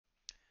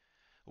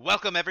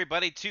Welcome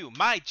everybody to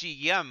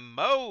MyGM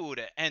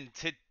mode, and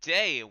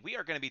today we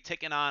are going to be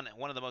taking on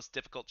one of the most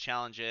difficult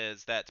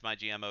challenges that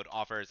MyGM mode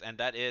offers, and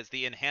that is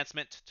the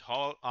enhancement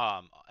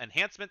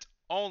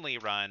only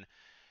run.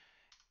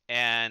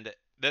 And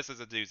this is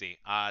a doozy.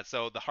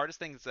 So the hardest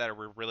things that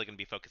we're really going to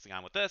be focusing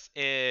on with this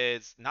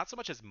is not so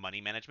much as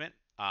money management,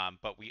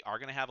 but we are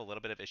going to have a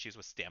little bit of issues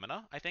with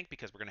stamina, I think,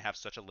 because we're going to have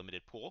such a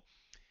limited pool.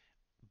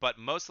 But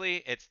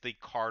mostly it's the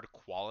card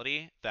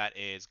quality that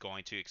is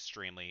going to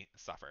extremely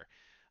suffer.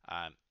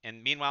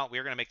 And meanwhile,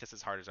 we're going to make this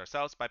as hard as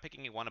ourselves by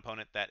picking one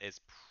opponent that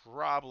is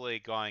probably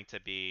going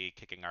to be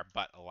kicking our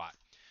butt a lot.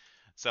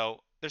 So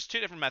there's two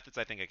different methods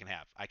I think I can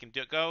have. I can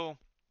go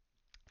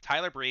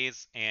Tyler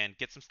Breeze and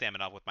get some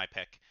stamina with my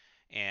pick.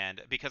 And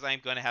because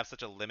I'm going to have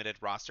such a limited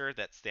roster,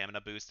 that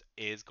stamina boost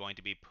is going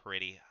to be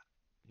pretty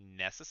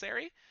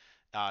necessary,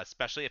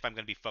 especially if I'm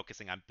going to be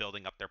focusing on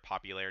building up their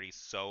popularity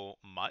so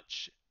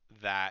much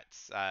that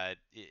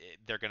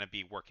they're going to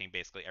be working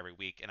basically every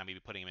week, and I'm going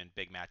to be putting them in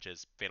big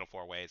matches, fatal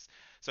four ways.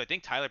 So I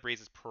think Tyler Breeze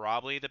is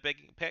probably the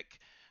big pick.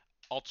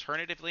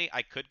 Alternatively,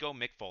 I could go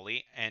Mick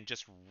Foley and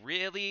just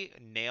really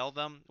nail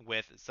them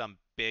with some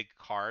big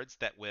cards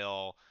that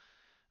will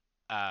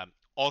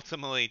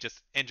ultimately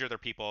just injure their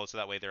people so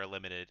that way they're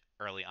eliminated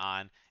early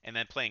on, and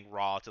then playing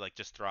raw to like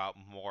just throw out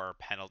more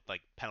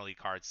penalty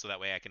cards so that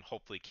way I can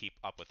hopefully keep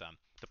up with them.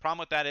 The problem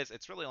with that is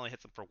it's really only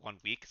hits them for 1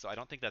 week, so I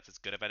don't think that's as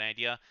good of an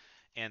idea.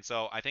 And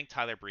so I think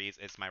Tyler Breeze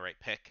is my right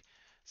pick.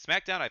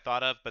 Smackdown I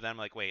thought of, but then I'm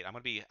like, wait,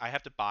 I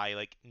have to buy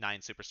like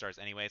 9 superstars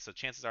anyway, so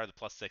chances are the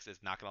 +6 is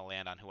not going to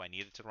land on who I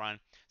need it to run,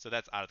 so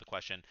that's out of the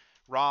question.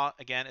 Raw,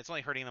 again, it's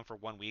only hurting them for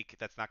 1 week.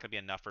 That's not going to be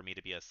enough for me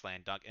to be a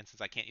slam dunk, and since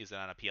I can't use it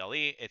on a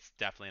PLE, it's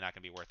definitely not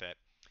going to be worth it.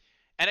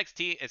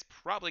 NXT is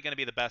probably going to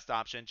be the best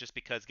option just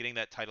because getting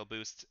that title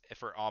boost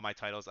for all my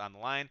titles on the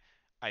line,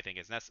 I think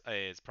is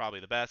probably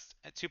the best.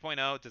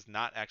 2.0 does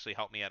not actually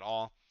help me at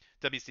all.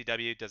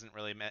 WCW doesn't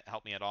really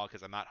help me at all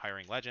because I'm not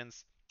hiring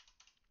legends.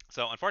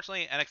 So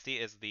unfortunately, NXT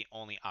is the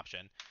only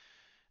option.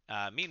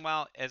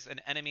 Meanwhile, as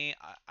an enemy,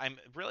 I'm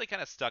really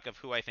kind of stuck of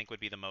who I think would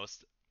be the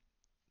most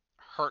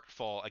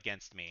hurtful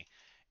against me.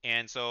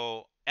 And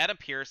so Adam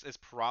Pearce is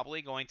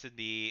probably going to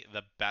be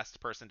the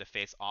best person to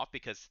face off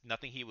because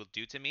nothing he will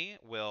do to me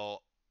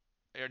will,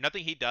 or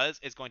nothing he does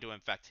is going to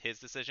affect his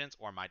decisions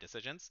or my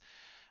decisions.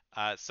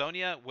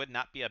 Sonya would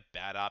not be a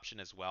bad option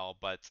as well,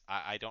 but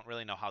I don't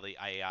really know how the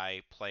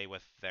AI play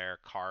with their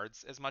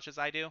cards as much as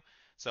I do.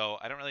 So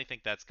I don't really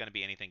think that's going to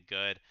be anything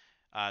good.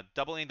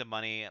 Doubling the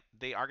money,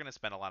 they are going to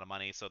spend a lot of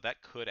money, so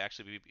that could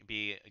actually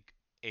be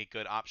a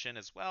good option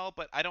as well.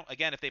 But I don't,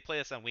 again, if they play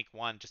this on week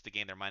one just to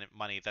gain their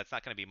money, that's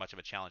not going to be much of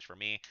a challenge for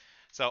me.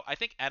 So I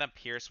think Adam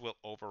Pearce will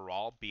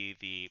overall be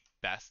the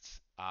best,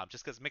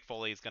 just because Mick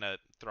Foley is going to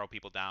throw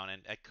people down,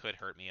 and it could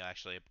hurt me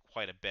actually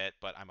quite a bit.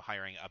 But I'm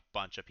hiring a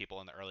bunch of people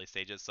in the early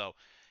stages, so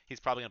he's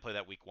probably going to play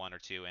that week 1 or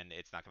 2, and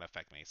it's not going to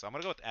affect me. So I'm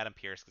going to go with Adam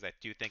Pearce because I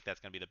do think that's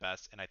going to be the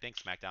best, and I think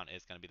SmackDown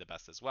is going to be the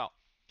best as well.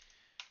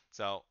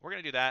 So we're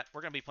going to do that.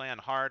 We're going to be playing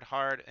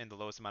hard, in the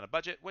lowest amount of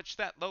budget, which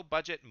that low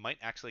budget might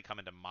actually come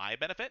into my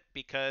benefit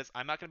because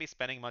I'm not going to be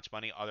spending much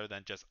money other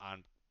than just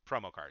on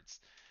promo cards.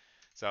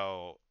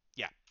 So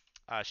yeah,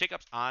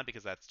 Shakeup's on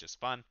because that's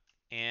just fun.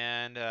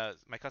 And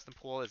my custom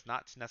pool is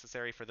not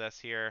necessary for this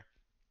here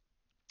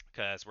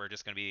because we're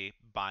just going to be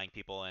buying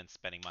people and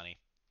spending money.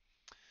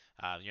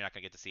 You're not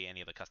going to get to see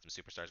any of the custom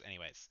superstars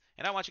anyways.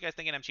 And I don't want you guys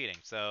thinking I'm cheating.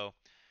 So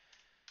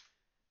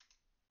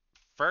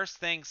first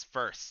things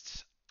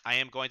first, I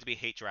am going to be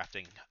hate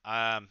drafting.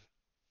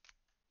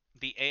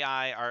 The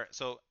AI are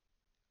so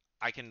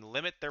I can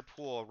limit their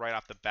pool right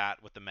off the bat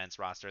with the men's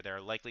roster.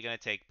 They're likely going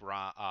to take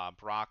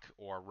Brock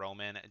or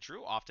Roman.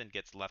 Drew often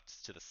gets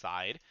left to the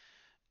side,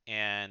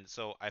 and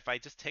so if I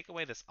just take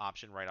away this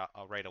option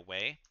right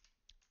away,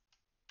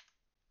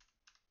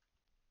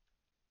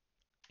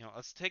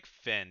 let's take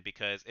Finn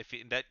because if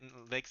that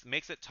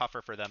makes it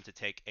tougher for them to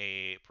take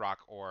a Brock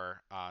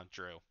or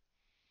Drew.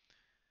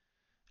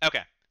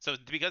 Okay, so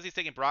because he's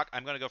taking Brock,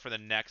 I'm going to go for the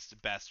next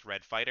best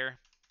red fighter,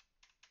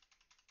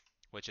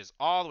 which is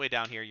all the way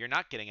down here. You're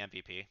not getting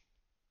MVP. It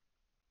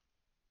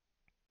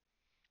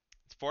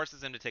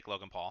forces him to take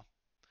Logan Paul.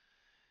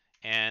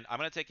 And I'm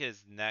going to take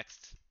his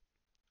next.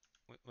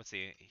 Let's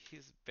see.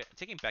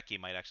 Taking Becky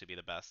might actually be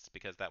the best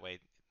because that way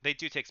they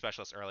do take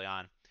specialists early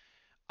on.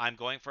 I'm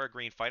going for a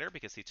green fighter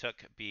because he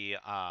took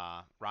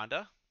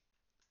Ronda.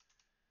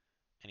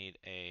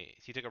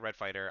 He took a red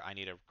fighter. I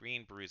need a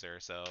green bruiser.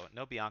 So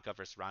no Bianca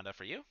versus Ronda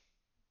for you.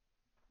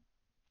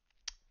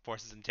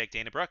 Forces him to take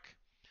Dana Brooke.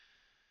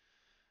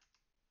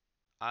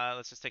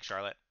 Let's just take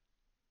Charlotte.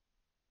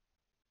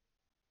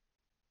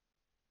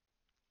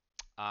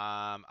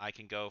 I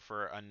can go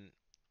for let's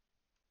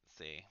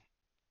see.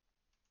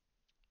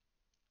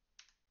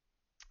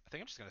 I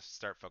think I'm just gonna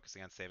start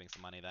focusing on saving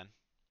some money then.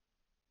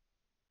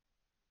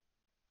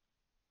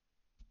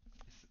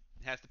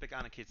 He has to pick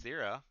on a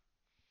Kizira.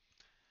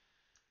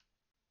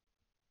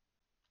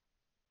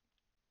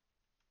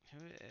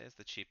 Who is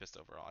the cheapest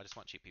overall? I just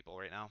want cheap people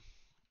right now.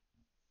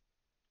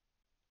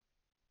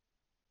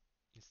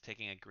 He's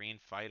taking a green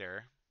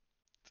fighter.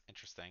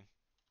 Interesting.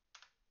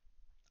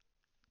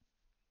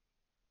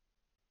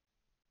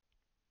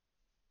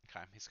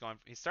 Okay,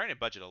 he's starting to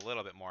budget a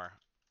little bit more.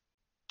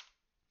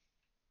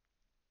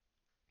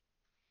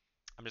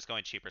 I'm just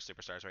going cheaper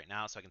superstars right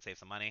now so I can save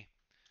some money.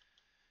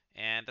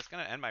 And that's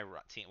going to end my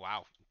team.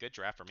 Wow, good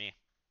draft for me.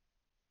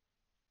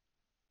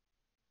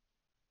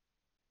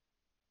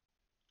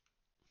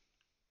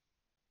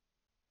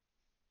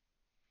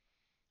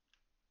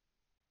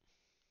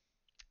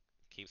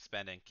 Keep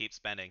spending, keep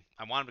spending.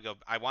 I want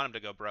him to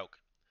go broke.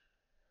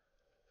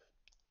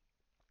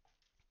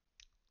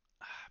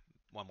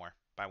 One more.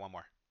 Buy one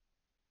more.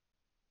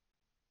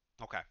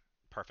 Okay,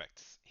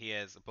 perfect. He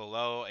is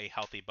below a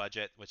healthy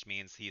budget, which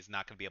means he's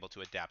not going to be able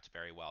to adapt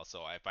very well.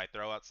 So if I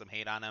throw out some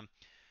hate on him,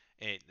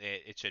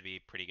 it should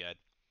be pretty good.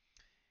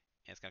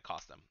 And it's going to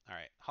cost him. All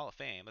right, Hall of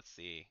Fame. Let's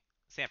see.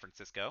 San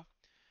Francisco.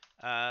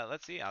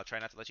 Let's see. I'll try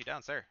not to let you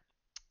down, sir.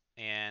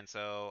 And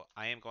so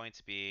I am going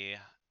to be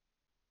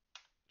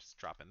just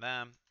dropping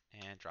them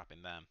and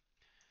dropping them.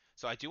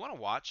 So I do want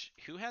to watch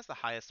who has the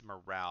highest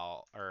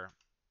morale, or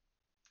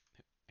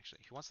actually,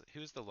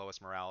 who's the lowest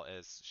morale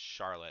is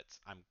Charlotte.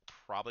 I'm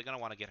probably going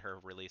to want to get her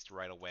released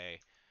right away.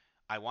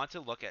 I want to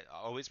look at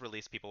always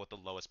release people with the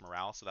lowest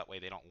morale so that way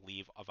they don't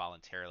leave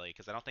voluntarily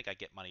because I don't think I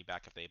get money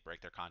back if they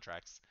break their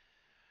contracts.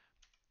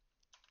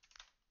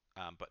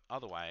 But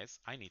otherwise,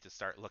 I need to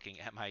start looking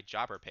at my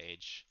jobber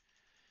page.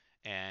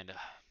 And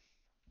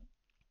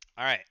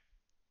all right,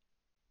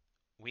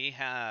 we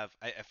have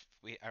if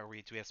we are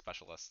we do we have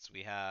specialists?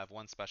 We have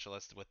one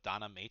specialist with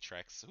Donna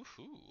Matrix.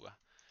 Ooh.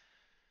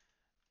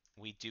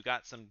 We do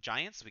got some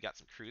giants. We got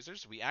some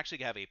cruisers. We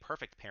actually have a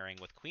perfect pairing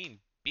with Queen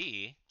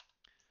Bee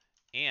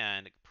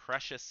and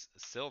Precious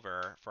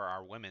Silver for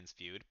our women's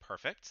feud.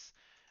 Perfect.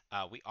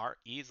 We are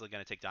easily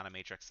going to take Donna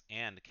Matrix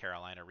and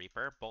Carolina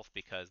Reaper, both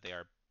because they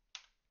are.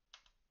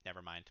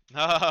 Never mind.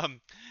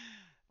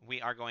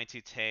 We are going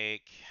to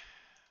take.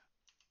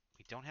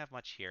 We don't have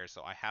much here,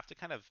 so I have to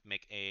kind of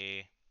make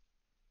a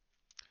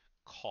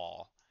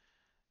call.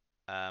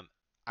 Um,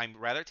 I'd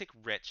rather take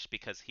Rich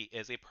because he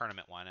is a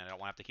permanent one, and I don't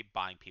want to have to keep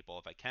buying people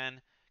if I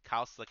can.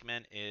 Kyle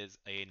Slickman is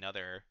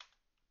another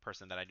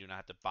person that I do not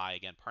have to buy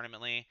again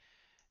permanently.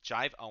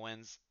 Jive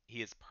Owens,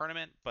 he is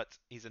permanent, but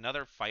he's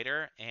another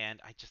fighter, and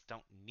I just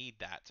don't need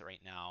that right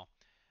now.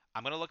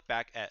 I'm going to look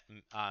back at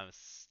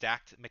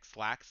Stacked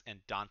Mixlax and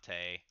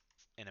Dante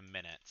in a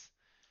minute.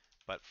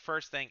 But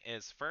first thing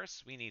is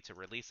first, we need to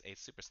release a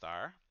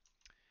superstar.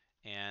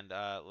 And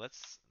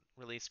let's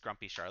release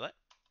Grumpy Charlotte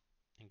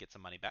and get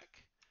some money back.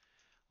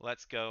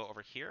 Let's go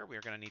over here.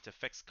 We're going to need to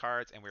fix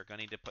cards, and we're going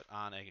to need to put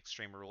on an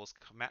Extreme Rules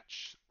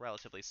match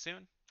relatively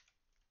soon.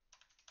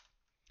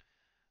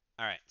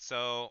 All right,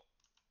 so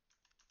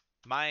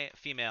my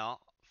female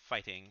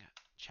fighting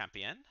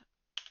champion,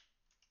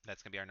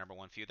 that's going to be our number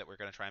one feud that we're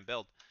going to try and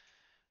build.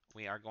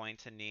 We are going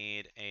to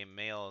need a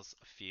males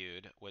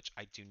feud, which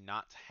I do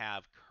not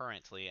have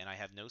currently, and I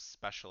have no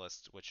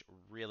specialists, which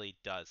really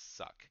does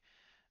suck.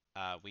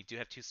 We do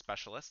have two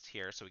specialists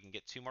here, so we can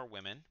get two more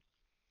women.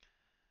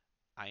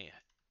 I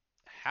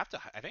I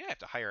think I have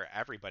to hire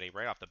everybody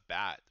right off the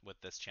bat with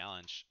this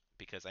challenge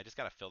because I just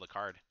got to fill the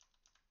card.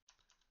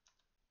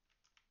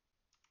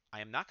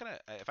 I am not gonna,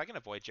 if I can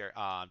avoid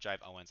Jive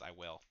Owens, I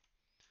will.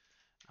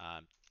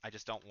 I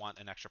just don't want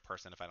an extra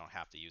person if I don't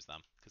have to use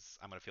them because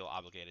I'm gonna feel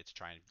obligated to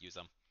try and use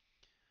them.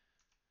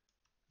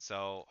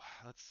 So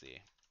let's see.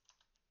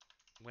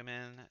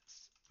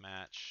 Women's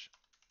match.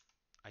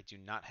 I do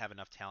not have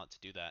enough talent to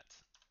do that.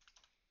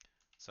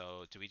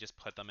 So do we just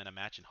put them in a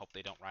match and hope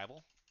they don't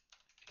rival?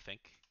 I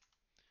think.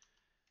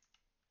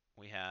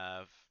 We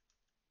have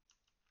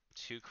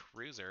two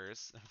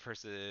cruisers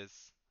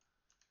versus.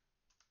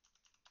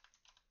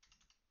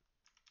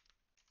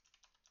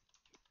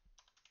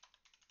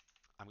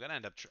 I'm gonna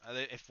end up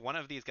if one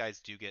of these guys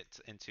do get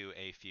into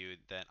a feud,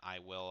 then I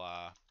will.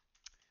 I'll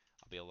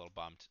be a little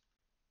bummed.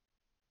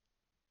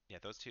 Yeah,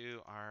 those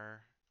two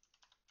are.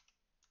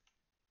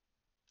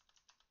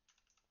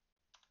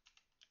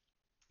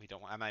 We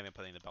don't. I'm not even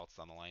putting the belts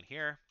on the line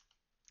here.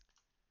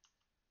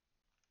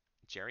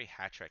 Jerry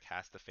Hatrick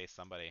has to face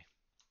somebody.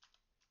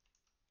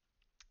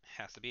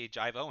 Has to be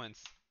Jive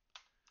Owens.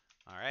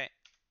 All right.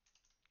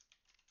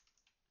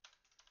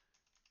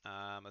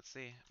 Let's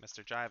see,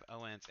 Mr. Jive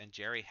Owens and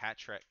Jerry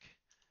Hatrick.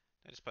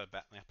 I just put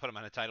him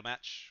on a title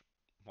match.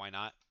 Why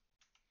not?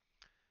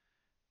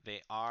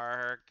 They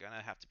are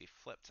gonna have to be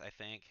flipped, I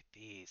think.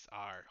 These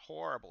are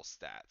horrible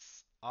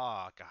stats.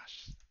 Oh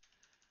gosh.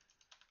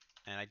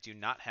 And I do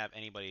not have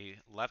anybody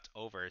left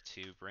over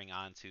to bring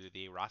onto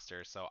the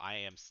roster, so I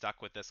am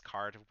stuck with this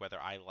card whether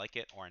I like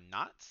it or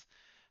not.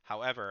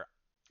 However,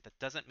 that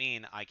doesn't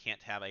mean I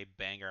can't have a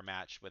banger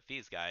match with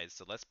these guys.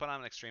 So let's put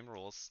on Extreme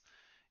Rules.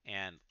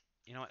 And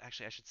you know what?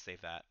 Actually, I should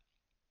save that.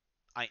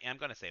 I am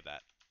going to save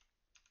that.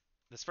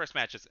 This first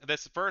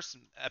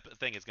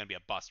thing is going to be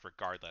a bust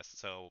regardless.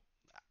 So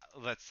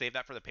let's save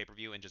that for the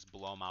pay-per-view and just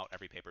blow them out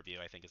every pay-per-view.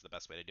 I think is the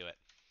best way to do it.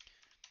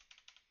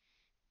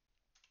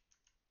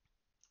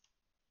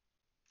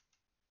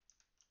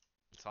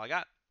 That's all I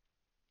got.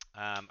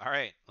 All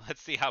right,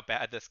 let's see how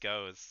bad this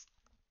goes.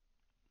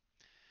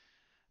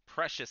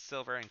 Precious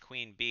Silver and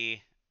Queen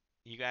Bee,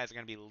 you guys are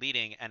going to be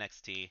leading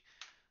NXT.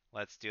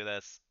 Let's do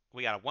this.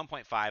 We got a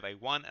 1.5, a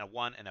 1, a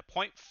 1, and a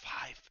point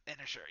 0.5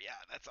 finisher. Yeah,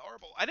 that's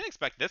horrible. I didn't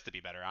expect this to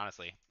be better,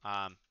 honestly.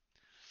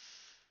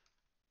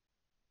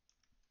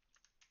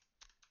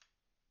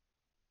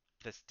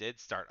 This did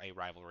start a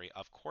rivalry.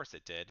 Of course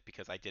it did,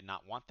 because I did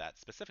not want that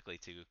specifically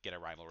to get a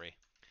rivalry.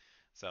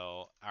 So,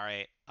 all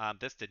right.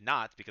 This did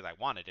not, because I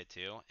wanted it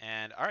to.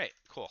 And, all right,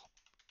 cool.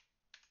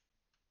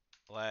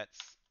 Let's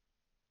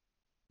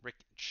Rick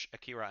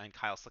Akira and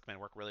Kyle Slickman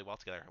work really well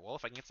together. Well,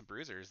 if I can get some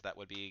bruisers, that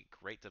would be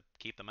great to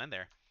keep them in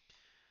there.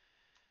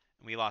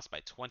 We lost by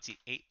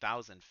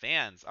 28,000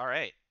 fans. All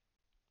right.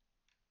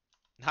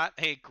 Not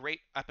a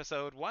great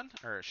episode one,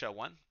 or show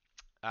one.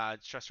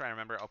 Just trying to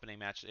remember opening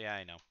match. Yeah,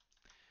 I know.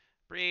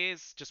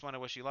 Breeze, just want to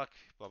wish you luck.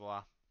 Blah, blah,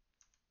 blah.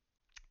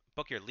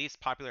 Book your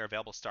least popular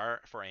available star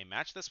for a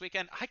match this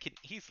weekend. I can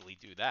easily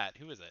do that.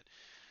 Who is it?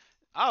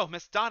 Oh,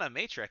 Miss Donna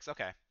Matrix.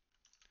 Okay.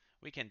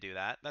 We can do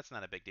that. That's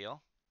not a big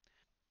deal.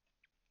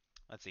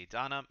 Let's see.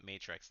 Donna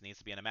Matrix needs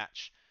to be in a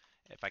match.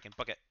 If I can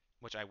book it,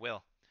 which I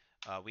will.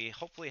 We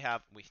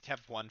have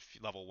one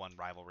level 1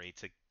 rivalry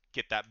to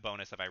get that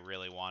bonus if I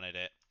really wanted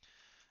it.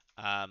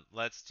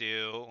 Let's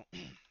do.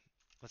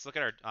 Let's look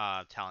at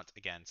our talent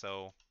again.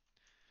 So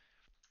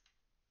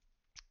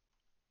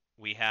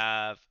we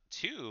have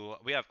two.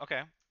 We have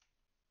okay.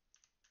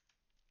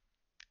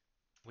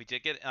 We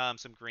did get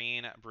some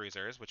green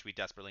bruisers, which we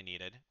desperately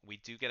needed. We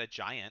do get a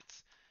giant,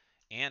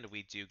 and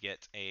we do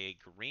get a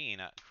green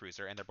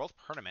cruiser, and they're both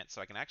permanent,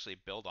 so I can actually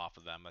build off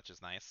of them, which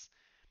is nice.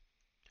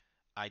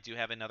 I do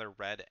have another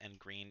red and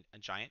green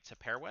giant to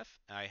pair with.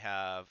 I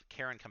have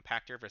Karen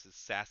Compactor versus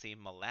Sassy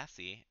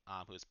Molassie,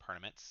 who is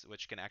permanent,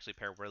 which can actually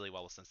pair really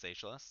well with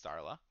Sensationalist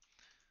Starla.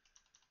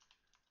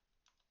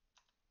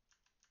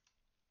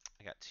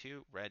 I got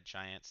two red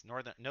giants,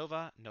 Northern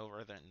Nova,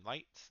 Northern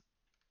Light.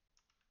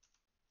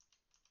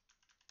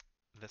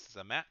 This is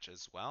a match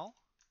as well.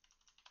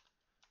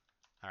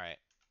 All right.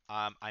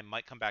 I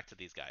might come back to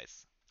these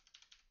guys.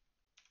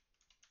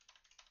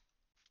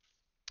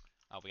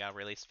 Oh, we gotta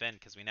release Finn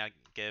because we now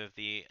give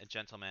the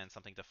gentleman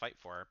something to fight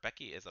for.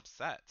 Becky is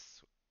upset.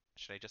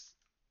 Should I just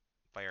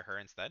fire her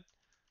instead?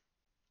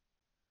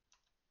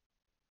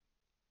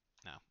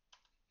 No.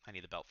 I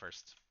need the belt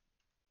first.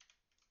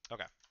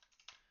 Okay.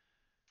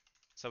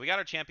 So we got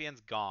our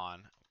champions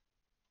gone.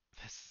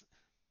 This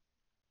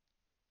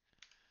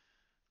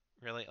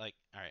really like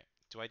alright.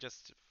 Do I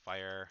just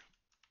fire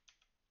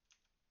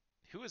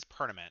who is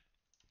permanent?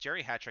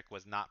 Jerry Hattrick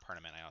was not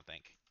permanent, I don't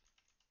think.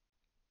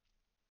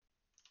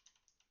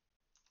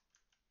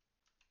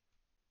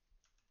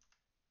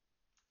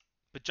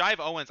 But Jive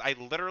Owens, I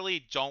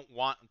literally don't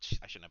want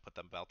I shouldn't have put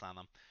the belt on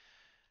them.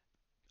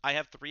 I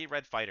have 3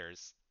 red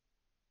fighters.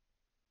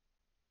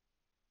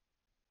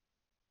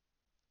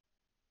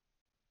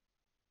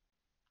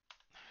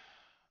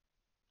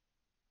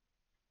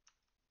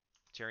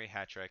 Jerry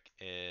Hattrick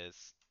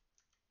is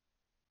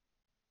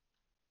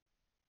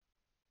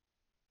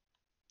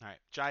alright.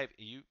 Jive,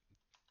 you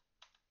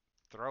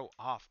throw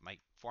off my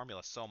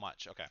formula so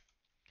much. Okay.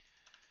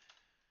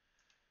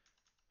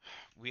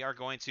 We are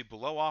going to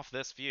blow off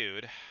this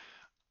feud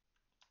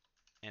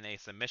in a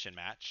submission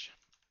match.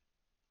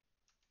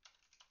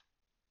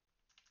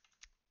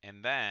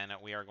 And then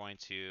we are going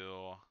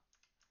to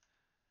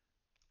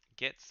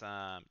get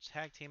some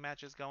tag team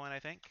matches going, I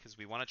think, because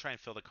we want to try and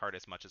fill the card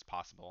as much as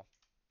possible.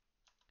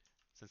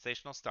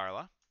 Sensational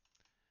Starla.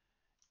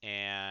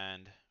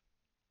 And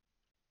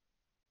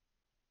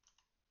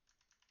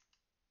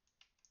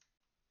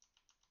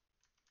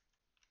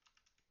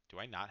do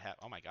I not have...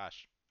 Oh my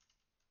gosh.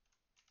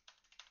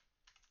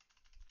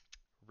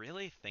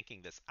 Really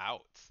thinking this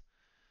out.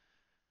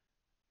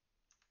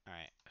 All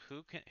right.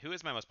 Who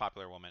is my most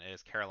popular woman? It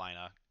is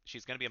Carolina.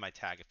 She's going to be in my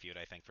tag feud,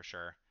 I think, for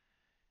sure.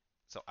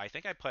 So I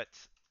think I put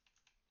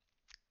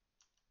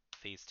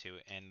these two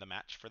in the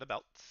match for the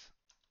belt.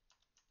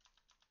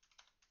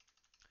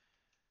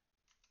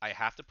 I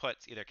have to put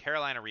either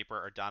Carolina Reaper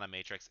or Donna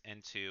Matrix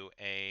into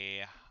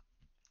a...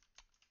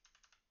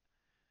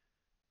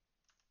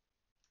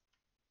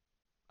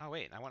 Oh,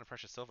 wait. I want a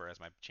Precious Silver as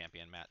my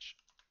champion match.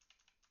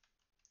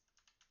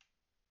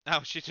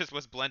 Oh, she just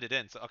was blended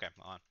in. So, okay,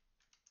 hold on.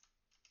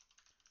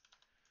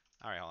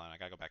 All right, hold on. I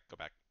gotta go back. Go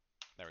back.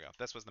 There we go.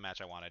 This was the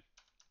match I wanted.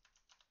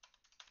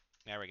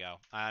 There we go.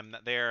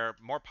 They're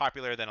more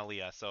popular than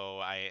Aaliyah,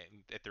 so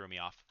it threw me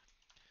off.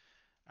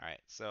 All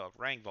right, so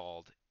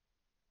Rangvold,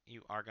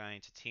 you are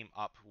going to team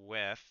up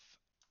with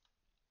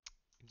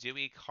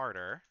Dewey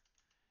Carter,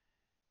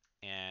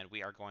 and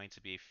we are going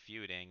to be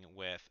feuding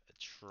with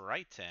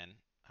Triton.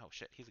 Oh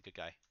shit, he's a good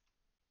guy.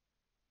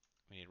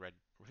 We need red.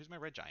 Who's my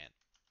red giant?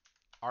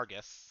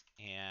 Argus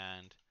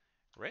and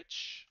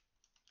Rich.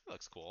 He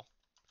looks cool.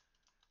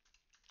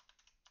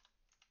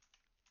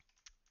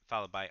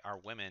 Followed by our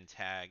women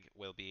tag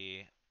will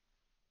be.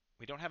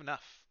 We don't have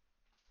enough.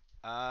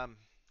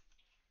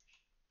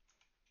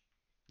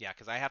 Yeah,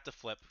 because I have to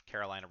flip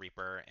Carolina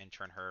Reaper and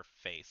turn her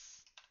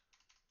face.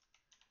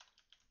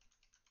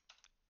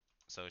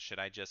 So should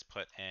I just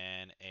put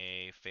in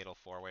a fatal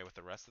four-way with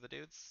the rest of the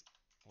dudes?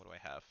 What do I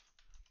have?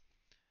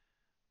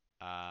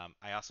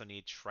 I also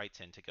need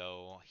Triton to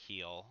go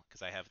heal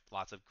because I have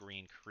lots of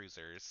green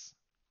cruisers.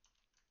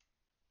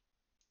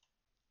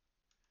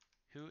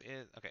 Who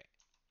is... Okay,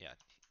 yeah.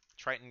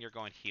 Triton, you're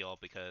going heal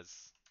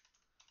because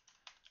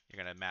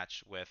you're going to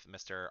match with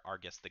Mr.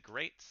 Argus the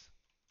Great.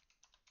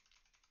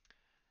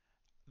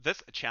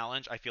 This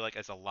challenge, I feel like,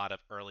 is a lot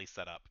of early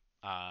setup.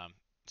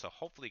 So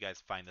hopefully you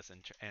guys find this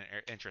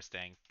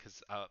interesting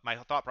because my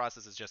thought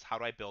process is just how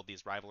do I build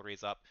these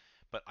rivalries up,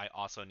 but I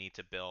also need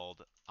to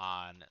build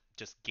on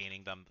just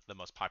gaining them the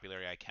most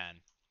popularity I can.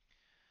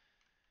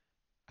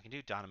 I can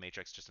do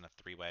Dominatrix just in a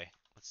three-way.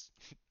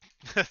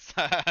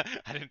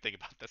 I didn't think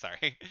about this.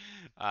 Sorry.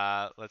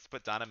 Let's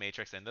put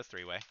Dominatrix in this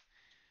three-way.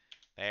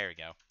 There we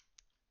go.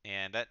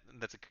 And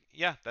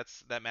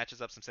that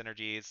matches up some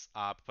synergies.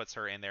 Puts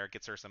her in there,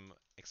 gets her some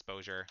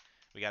exposure.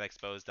 We got to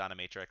expose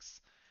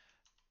Dominatrix.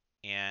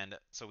 And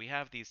so we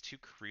have these two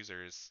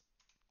cruisers.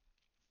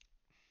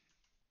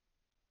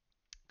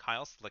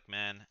 Kyle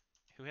Slickman,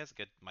 who has a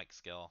good mic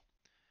skill.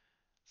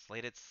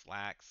 Slated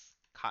Slacks.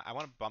 I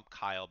want to bump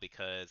Kyle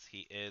because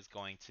he is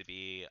going to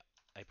be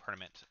a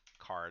permanent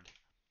card.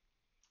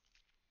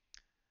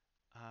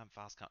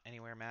 Files count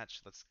anywhere match.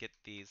 Let's get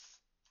these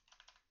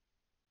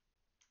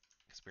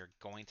because we're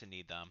going to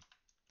need them.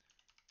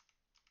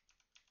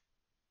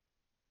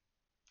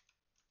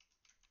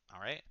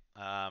 All right.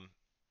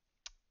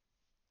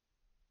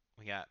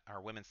 We got our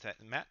women's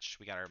match.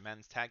 We got our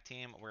men's tag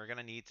team. We're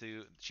gonna need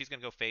to. She's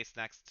gonna go face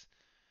next.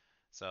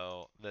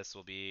 So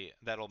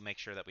that'll make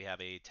sure that we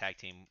have a tag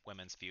team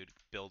women's feud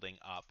building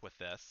up with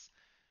this.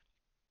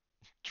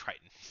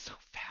 Triton, so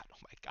fat. Oh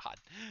my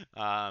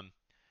god.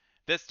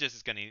 This just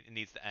is gonna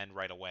needs to end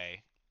right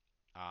away.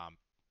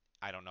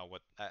 I don't know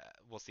what.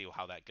 We'll see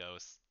how that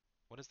goes.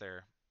 What is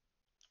their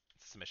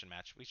submission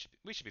match? We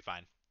should be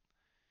fine.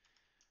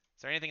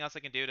 Is there anything else I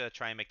can do to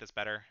try and make this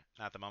better?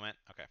 Not at the moment.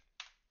 Okay.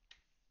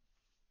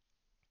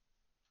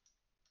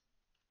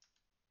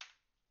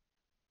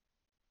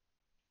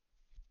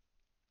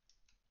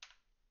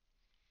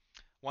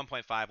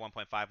 1.5,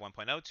 1.5, 1.0,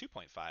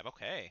 2.5.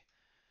 Okay.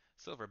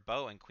 Silver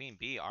Bow and Queen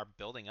Bee are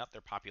building up their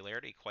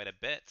popularity quite a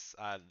bit.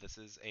 This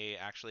is a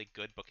actually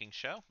good booking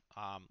show.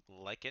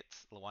 Like it,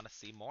 want to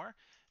see more.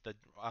 The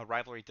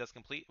rivalry does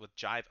complete with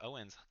Jive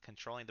Owens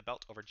controlling the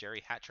belt over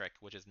Jerry Hattrick,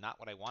 which is not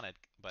what I wanted,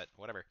 but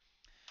whatever.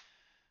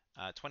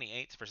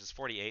 28 versus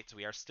 48.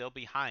 We are still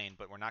behind,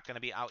 but we're not going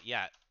to be out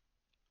yet.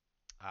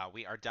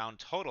 We are down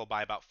total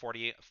by about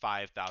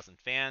 45,000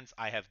 fans.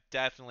 I have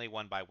definitely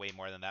won by way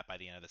more than that by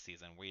the end of the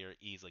season. We are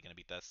easily going to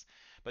beat this.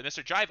 But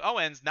Mr. Jive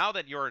Owens, now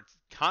that you're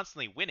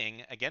constantly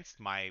winning against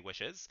my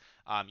wishes,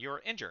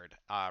 you're injured,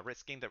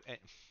 risking the...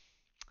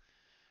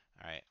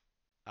 All right.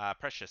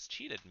 Precious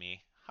cheated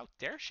me. How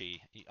dare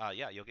she?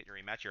 Yeah, you'll get your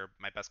rematch. You're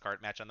my best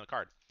card match on the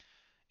card.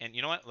 And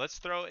you know what? Let's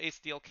throw a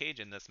steel cage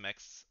in this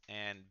mix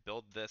and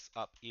build this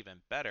up even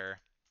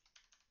better.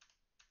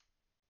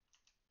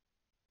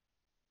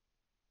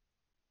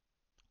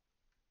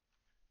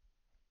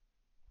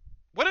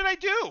 What did I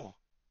do?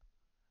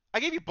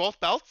 I gave you both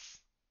belts?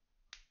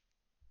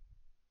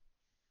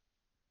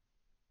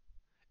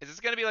 Is this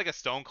going to be like a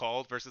Stone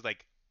Cold versus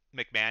like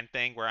McMahon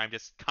thing where I'm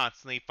just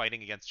constantly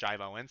fighting against Jive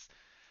Owens?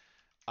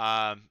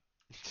 Um,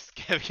 just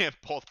giving him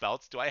both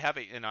belts. Do I have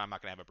a... No, I'm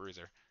not going to have a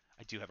bruiser.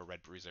 I do have a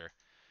red bruiser.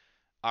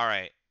 All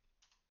right.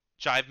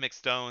 Jive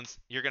McStones,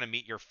 you're going to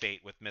meet your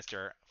fate with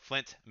Mr.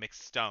 Flint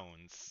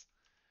McStones.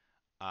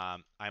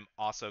 I'm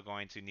also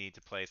going to need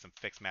to play some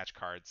fixed match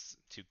cards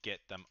to get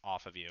them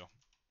off of you.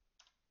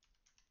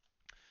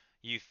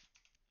 You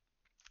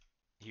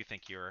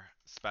think you're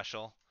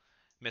special,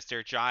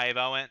 Mr. Jive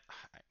Owen?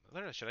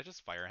 Literally, should I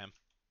just fire him?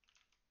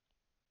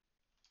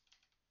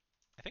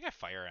 I think I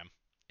fire him.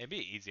 It'd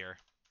be easier.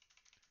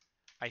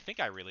 I think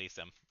I release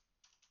him.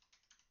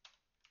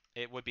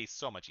 It would be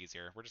so much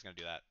easier. We're just going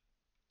to do that.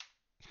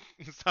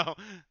 So, all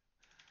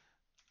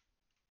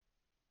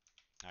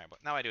right,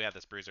 but now I do have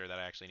this bruiser that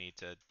I actually need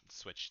to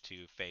switch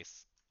to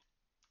face.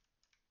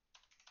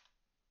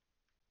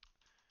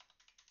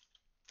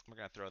 We're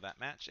going to throw that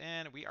match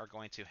in. We are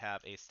going to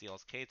have a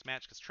Steel's Cage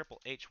match because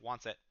Triple H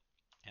wants it.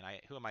 And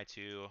who am I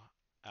to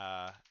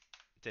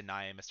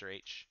deny Mr.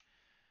 H?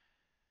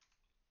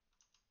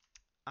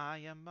 I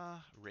am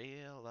a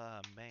real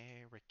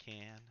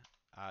American.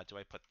 Do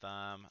I put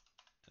them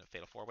in a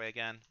Fatal 4-Way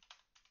again?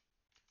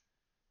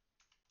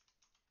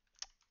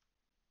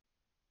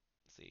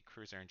 Let's see,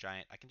 Cruiser and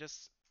Giant. I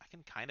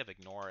can kind of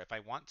ignore if I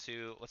want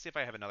to. Let's see if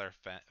I have another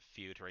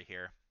feud right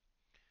here.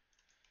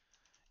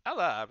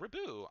 Ella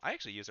Rabu. I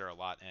actually use her a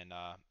lot in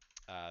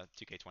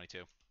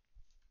 2k22.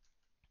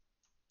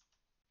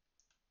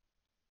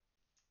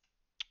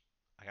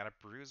 I got a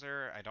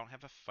bruiser. I don't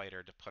have a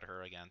fighter to put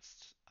her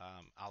against.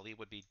 Ali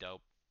would be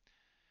dope.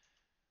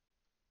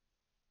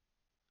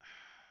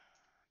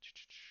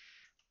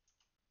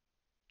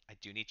 I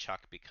do need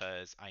Chuck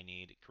because I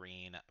need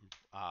green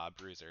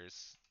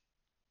bruisers.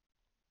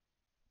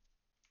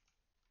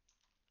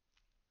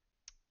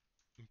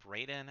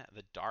 Brayden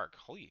the Dark.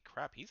 Holy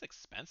crap, he's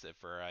expensive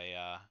for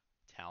a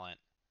talent.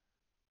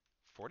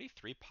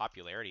 43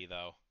 popularity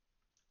though.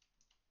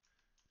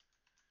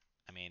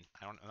 I mean,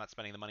 I'm not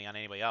spending the money on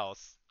anybody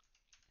else.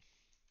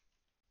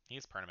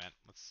 He's permanent.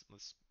 Let's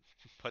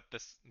put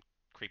this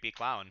creepy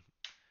clown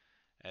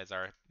as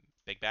our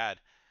big bad.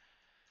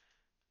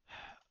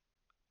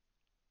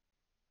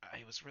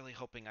 I was really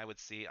hoping I would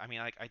see. I mean,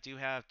 I do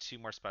have two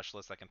more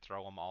specialists. I can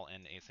throw them all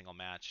in a single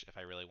match if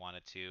I really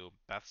wanted to.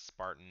 Beth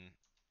Spartan,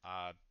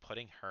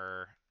 putting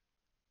her.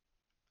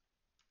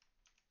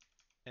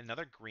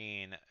 Another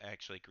green,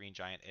 actually, Green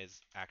Giant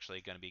is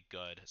actually going to be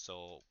good.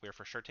 So we're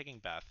for sure taking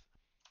Beth.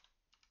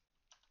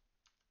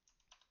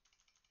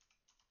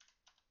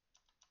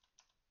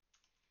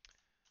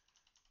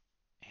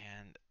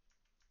 And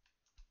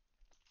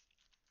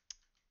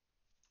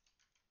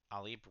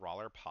Ali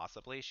Brawler,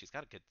 possibly. She's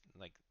got a good,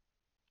 like,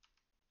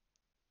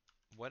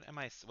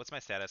 what's my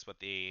status with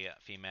the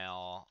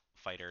female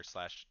fighter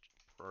slash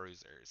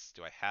bruisers?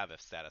 Do I have a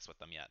status with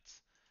them yet?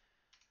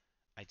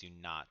 I do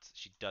not.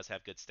 She does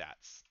have good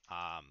stats.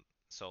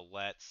 So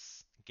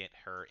let's get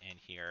her in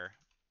here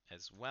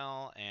as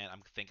well. And I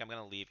think I'm going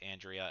to leave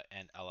Andrea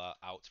and Ella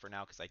out for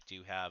now because I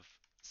do have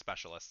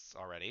specialists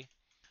already.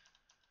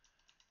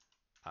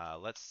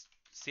 Let's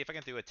see if I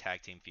can do a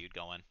tag team feud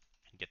going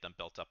and get them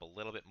built up a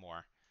little bit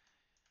more.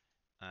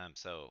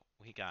 So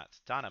we got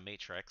Donna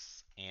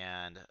Matrix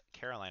and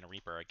Carolina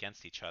Reaper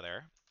against each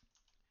other.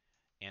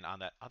 And on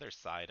that other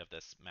side of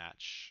this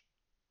match,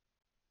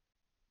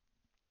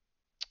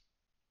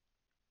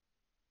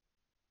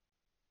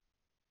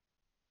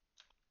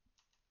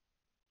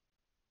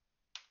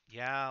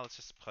 yeah, let's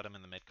just put him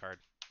in the mid card.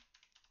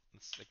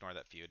 Let's ignore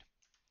that feud.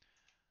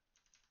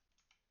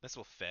 This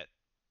will fit.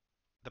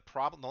 The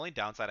only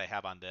downside I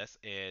have on this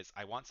is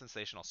I want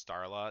Sensational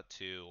Starla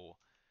to,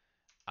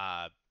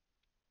 I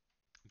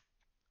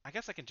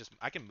guess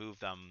I can move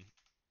them.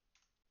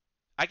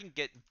 I can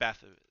get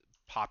Beth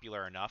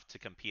popular enough to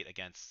compete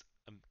against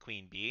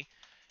Queen Bee,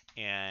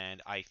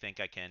 and I think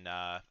I can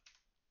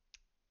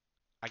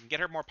get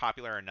her more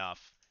popular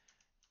enough.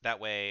 That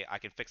way, I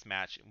can fix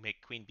match,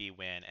 make Queen Bee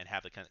win, and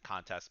have the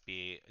contest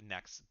be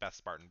next Beth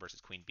Spartan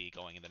versus Queen Bee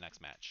going in the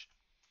next match.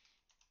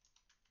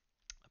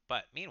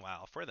 But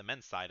meanwhile, for the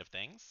men's side of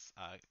things,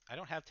 I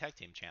don't have tag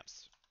team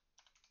champs.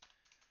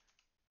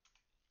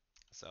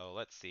 So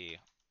let's see.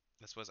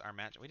 This was our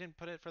match. We didn't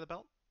put it for the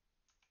belt?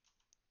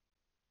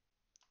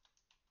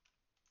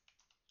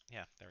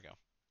 Yeah, there we go.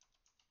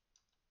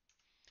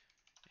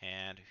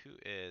 And who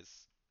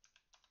is...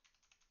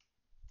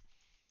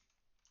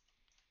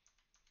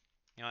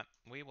 You know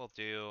what? We will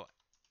do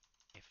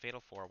a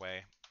fatal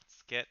four-way.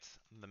 Let's get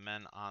the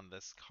men on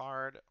this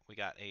card. We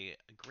got a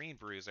green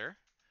bruiser.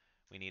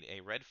 We need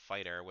a red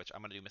fighter, which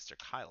I'm going to do Mr.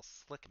 Kyle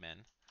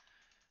Slickman.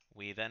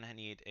 We then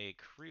need a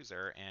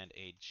cruiser and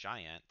a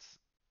giant.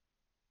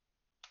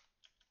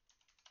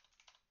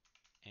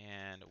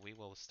 And we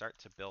will start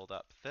to build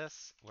up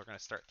this. We're going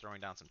to start throwing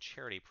down some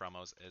charity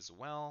promos as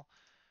well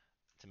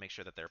to make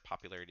sure that their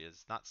popularity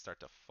does not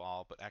start to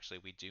fall, but actually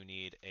we do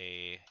need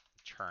a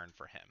turn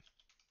for him.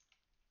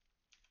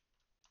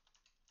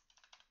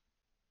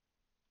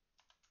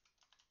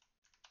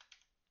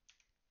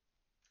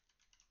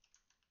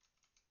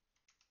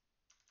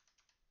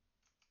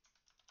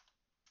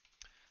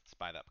 Let's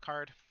buy that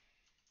card.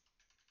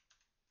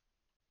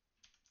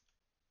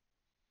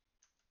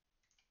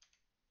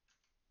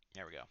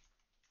 There we go.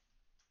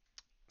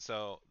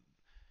 So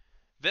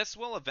this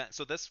will event.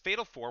 So this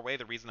fatal four-way.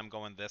 The reason I'm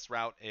going this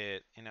route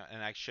is, and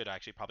I should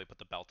actually probably put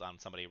the belt on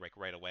somebody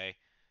right away.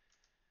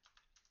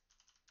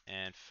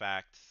 In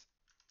fact,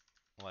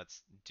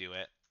 let's do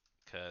it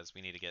because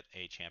we need to get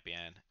a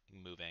champion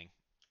moving.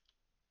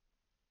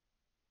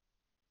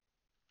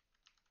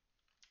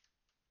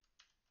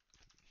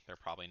 They're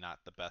probably not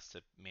the best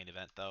at main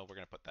event though. We're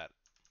gonna put that.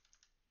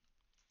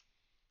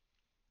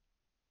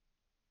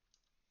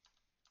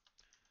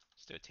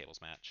 Let's do a tables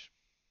match.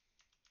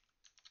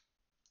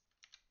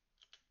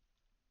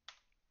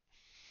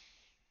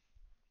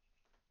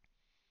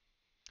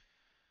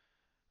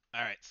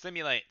 All right,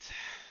 simulate.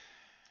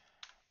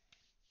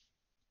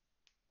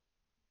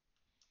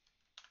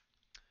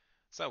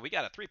 So we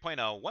got a 3.0,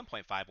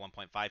 1.5,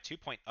 1.5,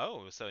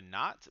 2.0, so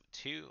not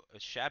too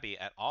shabby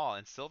at all.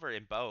 And Silver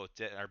and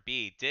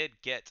B did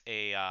get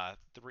an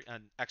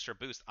extra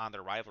boost on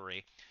their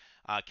rivalry.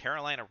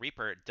 Carolina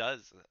Reaper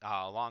does,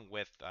 along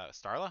with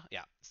Starla,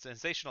 yeah,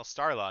 Sensational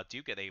Starla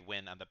do get a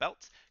win on the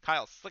belt.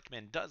 Kyle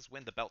Slickman does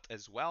win the belt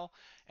as well,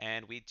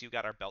 and we do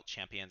got our belt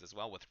champions as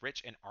well with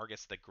Rich and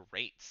Argus the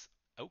Great.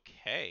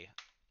 Okay,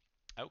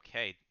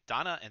 okay.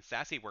 Donna and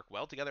Sassy work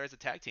well together as a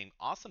tag team.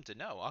 Awesome to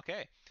know.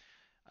 Okay.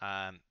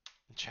 Um,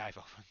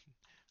 Chivo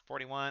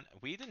 41.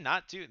 We did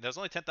not do. There's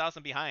only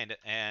 10,000 behind,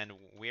 and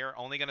we're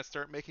only going to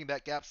start making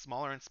that gap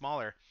smaller and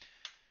smaller.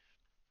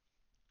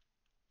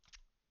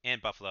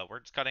 And Buffalo, we're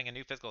just cutting a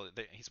new physical.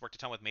 He's worked a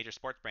ton with major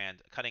sports brand,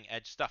 cutting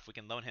edge stuff. We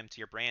can loan him to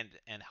your brand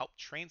and help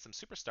train some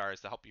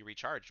superstars to help you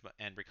recharge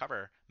and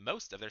recover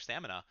most of their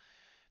stamina.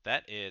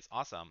 That is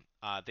awesome.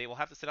 They will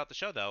have to sit out the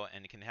show though,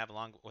 and can have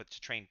along with to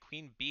train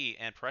Queen Bee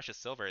and Precious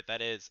Silver.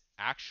 That is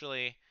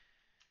actually.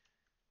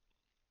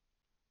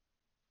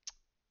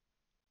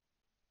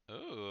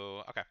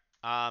 Ooh, okay.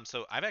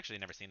 So I've actually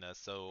never seen this.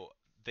 So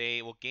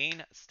they will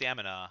gain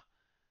stamina,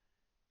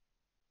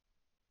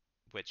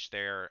 which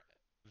they're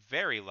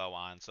very low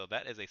on. So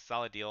that is a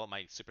solid deal.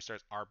 My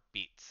superstars are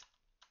beat.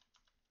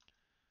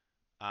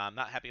 I'm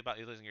not happy about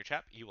you losing your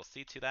chap. You will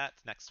see to that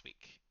next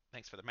week.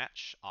 Thanks for the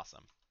match.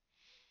 Awesome.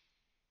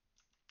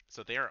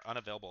 So they are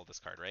unavailable this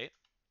card, right?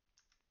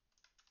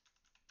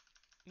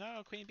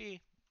 No, Queen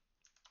Bee.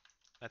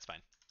 That's fine.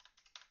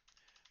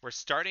 We're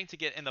starting to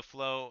get in the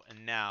flow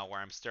now where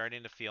I'm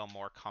starting to feel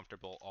more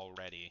comfortable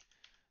already.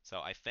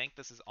 So I think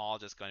this is all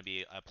just going to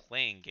be a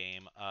playing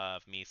game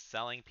of me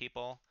selling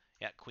people.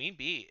 Yeah, Queen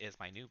Bee is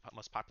my new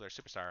most popular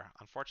superstar.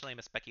 Unfortunately,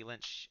 Miss Becky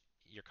Lynch,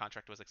 your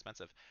contract was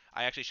expensive.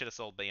 I actually should have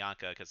sold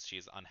Bianca because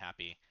she's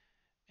unhappy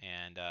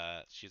and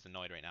she's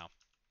annoyed right now.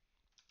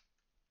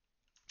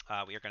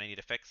 We are going to need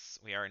a fix.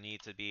 We are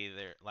need to be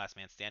their last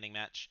man standing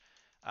match.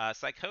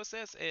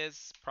 Psychosis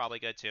is probably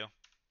good too.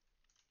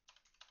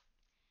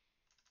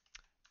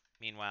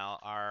 Meanwhile,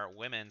 our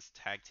women's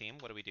tag team,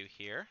 what do we do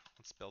here?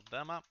 Let's build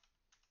them up.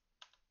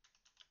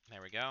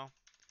 There we go.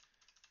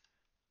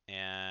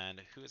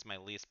 And who is my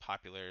least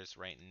populars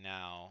right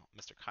now?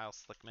 Mr. Kyle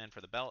Slickman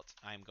for the belt.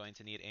 I'm going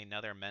to need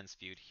another men's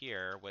feud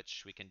here,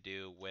 which we can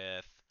do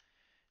with.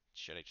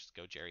 Should I just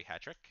go Jerry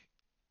Hattrick?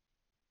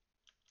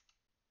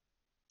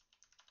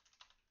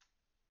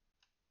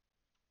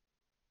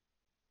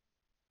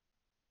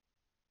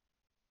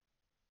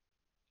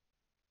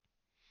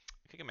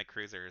 I could give my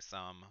cruisers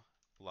some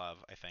love,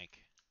 I think.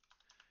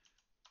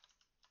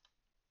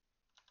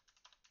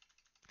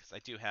 Because I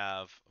do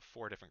have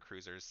 4 different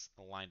cruisers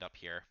lined up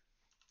here.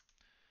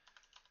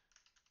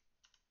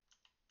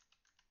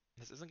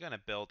 This isn't going to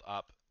build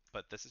up,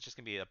 but this is just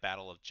going to be a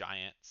battle of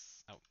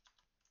giants. Oh.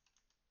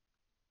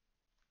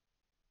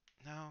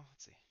 No,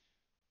 let's see.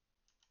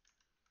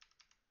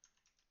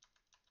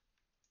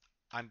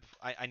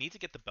 I need to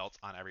get the belts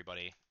on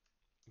everybody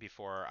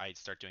before I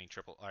start doing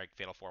triple like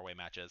fatal 4-way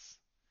matches.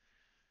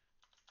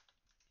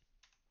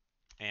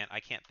 And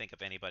I can't think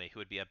of anybody who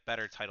would be a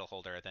better title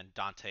holder than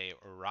Dante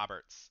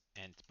Roberts.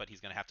 But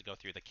he's going to have to go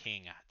through the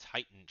King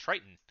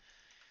Triton.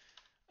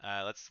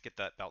 Let's get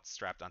that belt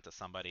strapped onto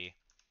somebody.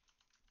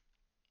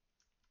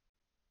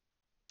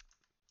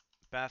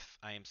 Beth,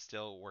 I am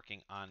still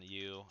working on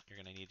you.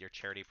 You're going to need your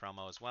charity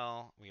promo as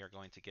well. We are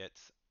going to get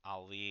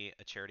Ali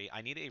a charity.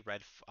 I need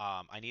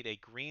I need a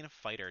green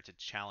fighter to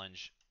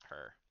challenge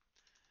her.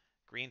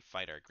 Green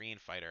fighter, green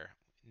fighter.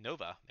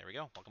 Nova, there we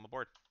go. Welcome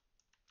aboard.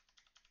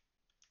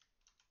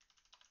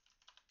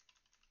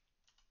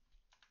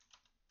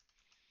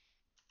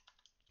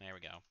 There we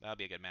go. That'll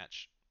be a good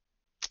match.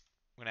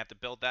 We're going to have to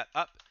build that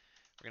up.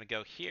 We're going to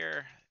go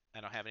here.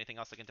 I don't have anything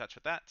else I can touch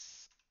with that.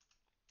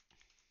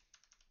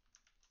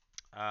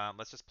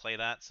 Let's just play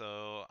that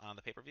so on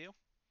the pay-per-view.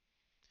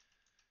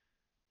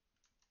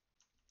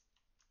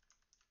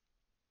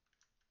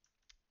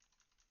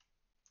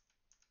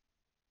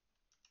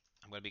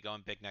 I'm going to be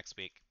going big next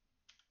week.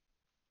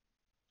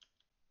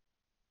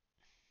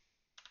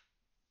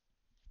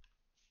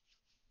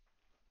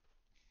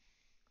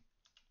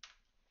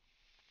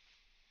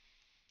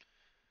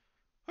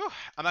 Whew.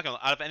 I'm not going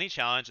to, out of any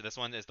challenge, this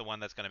one is the one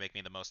that's going to make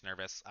me the most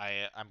nervous.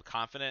 I'm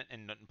confident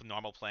in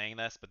normal playing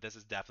this, but this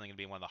is definitely going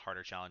to be one of the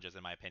harder challenges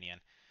in my opinion.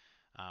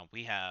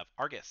 We have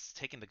Argus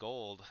taking the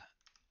gold.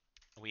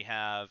 We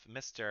have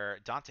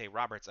Mr. Dante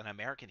Roberts, an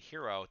American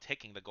hero,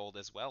 taking the gold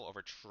as well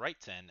over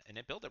Triton, and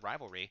it built a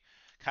rivalry.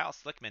 Kyle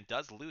Slickman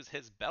does lose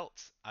his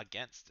belt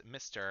against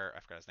Mr. I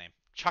forgot his name,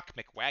 Chuck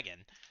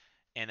McWagon.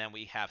 And then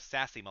we have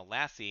Sassy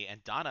Molassy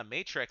and Donna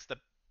Matrix, the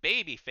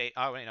baby face.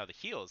 Oh, wait, no, the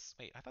heels.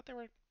 Wait, I thought they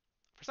were.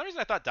 For some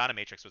reason, I thought Donna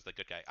Matrix was the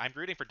good guy. I'm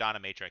rooting for Donna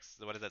Matrix.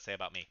 So what does that say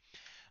about me?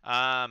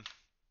 All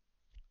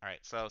right,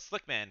 so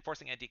Slickman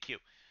forcing a DQ.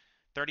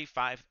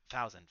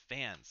 35,000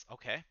 fans.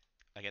 Okay.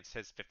 Against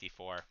his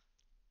 54.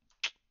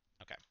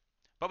 Okay.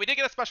 But we did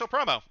get a special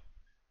promo.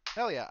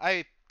 Hell yeah.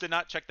 I did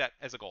not check that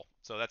as a goal,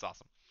 so that's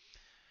awesome.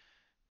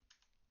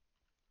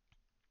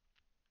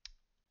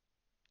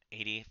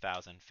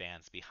 80,000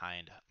 fans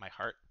behind. My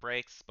heart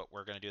breaks, but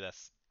we're going to do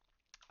this.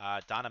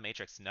 Donna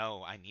Matrix,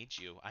 no, I need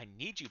you. I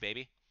need you,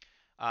 baby.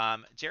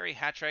 Jerry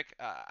Hattrick,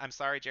 I'm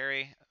sorry,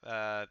 Jerry.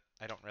 I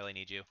don't really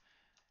need you,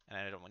 and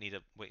I don't need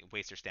to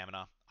waste your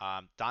stamina.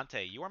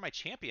 Dante, you are my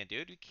champion,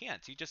 dude. You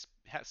can't. You just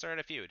started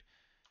a feud.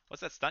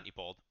 What's that stunt you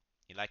pulled?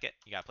 You like it?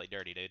 You gotta play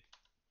dirty, dude.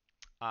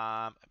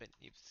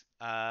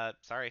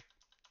 Sorry.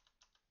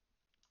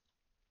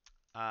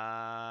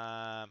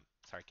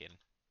 Sorry, Caden.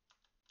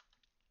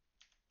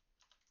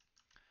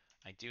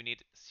 I do need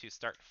to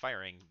start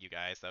firing you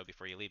guys, though,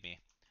 before you leave me.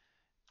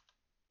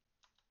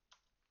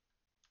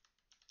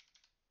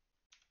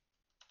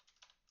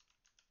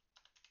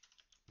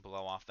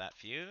 Blow off that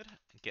feud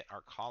and get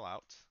our call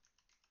out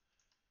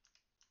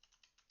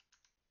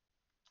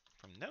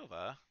from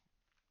Nova.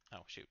 Oh,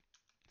 shoot.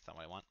 That's not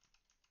what I want.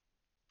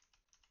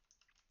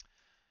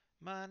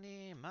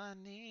 Money,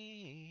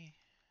 money.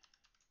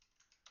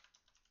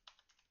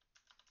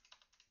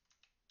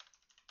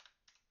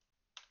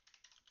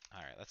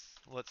 All right,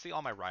 let's see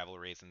all my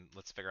rivalries and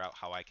let's figure out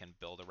how I can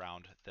build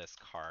around this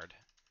card.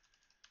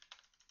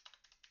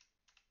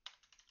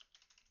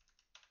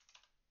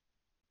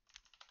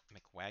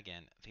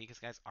 McWagon. These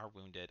guys are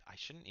wounded. I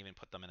shouldn't even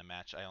put them in a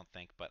match, I don't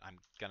think, but I'm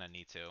gonna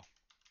need to.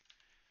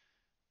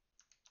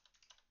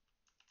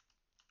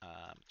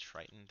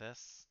 Triton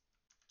this.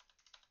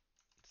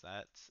 Does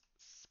that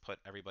put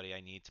everybody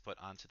I need to put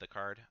onto the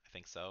card? I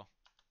think so.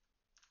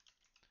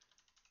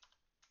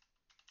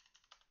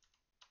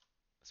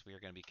 So we are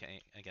going to be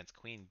against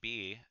Queen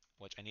B,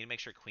 which I need to make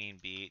sure Queen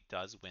B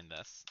does win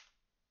this.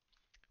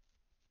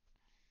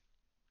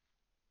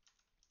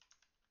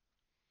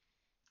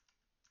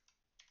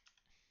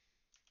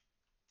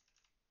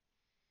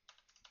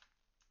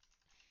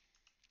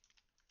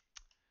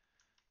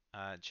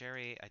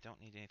 Jerry, I don't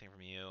need anything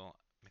from you.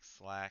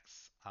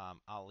 McSlacks,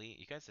 Ali,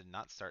 you guys did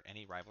not start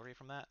any rivalry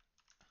from that.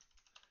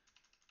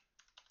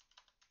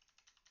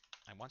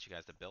 I want you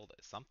guys to build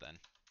something.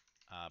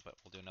 But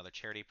we'll do another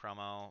charity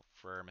promo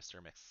for Mr.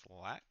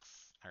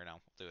 McSlacks. Or no,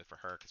 we'll do it for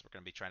her because we're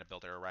going to be trying to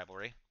build her a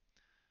rivalry.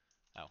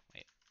 Oh,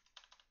 wait.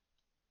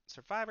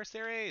 Survivor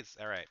Series!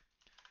 Alright.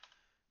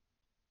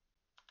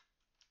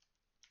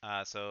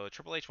 So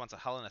Triple H wants a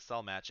Hell in a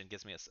Cell match and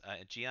gives me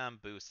a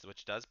GM boost,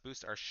 which does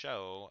boost our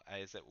show.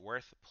 Is it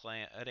worth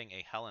putting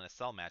a Hell in a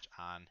Cell match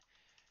on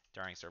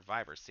during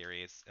Survivor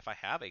Series? If I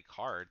have a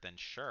card, then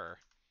sure.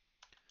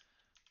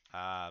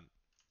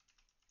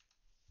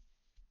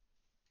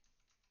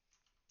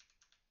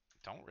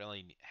 Don't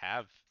really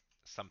have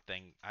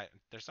something.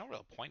 There's no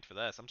real point for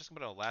this. I'm just going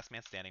to put a Last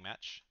Man Standing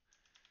match.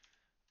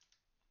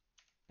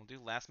 We'll do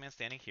Last Man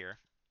Standing here.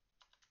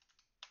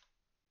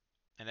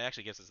 And it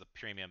actually gives us the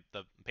premium,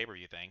 the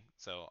pay-per-view thing,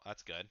 so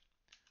that's good.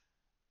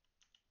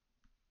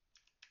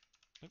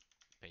 Oop,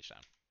 page down.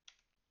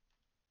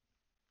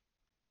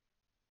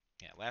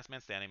 Yeah, Last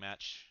Man Standing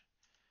match.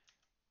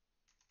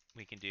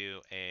 We can do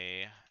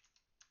a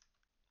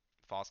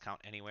Falls Count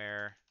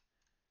Anywhere.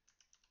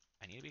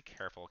 I need to be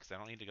careful because I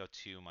don't need to go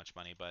too much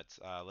money, but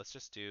let's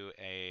just do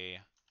a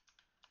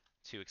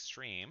 2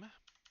 Extreme.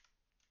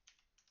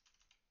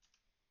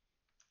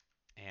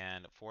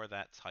 And for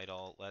that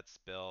title, let's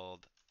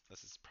build.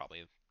 This is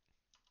probably.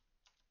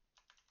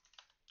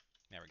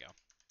 There we go.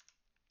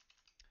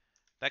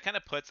 That kind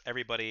of puts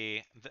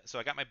everybody. So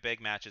I got my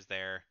big matches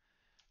there.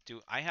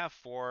 Do I have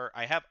 4?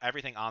 I have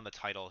everything on the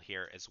title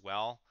here as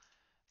well.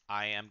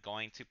 I am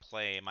going to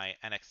play my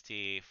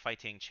NXT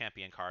Fighting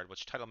Champion card,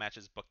 which title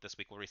matches booked this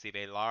week will receive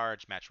a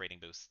large match rating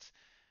boost.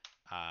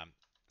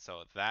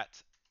 So that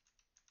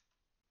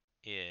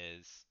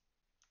is,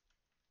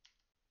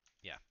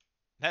 yeah,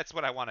 that's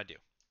what I want to do.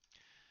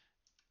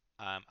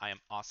 I am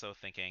also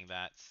thinking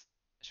that,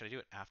 should I do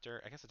it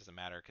after? I guess it doesn't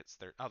matter because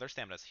their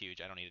stamina is huge.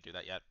 I don't need to do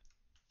that yet.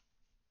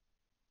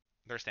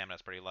 Their stamina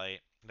is pretty light.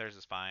 Theirs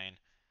is fine.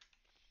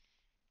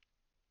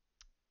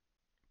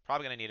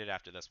 Probably going to need it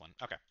after this one.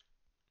 Okay.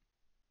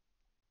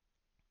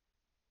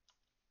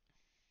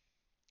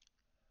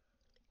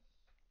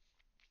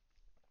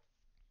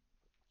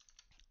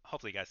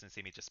 Hopefully you guys didn't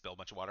see me just spill a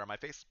bunch of water on my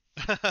face.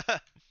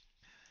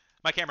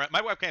 My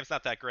webcam's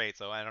not that great,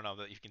 so I don't know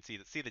that you can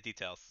see the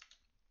details.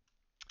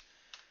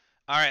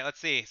 All right, let's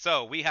see.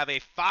 So we have a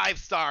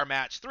 5-star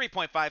match,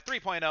 3.5,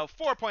 3.0,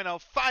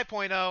 4.0,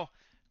 5.0,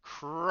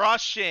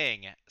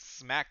 crushing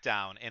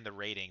Smackdown in the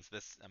ratings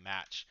this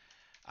match.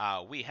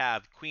 We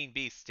have Queen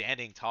Bee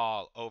standing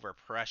tall over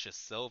Precious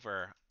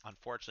Silver.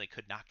 Unfortunately,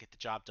 could not get the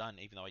job done,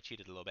 even though I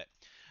cheated a little bit.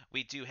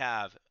 We do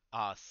have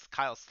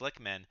Kyle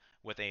Slickman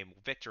with a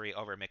victory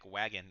over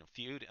McWagon,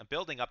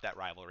 building up that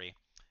rivalry.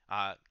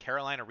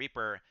 Carolina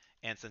Reaper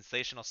and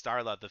Sensational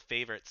Starla, the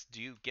favorites,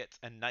 do get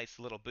a nice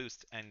little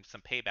boost and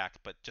some payback,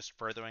 but just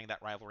furthering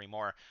that rivalry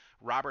more.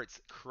 Roberts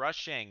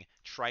crushing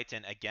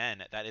Triton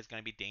again. That is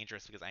going to be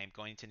dangerous because I am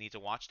going to need to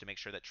watch to make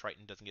sure that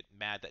Triton doesn't get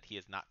mad that he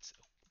is not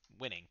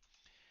winning.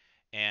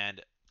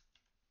 And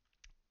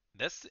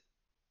this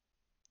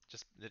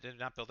just did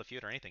not build a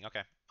feud or anything.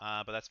 Okay,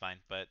 but that's fine.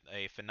 But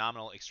a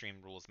phenomenal Extreme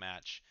Rules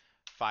match,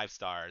 5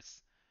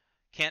 stars.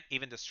 Can't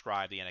even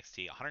describe the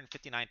NXT.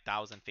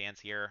 159,000 fans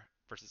here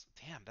versus.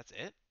 Damn, that's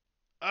it.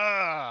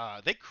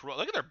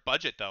 Look at their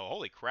budget though.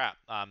 Holy crap.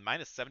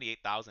 Minus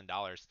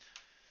 $78,000.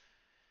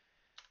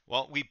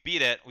 Well, we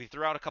beat it. We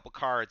threw out a couple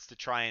cards to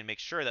try and make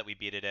sure that we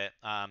beat it.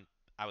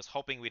 I was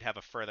hoping we'd have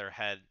a further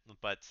head,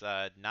 but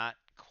not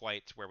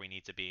quite where we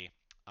need to be.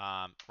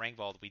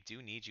 Rangvold, we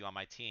do need you on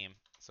my team,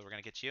 so we're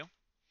gonna get you.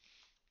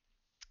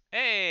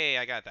 Hey,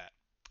 I got that.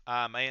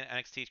 My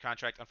NXT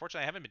contract.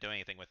 Unfortunately, I haven't been doing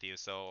anything with you,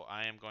 so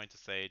I am going to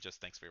say just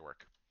thanks for your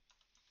work.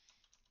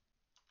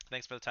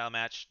 Thanks for the title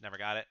match. Never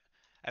got it.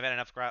 I've had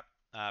enough crap.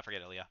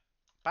 Forget it, Leah.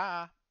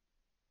 Bye.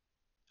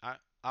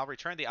 I'll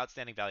return the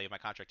outstanding value of my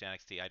contract to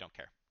NXT. I don't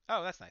care.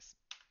 Oh, that's nice.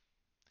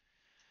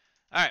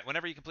 All right,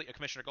 whenever you complete a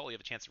commissioner goal, you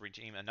have a chance to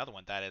redeem another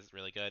one. That is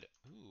really good.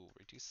 Ooh,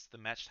 reduce the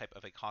match type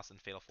of a cost in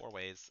Fatal 4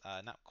 ways.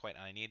 Not quite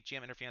what I need.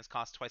 GM interference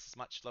costs twice as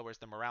much, lowers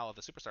the morale of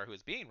the superstar who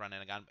is being run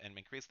in and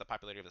increases the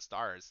popularity of the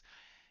stars.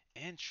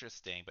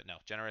 Interesting, but no.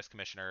 Generous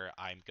commissioner,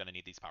 I'm going to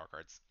need these power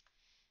cards.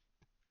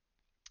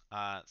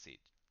 Let's see.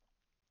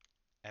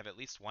 I have at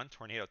least one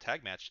tornado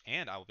tag match,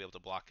 and I will be able to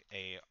block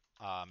a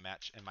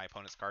match in my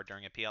opponent's card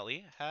during a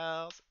PLE.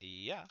 Hells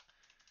yeah.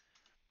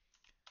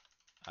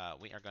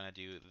 We are going to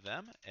do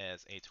them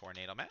as a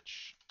tornado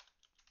match,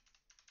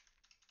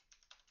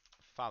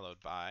 followed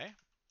by...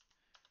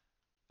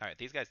 All right,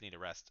 these guys need a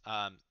rest.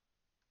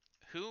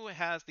 Who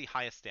has the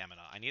highest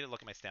stamina? I need to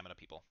look at my stamina,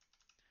 people.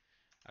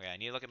 Okay, I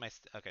need to look at my...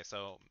 Okay,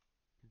 so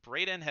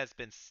Brayden has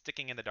been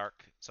sticking in the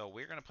dark, so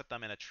we're going to put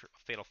them in a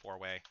Fatal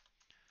 4-way.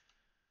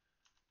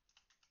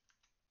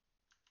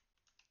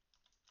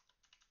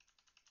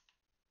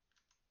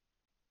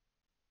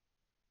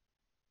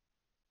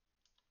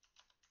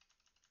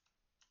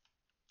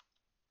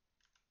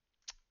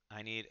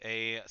 I need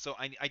a... So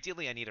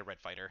ideally, I need a red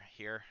fighter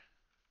here.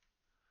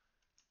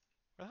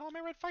 Where the hell are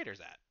my red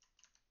fighters at?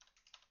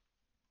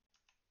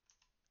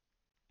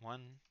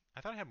 One...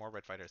 I thought I had more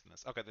red fighters than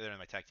this. Okay, they're in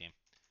my tag team.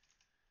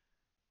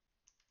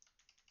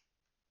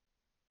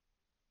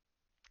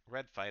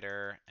 Red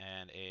fighter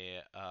and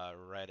a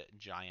red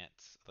giant,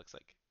 looks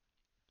like.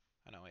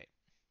 Oh, no, wait.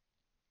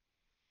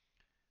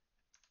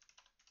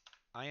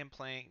 I am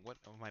playing... What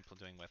am I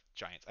doing with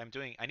giants?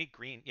 I need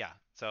green... Yeah,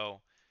 so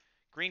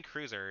green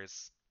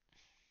cruisers...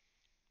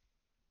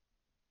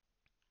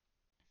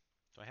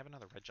 Do I have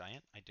another red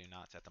giant? I do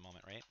not at the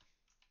moment, right?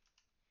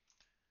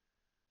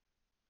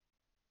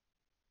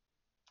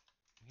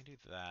 We can do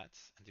that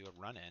and do a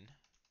run-in.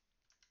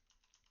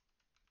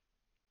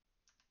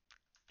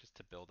 Just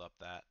to build up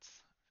that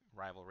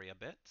rivalry a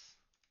bit.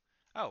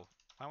 Oh,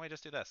 why don't we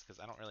just do this?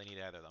 Because I don't really need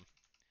either of them.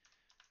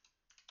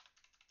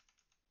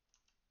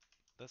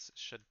 This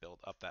should build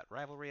up that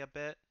rivalry a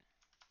bit.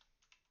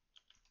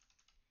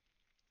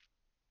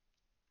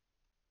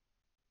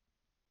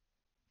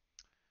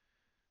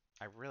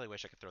 I really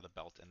wish I could throw the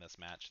belt in this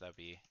match. That would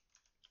be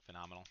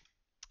phenomenal.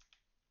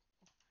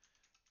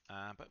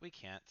 But we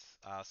can't.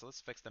 So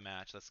let's fix the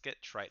match. Let's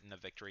get Triton a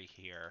victory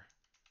here.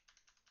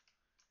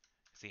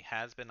 Because he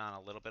has been on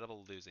a little bit of a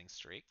losing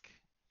streak.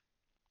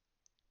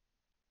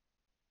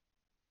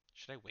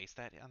 Should I waste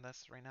that on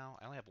this right now?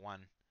 I only have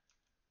one.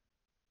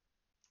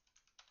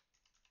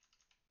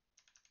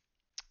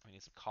 We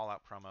need some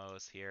call-out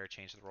promos here.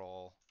 Change the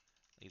role.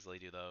 Easily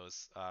do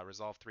those.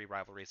 Resolve 3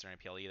 rivalries during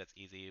PLE. That's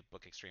easy.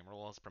 Book Extreme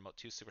Rules. Promote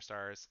 2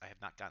 superstars. I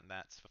have not gotten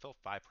that. Fulfill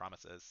 5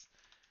 promises.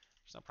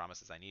 There's no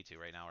promises I need to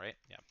right now, right?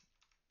 Yeah.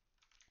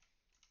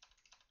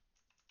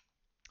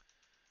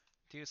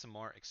 Do some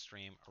more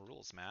Extreme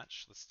Rules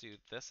match. Let's do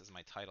this as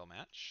my title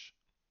match.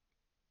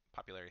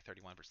 Popularity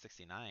 31 for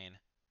 69.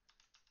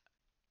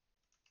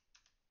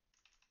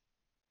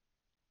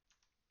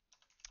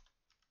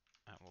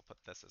 We'll put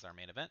this as our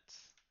main event.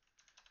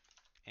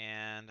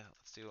 And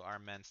let's do our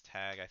men's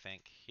tag, I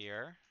think,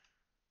 here.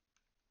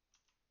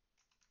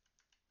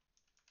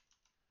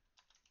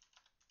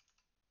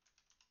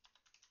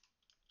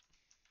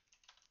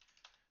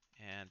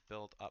 And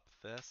build up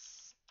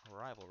this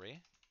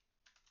rivalry.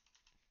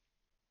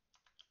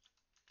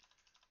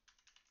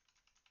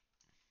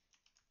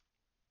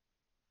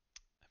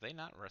 Have they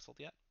not wrestled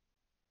yet?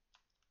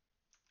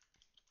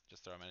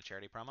 Just throw them in a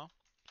charity promo.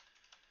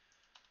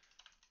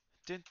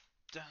 Dun,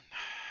 dun.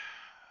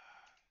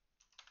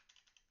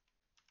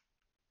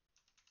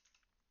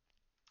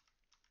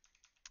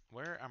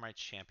 Where are my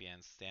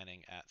champions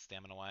standing at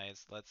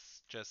stamina-wise?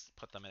 Let's just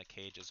put them in a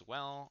cage as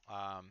well.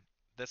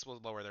 This will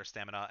lower their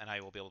stamina, and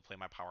I will be able to play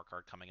my power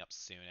card coming up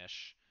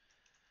soonish.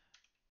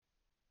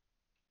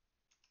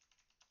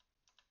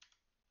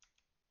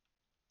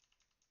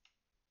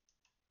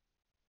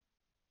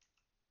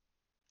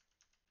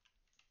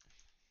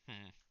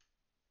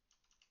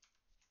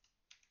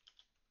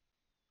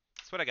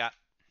 That's what I got.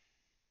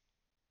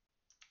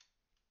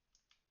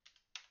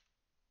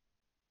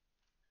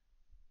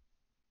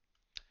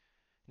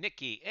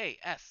 Nikki,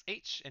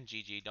 A.S.H., and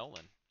G.G.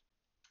 Dolan.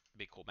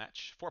 Be a cool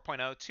match. 4.0,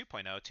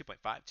 2.0, 2.5,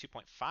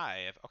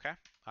 2.5. Okay.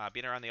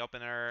 Beat her on the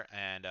opener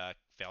and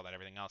failed at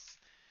everything else.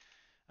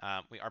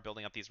 We are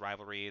building up these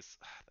rivalries.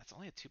 That's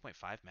only a 2.5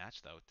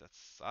 match, though. That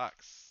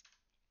sucks.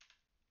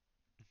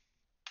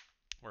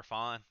 We're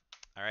falling.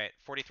 All right.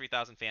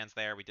 43,000 fans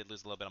there. We did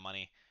lose a little bit of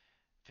money.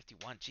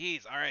 51.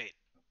 Jeez. All right.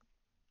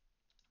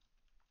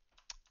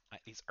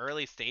 These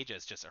early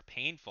stages just are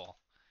painful.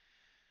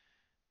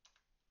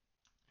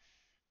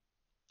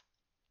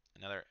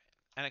 Another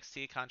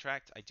NXT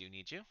contract. I do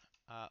need you.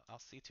 I'll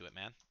see to it,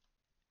 man.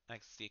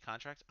 NXT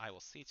contract. I will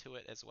see to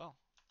it as well.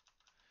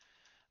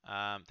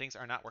 Things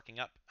are not working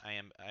up.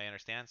 I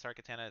understand. Sorry,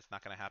 Katana. It's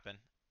not going to happen.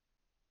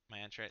 My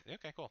entry.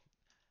 Okay, cool.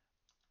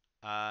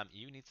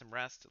 You need some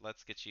rest.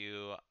 Let's get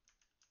you.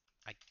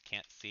 I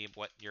can't see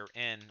what you're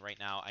in right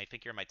now. I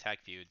think you're in my tag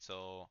feud,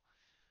 so.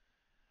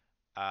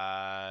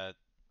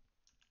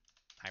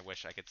 I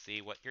wish I could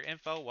see what your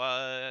info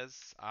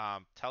was.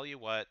 Tell you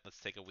what, let's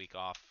take a week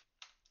off.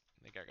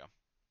 There we go.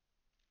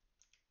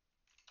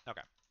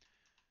 Okay.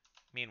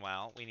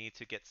 Meanwhile, we need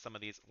to get some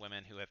of these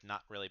women who have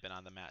not really been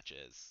on the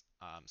matches.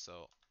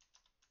 So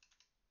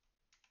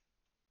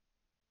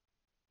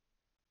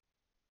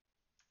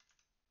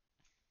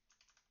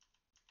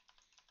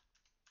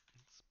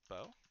it's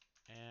Bo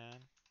and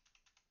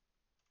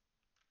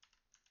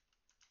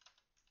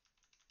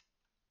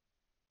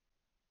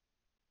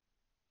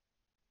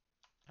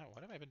oh,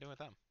 what have I been doing with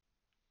them?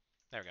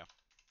 There we go.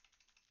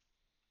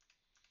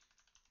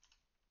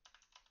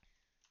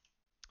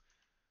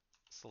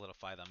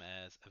 Solidify them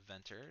as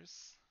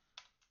eventers.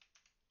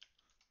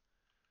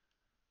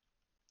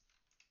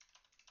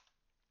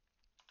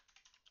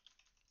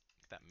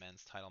 Get that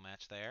men's title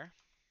match there.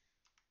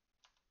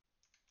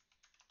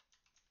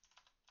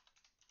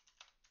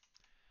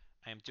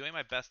 I am doing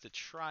my best to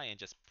try and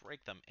just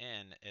break them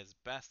in as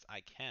best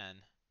I can.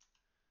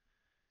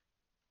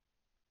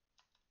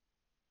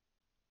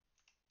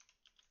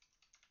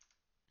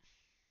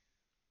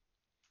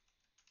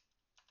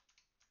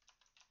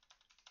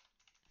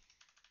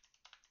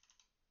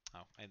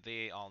 Oh, and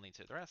they all need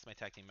to rest. My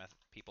tag team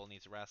people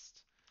need to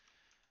rest.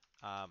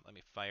 Let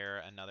me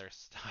fire another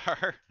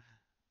star.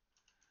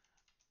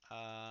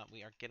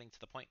 We are getting to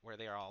the point where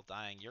they are all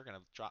dying. You're going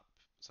to drop.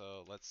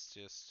 So let's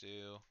just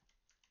do...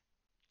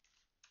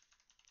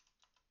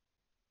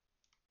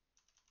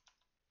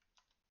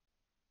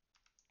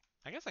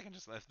 I guess I can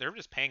just... If they're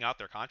just paying out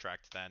their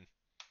contract, then...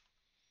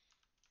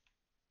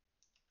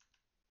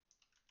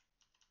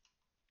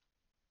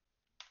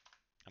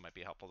 That might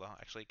be helpful, though.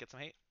 Actually, get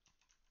some hate.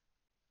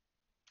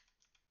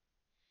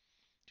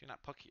 Do not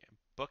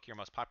book your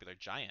most popular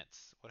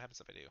giants. What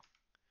happens if I do?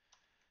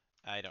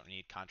 I don't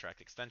need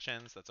contract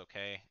extensions. That's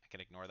okay. I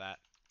can ignore that.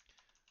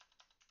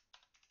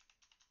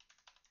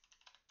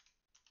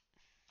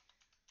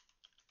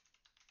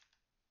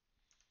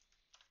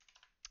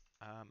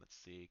 Let's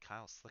see.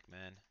 Kyle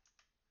Slickman.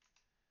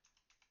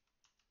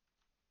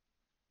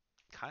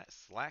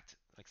 Select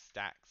like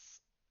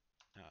stacks.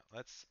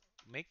 Let's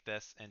make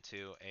this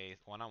into a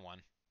one-on-one.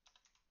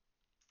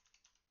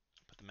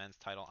 Put the men's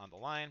title on the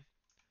line.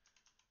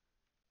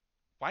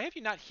 Why have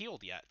you not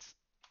healed yet?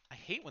 I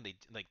hate when they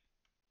like.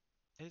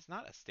 It is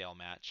not a stale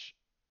match.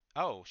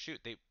 Oh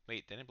shoot! They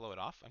didn't blow it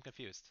off. I'm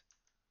confused.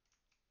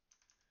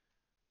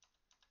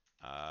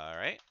 All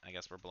right, I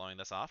guess we're blowing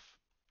this off.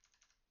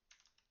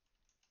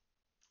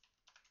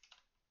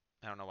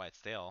 I don't know why it's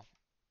stale.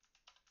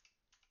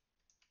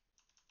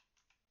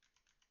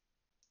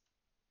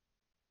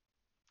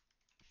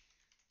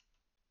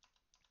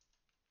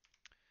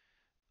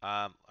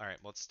 All right,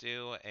 let's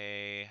do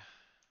a.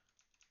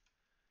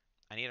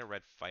 I need a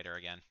red fighter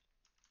again.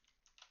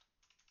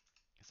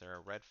 Is there a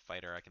red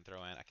fighter I can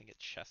throw in? I can get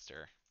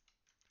Chester.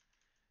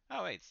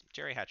 Oh wait, it's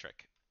Jerry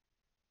Hattrick.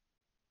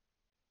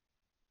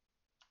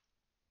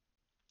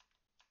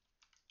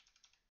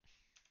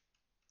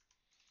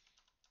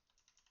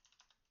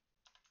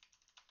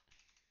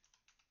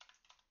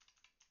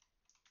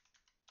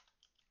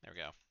 There we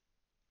go.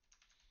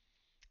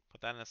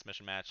 Put that in a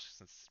submission match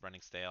since it's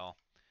running stale.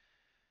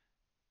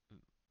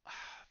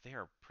 They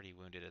are pretty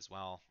wounded as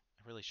well.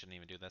 I really shouldn't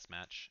even do this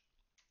match.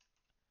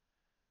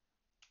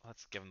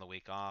 Let's give them the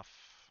week off.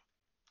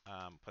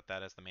 Put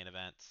that as the main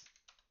event.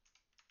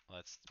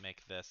 Let's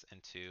make this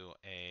into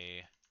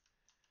a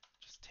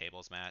just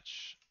tables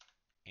match.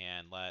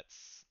 And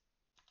let's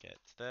get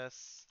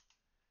this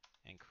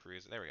and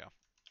cruise. There we go.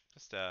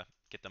 Just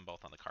get them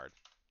both on the card.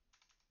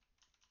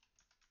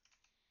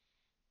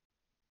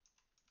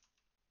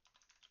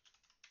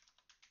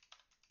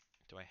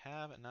 Do I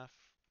have enough?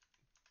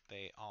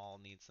 They all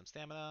need some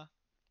stamina.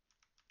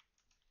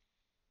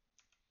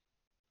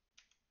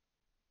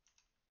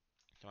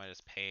 Do I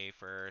just pay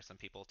for some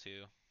people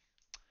to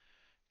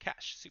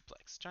cash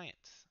suplex giant?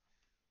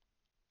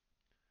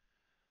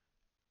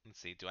 Let's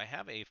see. Do I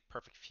have a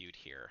perfect feud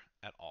here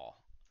at all?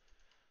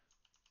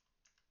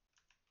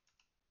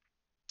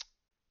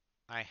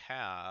 I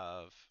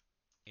have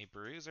a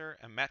bruiser,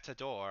 a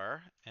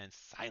matador, and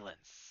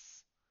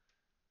silence.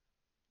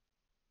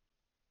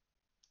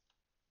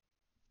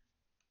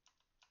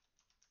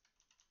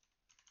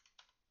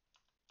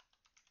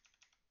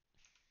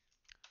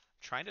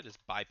 I'm trying to just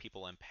buy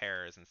people in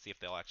pairs and see if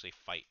they'll actually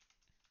fight.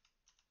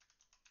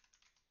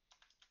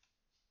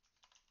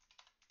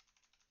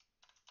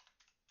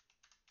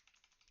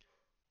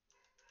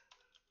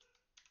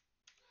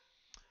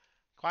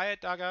 Quiet,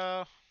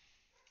 doggo.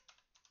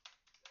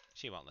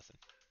 She won't listen.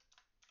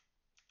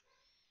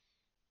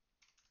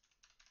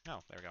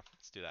 Oh, there we go.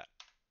 Let's do that.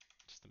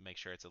 Just to make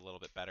sure it's a little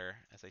bit better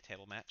as a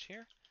table match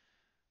here.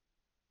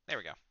 There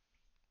we go.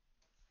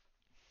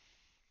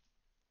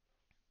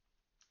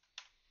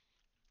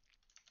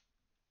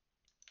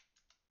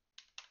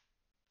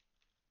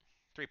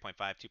 Three 3.5,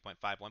 2.5,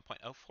 1.0,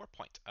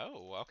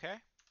 4.0. Okay.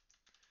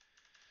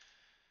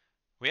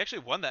 We actually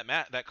won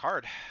that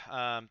card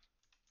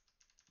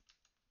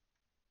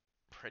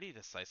pretty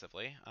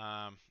decisively.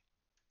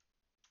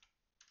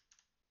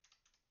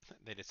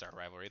 They did start a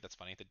rivalry. That's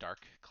funny. The Dark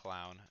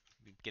Clown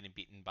getting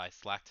beaten by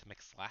Slacked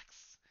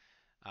McSlacks.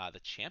 The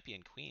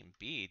champion Queen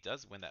Bee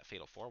does win that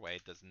fatal four-way.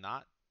 Does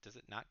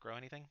it not grow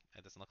anything?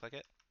 It doesn't look like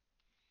it.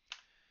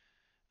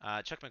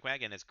 Chuck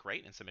McWagon is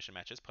great in submission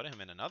matches. Put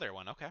him in another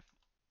one. Okay.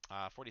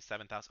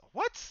 47,000.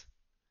 What?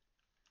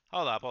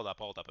 Hold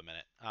up a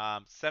minute.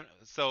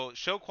 So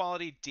show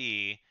quality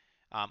D,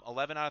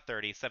 11 out of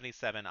 30,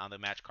 77 on the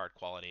match card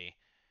quality,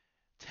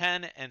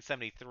 10 and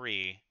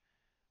 73.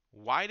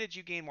 Why did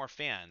you gain more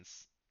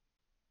fans?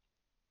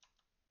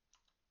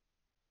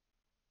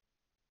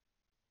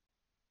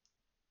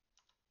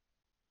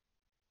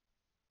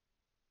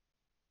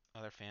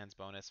 Other fans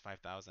bonus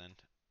 5,000.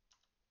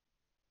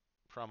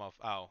 Promo.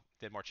 Oh,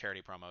 did more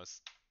charity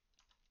promos.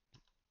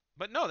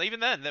 But no,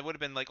 even then, that would have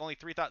been like only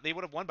 3,000. They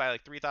would have won by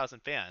like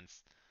 3,000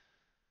 fans.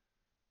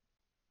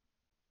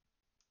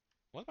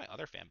 What's my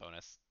other fan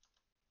bonus?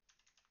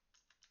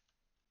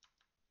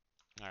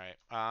 All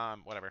right.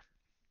 Whatever.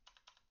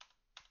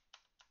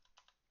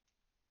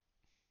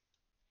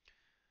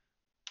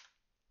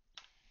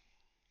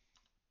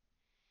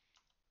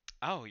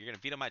 Oh, you're gonna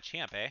veto my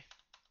champ, eh?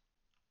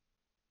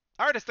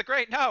 Artist the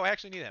Great. No, I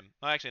actually need him.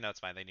 Well, actually, no, it's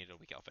fine. They needed a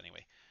week elf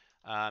anyway.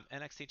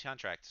 NXT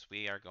contracts.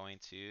 We are going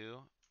to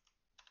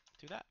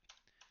do that.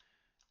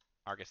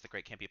 Argus the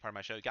Great can't be a part of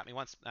my show. You got me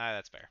once.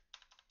 That's fair.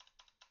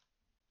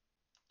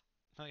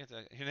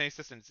 Your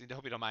assistants, I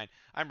hope you don't mind.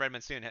 I'm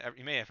Redmond Soon.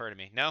 You may have heard of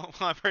me. No?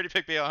 I'm pretty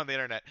big deal on the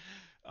internet.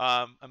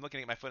 I'm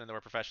looking at my foot in the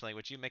door professionally.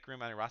 Would you make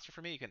room on your roster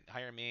for me? You can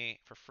hire me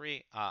for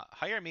free.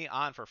 Hire me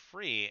on for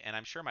free, and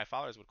I'm sure my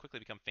followers would quickly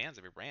become fans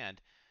of your brand.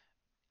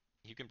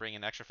 You can bring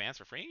in extra fans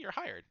for free. You're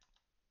hired.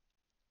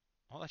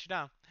 I won't let you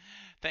down.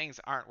 Things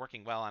aren't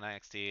working well on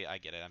NXT. I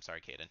get it. I'm sorry,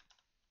 Caden.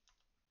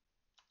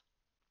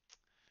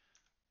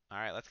 All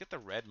right, let's get the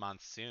Red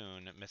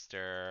Monsoon,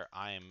 Mr.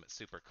 I'm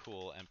super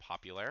cool and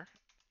popular,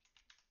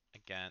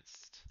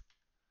 against.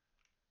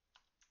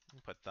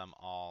 Put them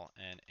all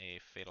in a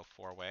fatal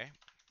four-way.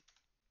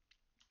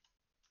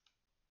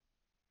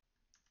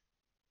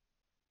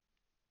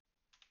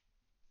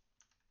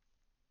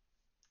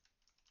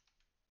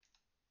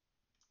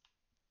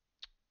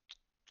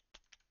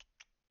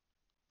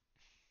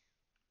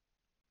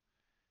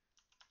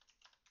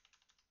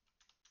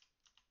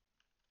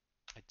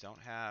 I don't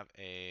have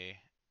a.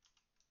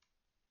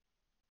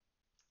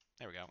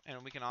 There we go.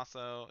 And we can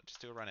also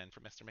just do a run-in for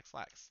Mr.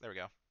 McSlacks. There we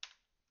go.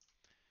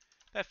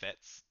 That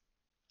fits.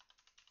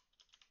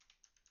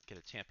 Get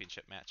a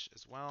championship match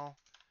as well.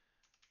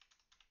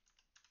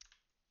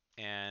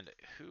 And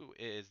who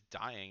is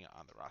dying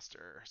on the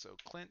roster? So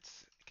Clint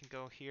can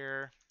go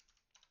here.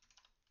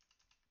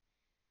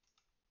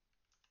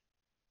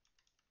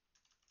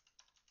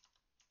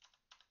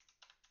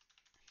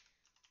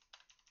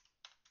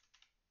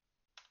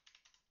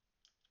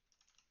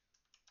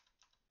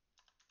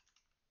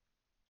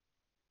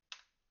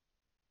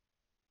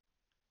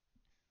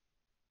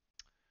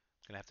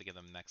 Gonna have to give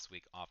them next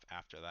week off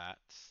after that.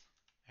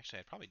 Actually,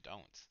 I probably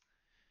don't.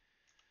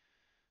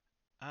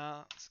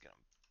 Let's get them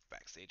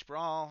backstage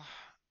brawl.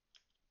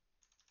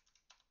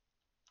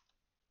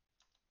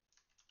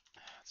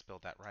 Let's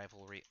build that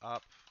rivalry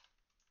up.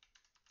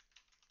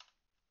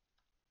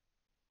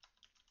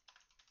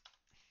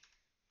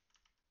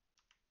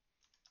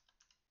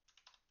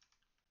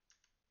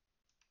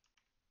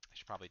 I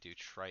should probably do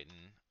Triton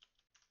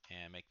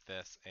and make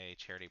this a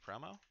charity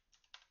promo.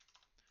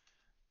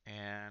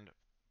 And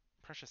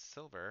Precious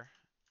Silver.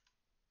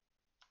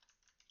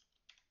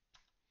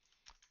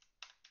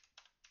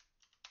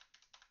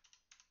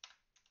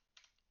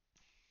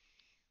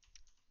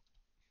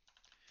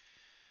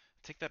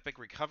 Take that big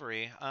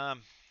recovery.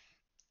 I'm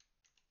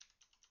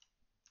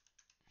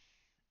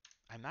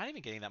not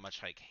even getting that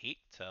much like hate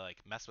to like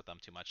mess with them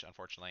too much,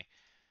 unfortunately.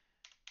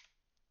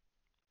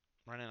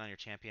 Running on your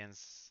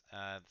champions,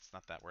 it's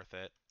not that worth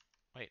it.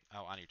 Wait,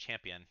 oh, on your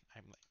champion.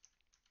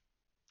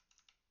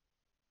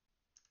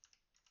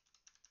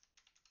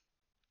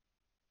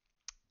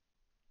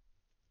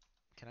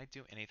 Can I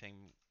do anything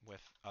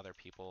with other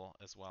people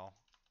as well?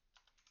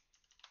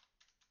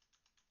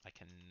 I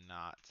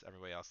cannot.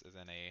 Everybody else is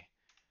in a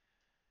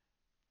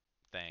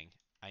thing.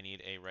 I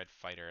need a red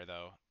fighter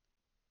though.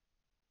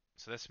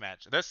 So this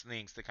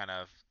needs to kind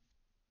of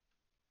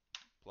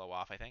blow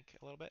off, I think,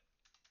 a little bit.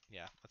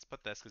 Yeah, let's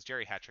put this because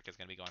Jerry Hattrick is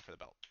going to be going for the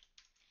belt.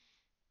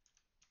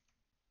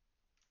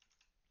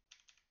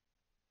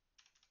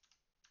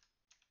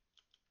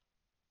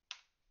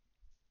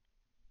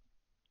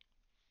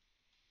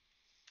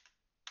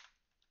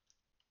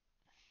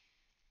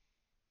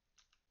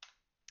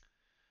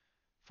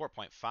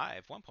 4.5,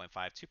 1.5,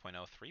 2.0,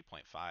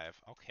 3.5.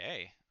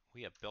 Okay,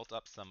 we have built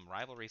up some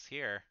rivalries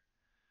here.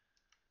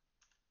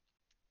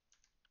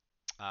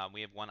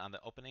 We have one on the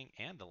opening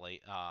and the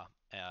late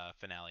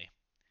finale,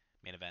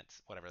 main event,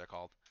 whatever they're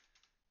called.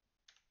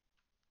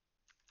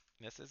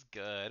 This is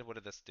good. What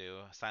did this do?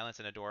 Silence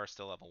in a door,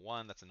 still level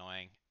 1. That's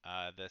annoying.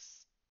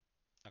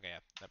 Okay, yeah,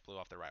 that blew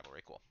off the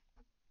rivalry. Cool.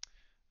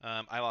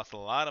 I lost a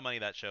lot of money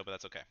that show, but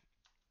that's okay.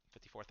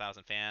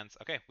 54,000 fans.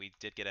 Okay, we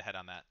did get ahead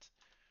on that.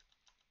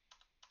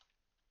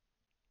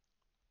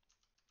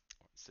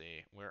 Let's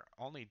see. We're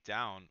only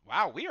down.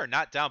 Wow, we are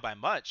not down by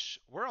much.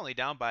 We're only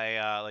down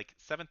by like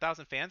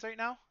 7,000 fans right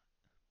now.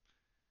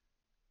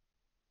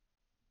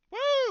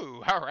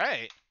 Woo! All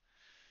right.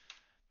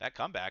 That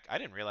comeback. I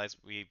didn't realize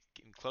we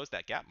closed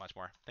that gap much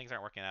more. Things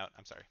aren't working out.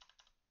 I'm sorry.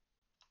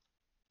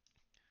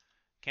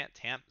 Can't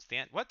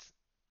stand. What?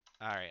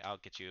 All right, I'll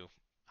get you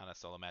on a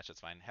solo match. That's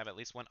fine. Have at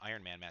least one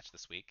Iron Man match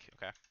this week.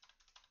 Okay.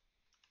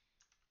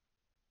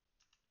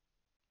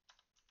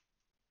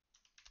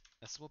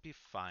 This will be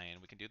fine.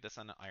 We can do this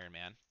on the Iron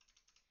Man.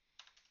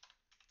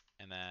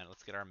 And then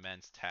let's get our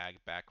men's tag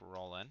back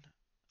rolling.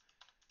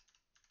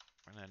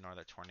 We're going to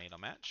another tornado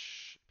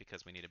match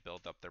because we need to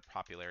build up their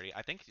popularity.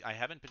 I think I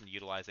haven't been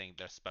utilizing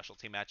their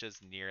specialty matches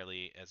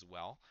nearly as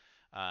well.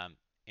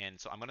 And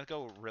so I'm going to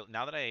go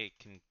now that I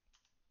can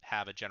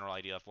have a general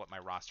idea of what my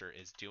roster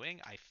is doing,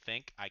 I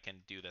think I can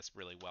do this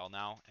really well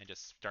now and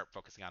just start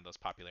focusing on those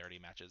popularity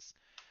matches.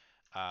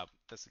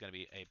 This is going to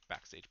be a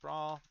backstage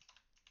brawl.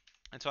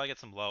 Until I get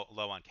some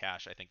low on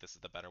cash, I think this is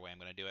the better way I'm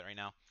going to do it right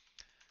now.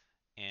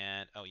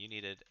 And, oh, you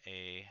needed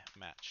a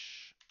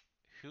match.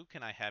 Who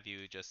can I have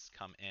you just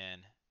come in?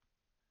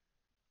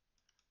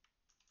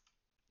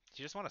 Do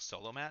you just want a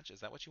solo match? Is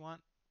that what you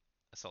want?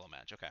 A solo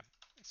match, okay.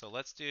 So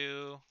let's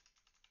do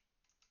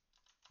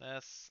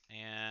this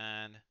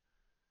and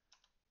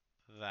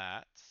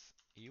that.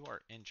 You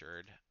are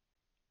injured.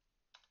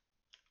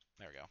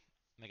 There we go.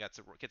 And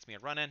gets me a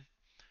run in.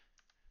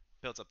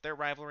 Builds up their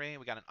rivalry.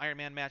 We got an Iron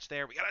Man match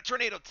there. We got a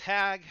tornado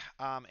tag.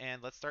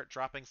 And let's start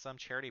dropping some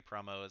charity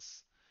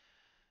promos.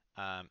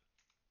 You're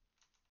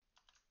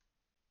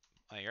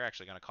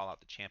actually going to call out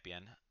the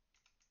champion.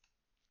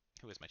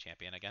 Who is my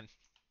champion again?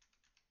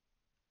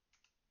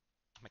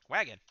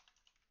 McWagon.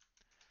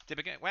 Did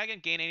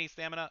McWagon gain any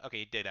stamina? Okay,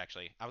 he did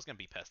actually. I was going to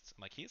be pissed.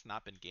 I'm like, he's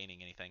not been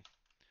gaining anything.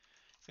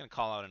 He's going to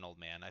call out an old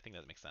man. I think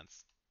that makes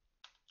sense.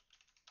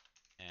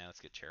 And let's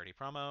get charity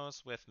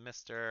promos with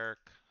Mr.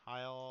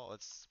 Kyle.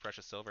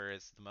 Precious Silver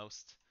is the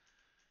most.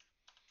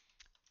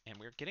 And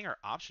we're getting our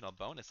optional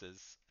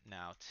bonuses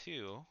now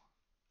too.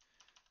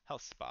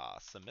 Health Spa,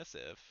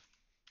 Submissive.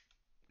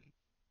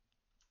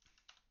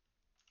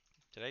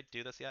 Did I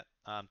do this yet?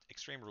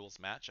 Extreme Rules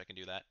match. I can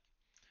do that.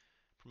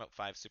 Promote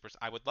 5 supers.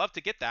 I would love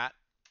to get that.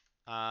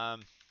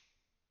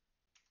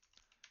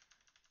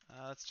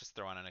 Let's just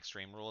throw on an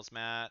Extreme Rules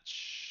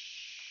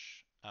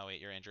match. Oh,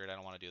 wait, you're injured. I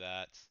don't want to do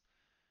that.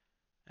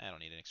 I don't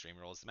need an Extreme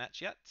Rules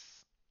match yet.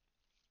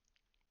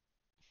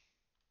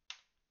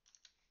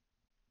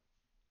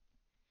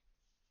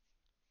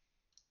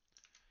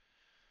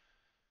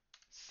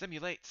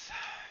 Simulate.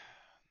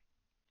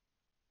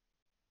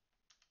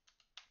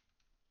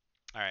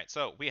 All right,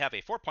 so we have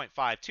a 4.5,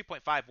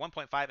 2.5,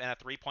 1.5, and a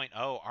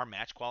 3.0. Our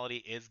match quality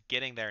is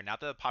getting there. Now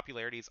that the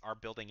popularities are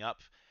building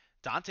up.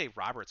 Dante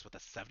Roberts with a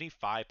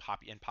 75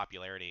 in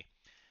popularity.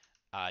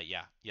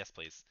 Yeah, yes,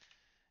 please.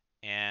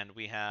 And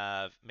we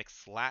have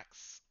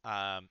McSlacks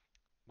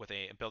with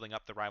a building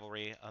up the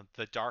rivalry.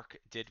 The Dark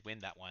did win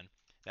that one,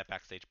 that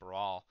backstage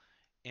brawl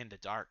in the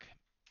Dark.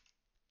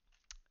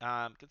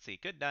 Let's see,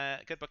 good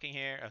booking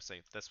here. Oh,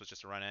 sorry, this was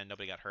just a run in.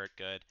 Nobody got hurt.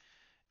 Good.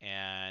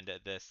 And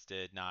this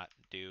did not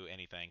do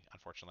anything,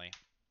 unfortunately.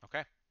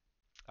 Okay.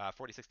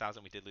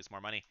 46,000. We did lose more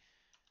money.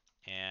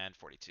 And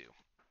 42.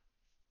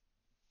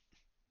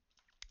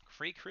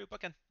 Free crew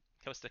booking.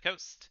 Coast to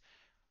coast.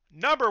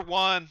 Number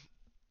 1.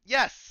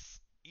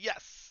 Yes.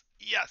 Yes.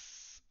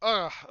 Yes.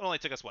 Ugh. It only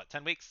took us, what,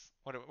 10 weeks?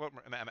 Yeah, blah,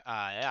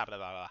 blah,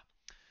 blah.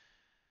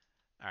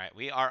 All right.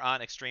 We are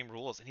on Extreme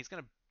Rules, and he's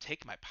going to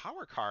take my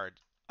power card.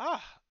 My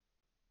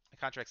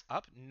contract's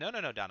up. No,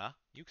 Donna.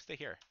 You stay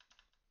here.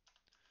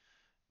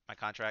 My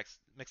contracts.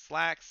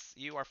 McSlacks,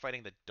 you are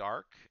fighting the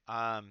Dark.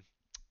 I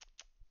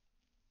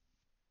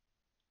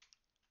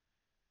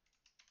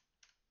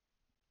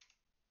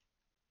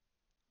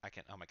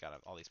can. Oh my god!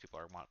 All these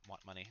people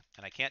want money,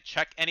 and I can't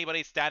check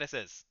anybody's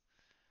statuses.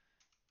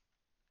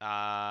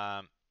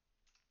 I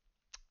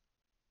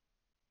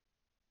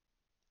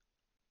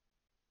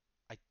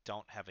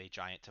don't have a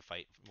giant to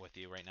fight with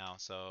you right now,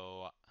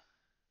 so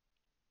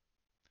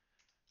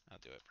I'll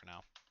do it for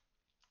now.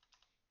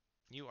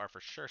 You are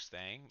for sure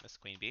staying, Miss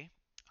Queen Bee.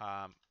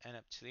 And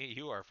up to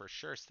you are for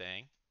sure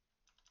staying.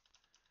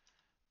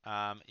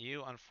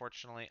 You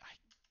unfortunately,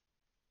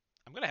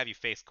 I'm gonna have you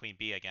face Queen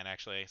Bee again,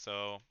 actually.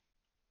 So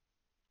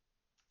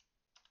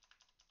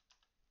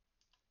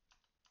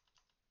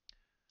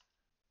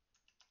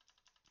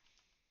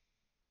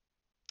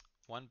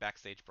one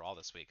backstage brawl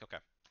this week. Okay,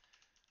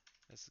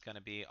 this is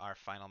gonna be our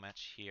final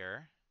match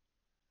here.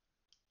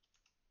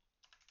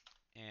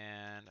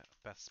 And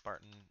Beth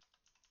Spartan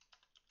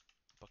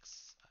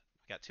books.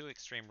 We got 2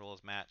 Extreme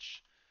Rules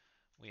match.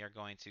 We are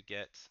going to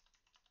get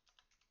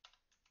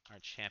our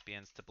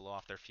champions to blow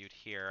off their feud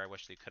here. I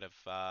wish they could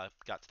have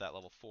got to that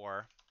level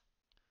 4.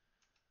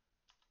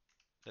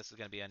 This is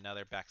going to be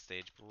another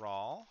backstage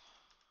brawl.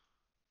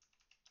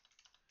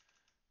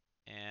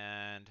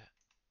 And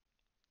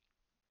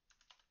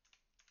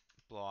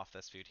blow off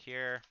this feud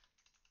here.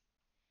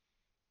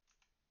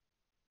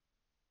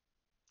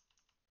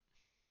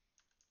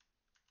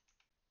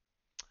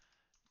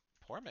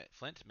 poor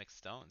Flint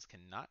McStones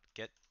cannot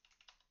get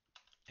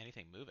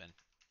anything moving.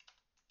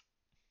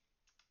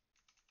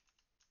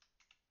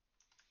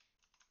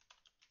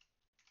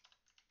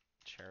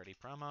 Charity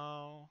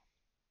promo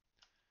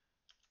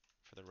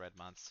for the Red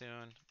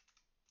Monsoon.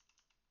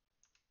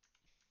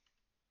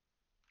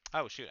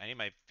 Oh shoot, I need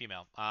my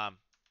female.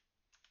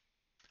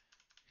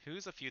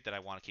 Who's a feud that I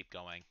want to keep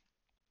going?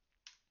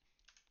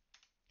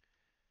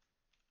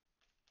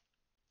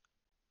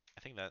 I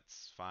think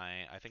that's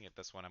fine. I think at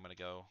this one I'm gonna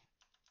go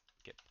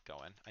get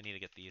going. I need to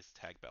get these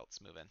tag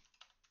belts moving.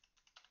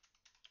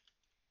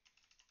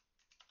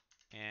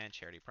 And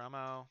charity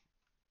promo.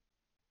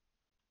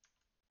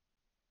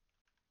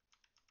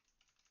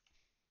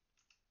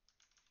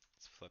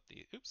 Let's flip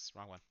the. Oops,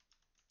 wrong one.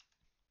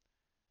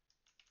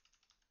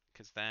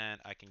 Because then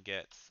I can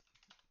get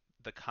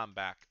the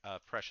comeback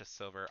of Precious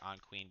Silver on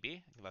Queen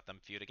Bee. Let them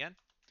feud again.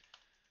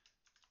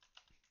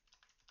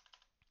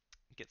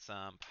 Get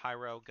some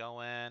pyro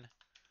going.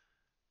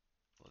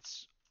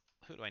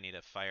 Who do I need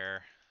to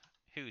fire?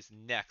 Who's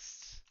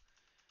next?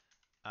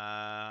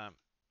 I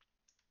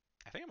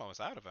think I'm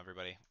almost out of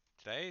everybody.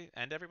 Did I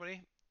end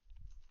everybody?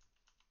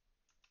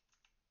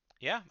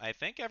 Yeah, I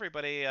think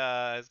everybody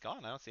is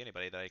gone. I don't see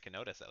anybody that I can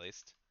notice, at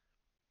least.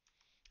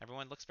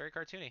 Everyone looks very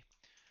cartoony.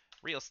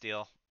 Real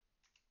Steel.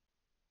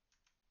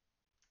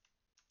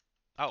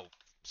 Oh,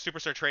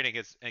 Superstar Trading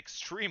is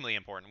extremely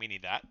important. We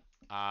need that.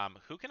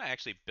 Who can I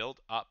actually build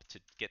up to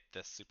get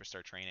this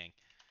Superstar Training?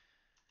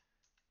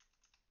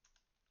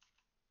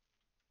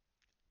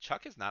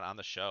 Chuck is not on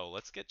the show.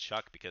 Let's get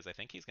Chuck because I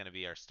think he's going to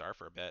be our star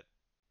for a bit.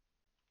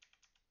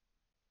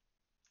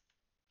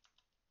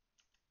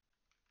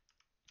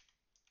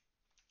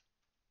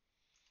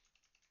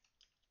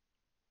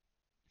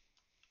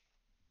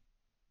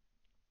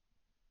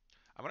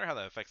 I wonder how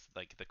that affects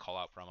like the call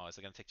out promo. Is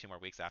it going to take 2 more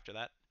weeks after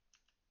that?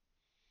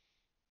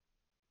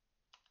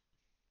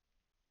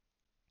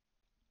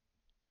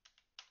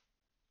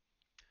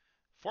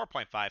 Four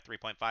point five,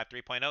 3.5,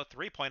 3.0,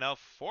 3.0,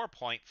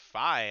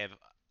 4.5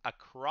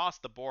 across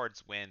the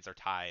boards wins or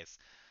ties.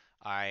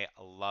 I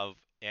love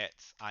it.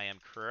 I am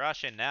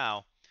crushing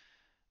now.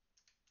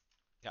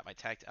 Got my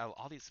tag.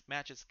 All these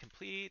matches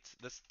complete.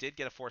 This did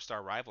get a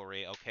 4-star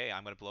rivalry. Okay,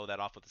 I'm going to blow that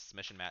off with a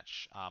submission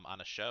match on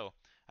a show.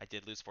 I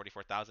did lose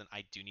 44,000.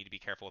 I do need to be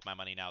careful with my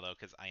money now, though,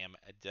 because I am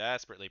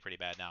desperately pretty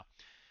bad now.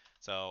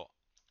 So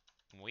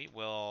we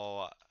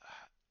will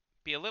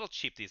be a little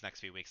cheap these next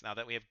few weeks now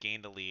that we have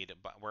gained the lead.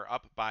 But we're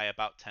up by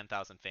about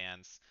 10,000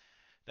 fans.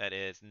 That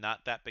is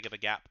not that big of a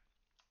gap.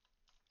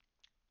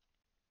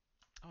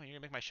 Oh, you're going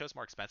to make my shows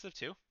more expensive,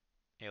 too?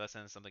 Hey,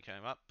 listen, something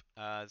came up.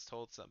 It's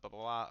told some blah, blah,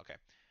 blah. Okay.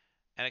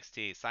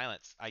 NXT,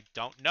 silence. I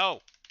don't know.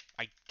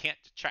 I can't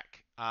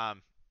check.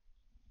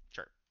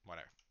 Sure,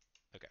 whatever.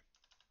 Okay.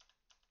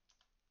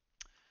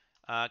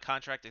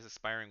 Contract is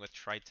expiring with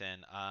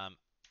Triton.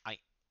 I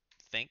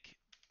think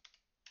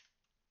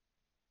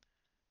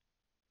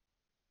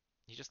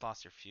you just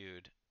lost your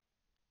feud.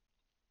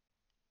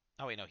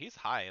 Oh wait, no, he's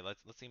high. Let's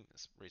see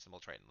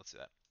reasonable Triton. Let's do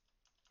that.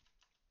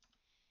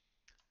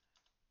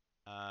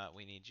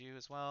 We need you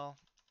as well.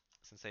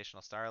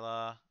 Sensational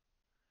Starla.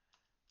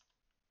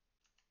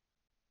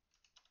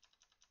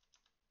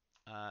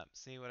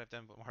 See what I've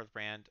done with more of the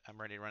brand. I'm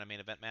ready to run a main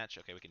event match.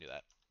 Okay, we can do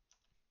that.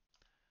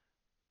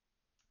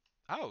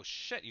 Oh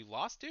shit, you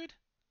lost, dude?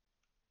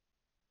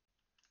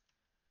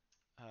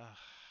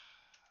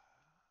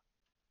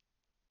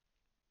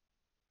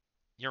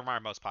 You're my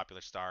most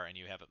popular star, and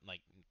you haven't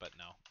like, but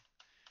no.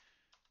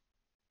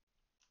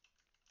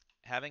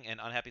 Having an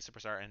unhappy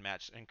superstar in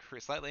match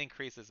slightly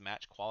increases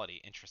match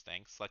quality.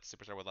 Interesting. Select a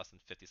superstar with less than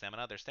 50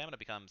 stamina. Their stamina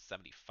becomes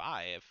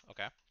 75.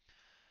 Okay.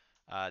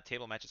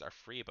 Table matches are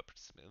free, but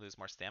lose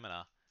more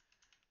stamina.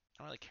 I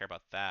don't really care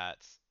about that.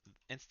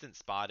 Instant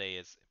spa day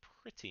is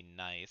pretty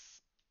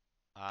nice.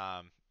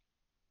 I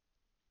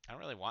don't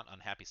really want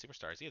unhappy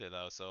superstars either,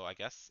 though, so I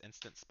guess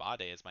instant spa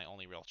day is my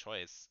only real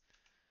choice.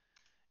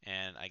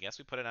 And I guess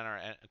we put it on our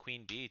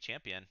Queen Bee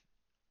champion,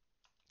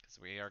 because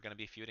we are going to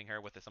be feuding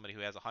her with somebody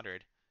who has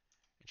 100.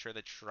 Ensure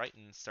that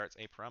Triton starts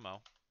a promo.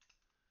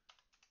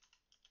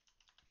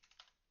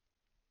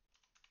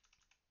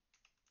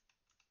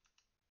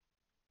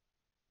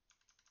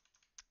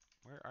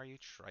 Where are you,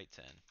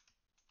 Triton?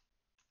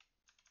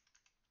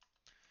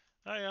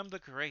 I am the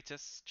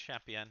greatest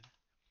champion.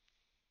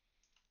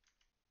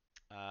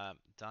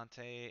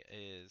 Dante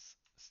is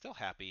still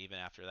happy even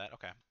after that.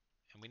 Okay.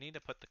 And we need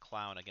to put the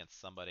clown against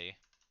somebody.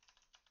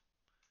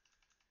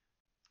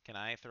 Can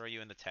I throw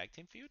you in the tag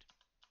team feud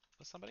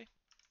with somebody?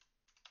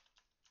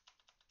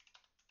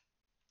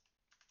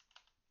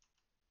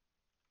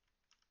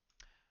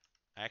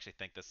 I actually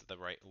think this is the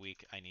right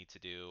week I need to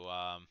do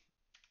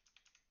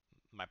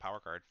my power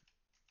card.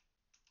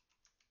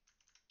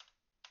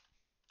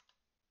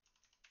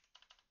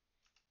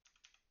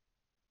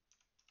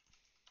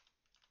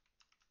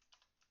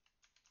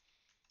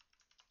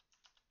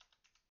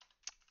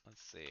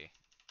 Let's see.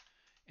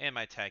 In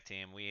my tag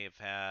team, we've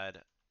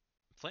had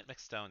Flint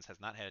McStones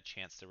has not had a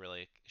chance to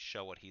really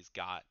show what he's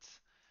got.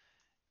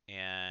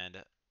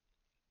 And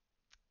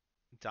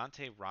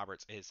Dante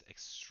Roberts is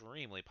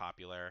extremely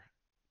popular.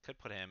 Could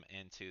put him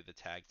into the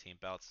tag team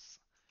belts.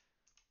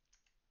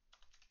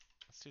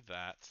 Let's do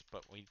that,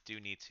 but we do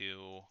need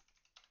to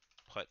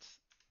put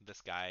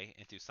this guy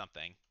into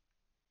something.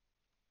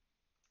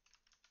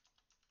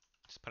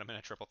 Just put him in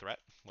a triple threat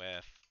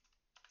with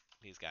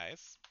these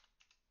guys.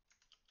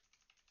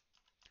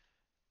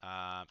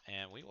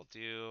 And we will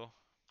do...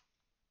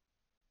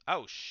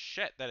 Oh,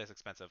 shit, that is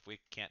expensive. We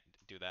can't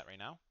do that right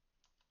now.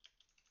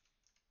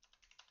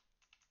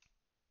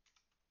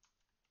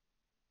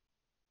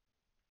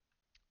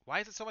 Why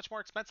is it so much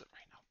more expensive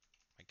right now?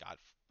 My God,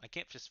 I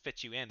can't just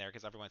fit you in there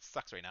because everyone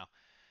sucks right now.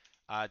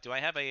 Do I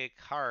have a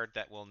card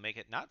that will make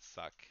it not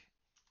suck?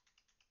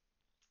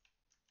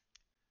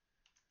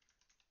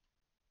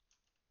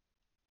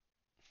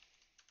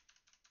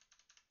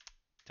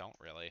 Don't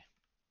really.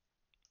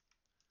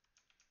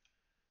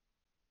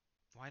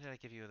 Why did I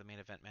give you the main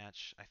event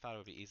match? I thought it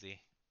would be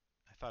easy.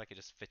 I thought I could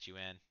just fit you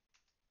in.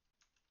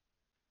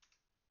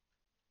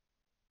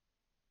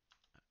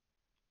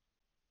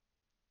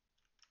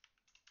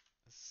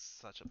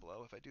 Such a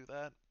blow if I do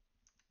that.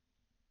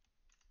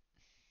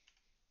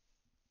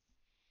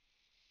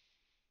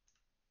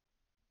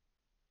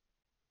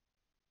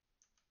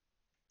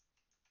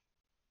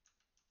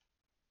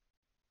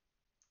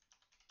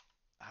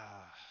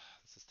 Ah,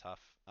 this is tough.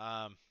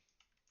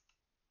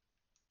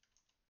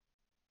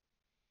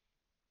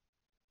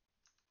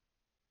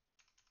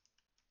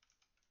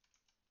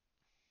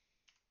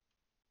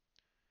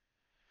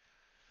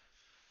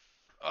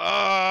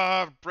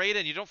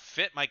 Brayden, you don't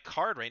fit my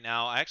card right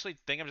now. I actually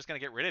think I'm just gonna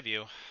get rid of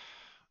you.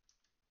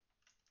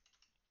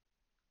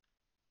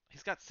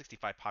 He's got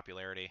 65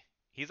 popularity.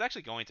 He's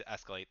actually going to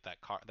escalate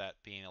that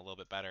being a little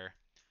bit better.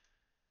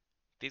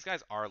 These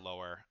guys are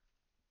lower.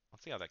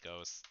 Let's see how that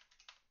goes.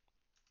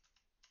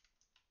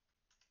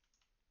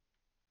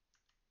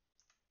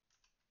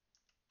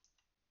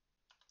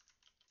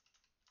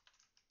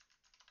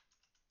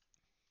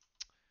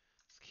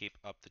 Let's keep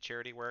up the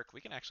charity work.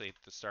 We can actually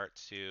start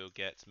to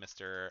get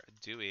Mr.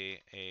 Dewey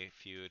a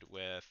feud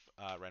with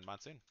Ren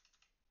Monsoon.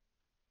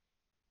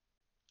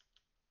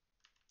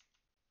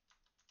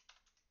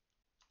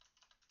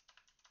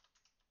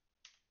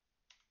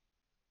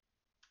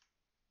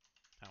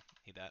 Oh,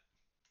 need that.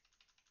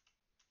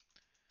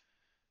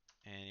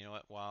 And you know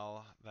what?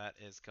 While that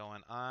is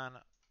going on,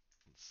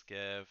 let's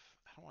give.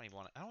 I don't even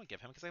want to. I don't want to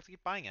give him because I have to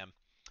keep buying him.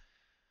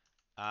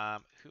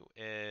 Who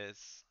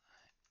is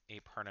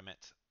a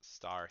permanent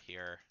star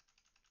here?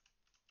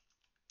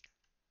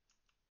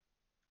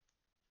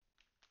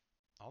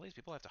 All these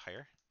people I have to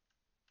hire.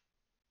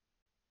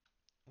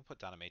 We'll put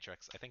Donna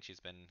Matrix. I think she's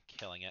been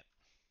killing it.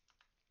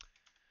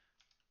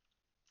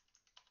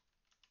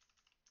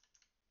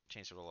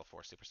 Change the rule of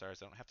 4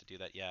 superstars. I don't have to do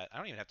that yet. I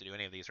don't even have to do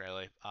any of these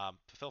really.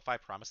 Fulfill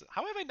 5 promises.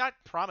 How have I not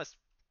promised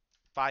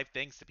 5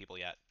 things to people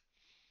yet?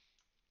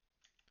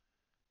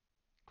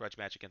 Grudge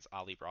match against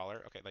Ali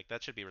Brawler. Okay, like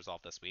that should be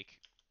resolved this week.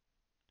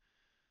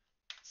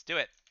 Let's do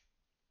it.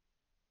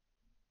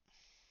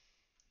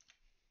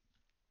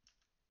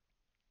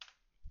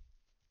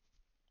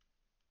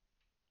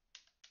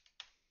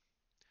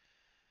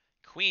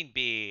 Queen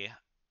Bee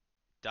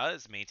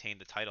does maintain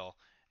the title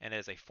and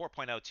is a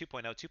 4.0,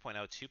 2.0, 2.0,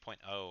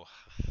 2.0.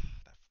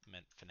 That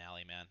meant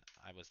finale, man.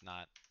 I was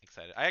not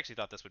excited. I actually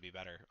thought this would be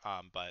better,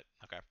 but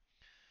okay.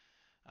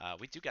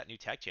 We do got new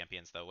tag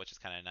champions though, which is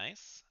kind of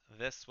nice.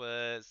 This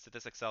was did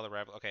this excel the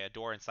rival? Okay,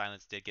 Adore and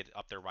Silence did get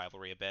up their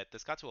rivalry a bit.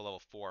 This got to a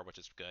level 4, which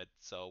is good.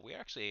 So we're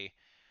actually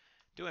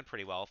doing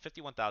pretty well.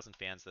 51,000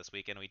 fans this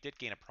week, and we did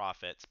gain a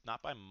profit,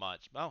 not by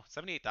much. Oh,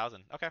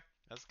 78,000. Okay,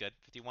 that's good.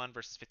 51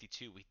 versus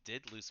 52. We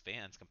did lose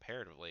fans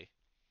comparatively.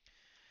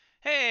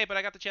 Hey, but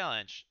I got the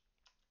challenge.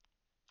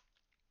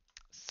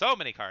 So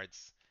many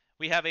cards.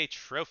 We have a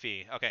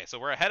trophy. Okay, so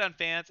we're ahead on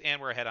fans and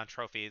we're ahead on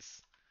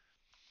trophies.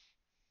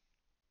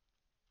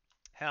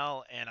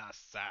 Hell in a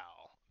cell.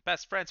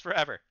 Best friends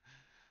forever.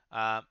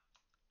 Um,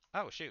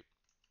 oh, shoot.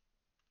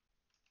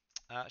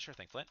 Sure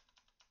thing, Flint.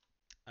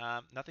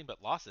 Nothing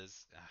but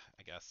losses,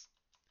 I guess.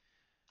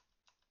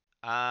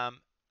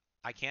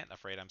 I can't,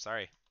 afraid. I'm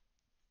sorry.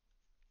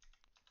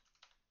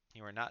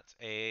 You are not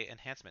a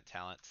enhancement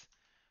talent.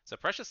 So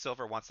Precious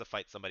Silver wants to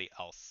fight somebody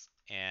else,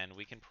 and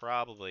we can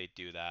probably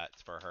do that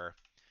for her.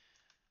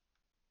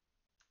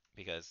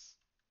 Because...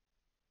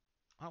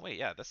 Oh, wait,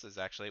 yeah, this is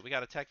actually... We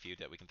got a tag feud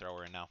that we can throw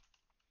her in now.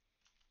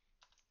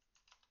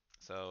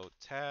 So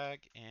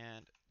tag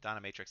and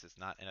Donna Matrix is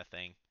not in a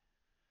thing.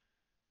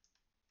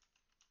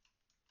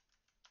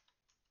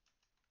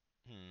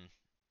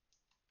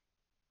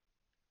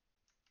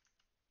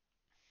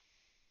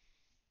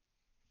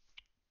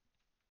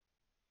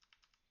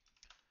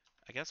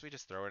 I guess we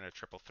just throw in a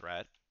triple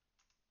threat.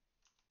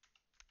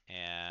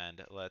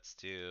 And let's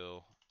do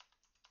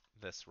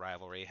this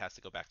rivalry. It has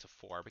to go back to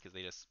 4 because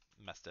they just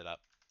messed it up.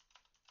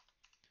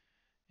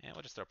 And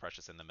we'll just throw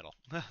Precious in the middle.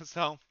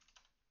 So,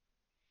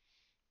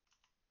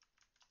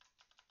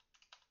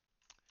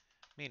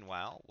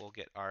 meanwhile, we'll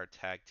get our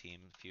tag team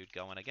feud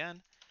going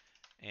again.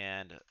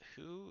 And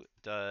who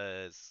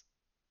does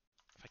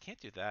If I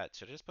can't do that,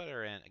 should I just put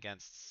her in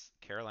against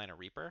Carolina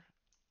Reaper?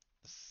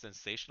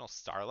 Sensational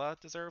Starla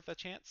deserve a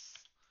chance?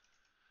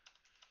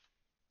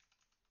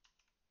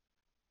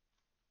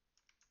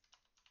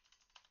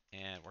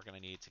 And we're going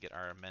to need to get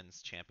our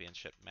men's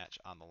championship match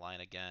on the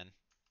line again.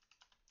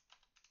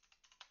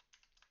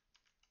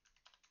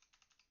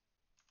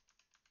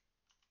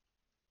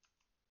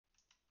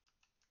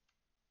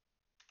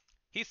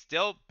 He's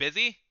still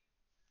busy?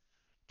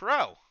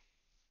 Bro,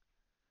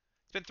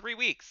 it's been 3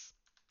 weeks.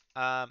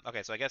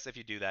 Okay, so I guess if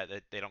you do that,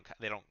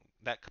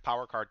 that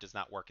power card does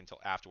not work until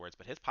afterwards,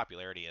 but his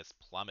popularity is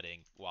plummeting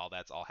while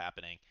that's all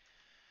happening.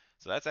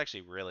 So that's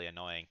actually really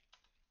annoying.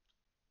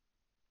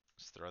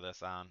 Just throw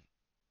this on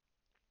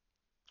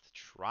to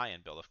try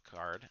and build a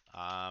card.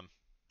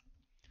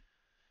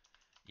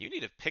 You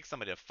need to pick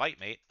somebody to fight,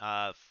 mate.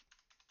 Actually,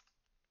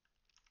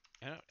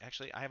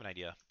 I have an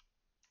idea.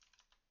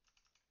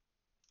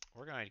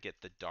 We're going to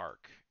get the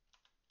Dark.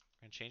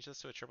 We're going to change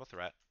this to a triple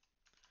threat.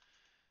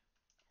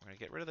 We're going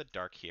to get rid of the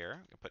Dark here. We're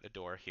going to put a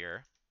door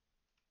here.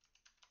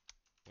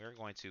 We're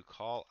going to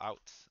call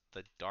out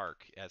the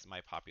Dark as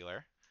my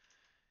popular.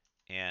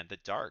 And the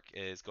Dark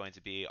is going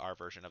to be our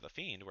version of the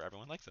Fiend where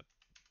everyone likes him.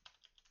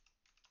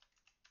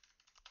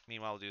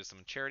 Meanwhile, we'll do some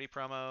charity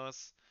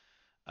promos.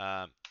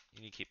 You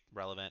need to keep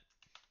relevant.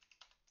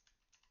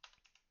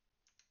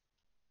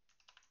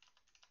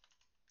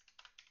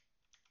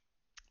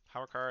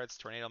 Power cards,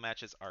 tornado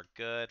matches are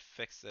good.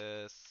 Fix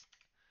this.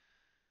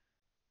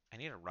 I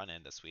need a run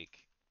in this week.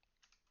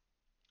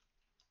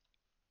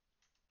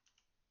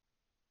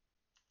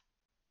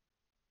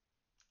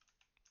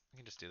 We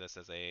can just do this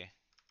as a...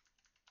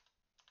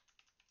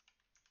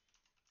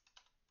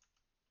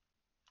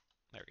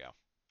 There we go.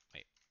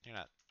 Wait, you're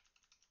not...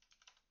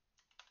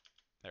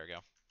 There we go.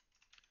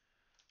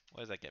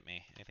 What does that get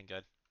me? Anything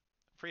good?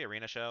 Free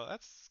arena show.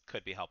 That's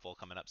could be helpful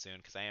coming up soon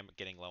because I am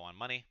getting low on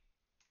money.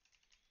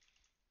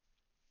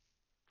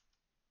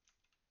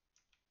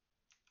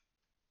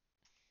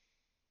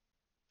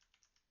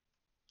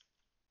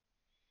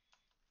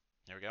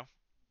 There we go.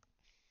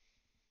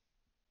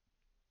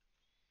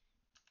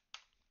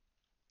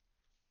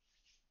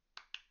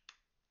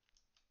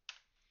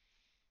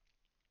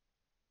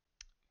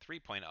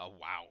 3.0.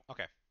 Wow.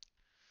 Okay.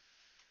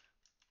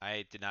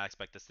 I did not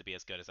expect this to be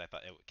as good as I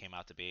thought it came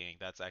out to be.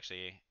 That's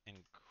actually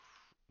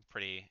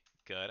pretty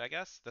good, I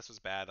guess. This was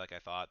bad, like I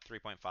thought.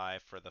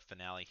 3.5 for the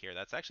finale here.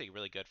 That's actually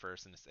really good for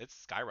since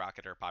it's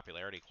skyrocketed her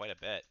popularity quite a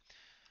bit.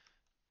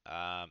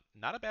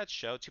 Not a bad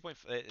show. 2.5.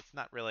 It's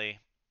not really.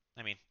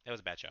 I mean, it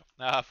was a bad show.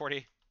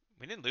 40.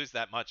 We didn't lose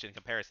that much in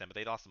comparison, but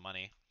they lost some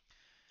money.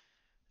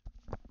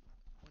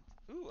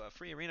 Ooh,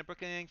 free arena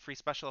booking, free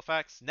special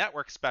effects,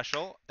 network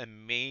special,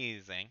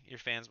 amazing. Your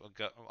fans will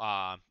go.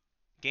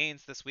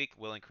 Gains this week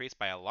will increase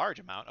by a large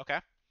amount. Okay.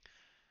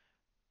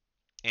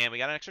 And we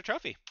got an extra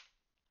trophy.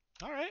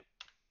 All right.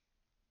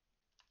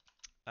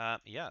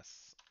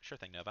 Yes. Sure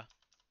thing, Nova.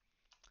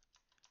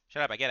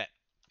 Shut up, I get it.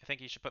 I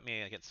think you should put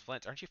me against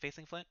Flint. Aren't you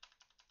facing Flint?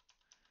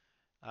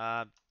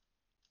 Uh,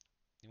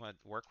 you want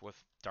to work with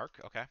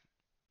Dark? Okay.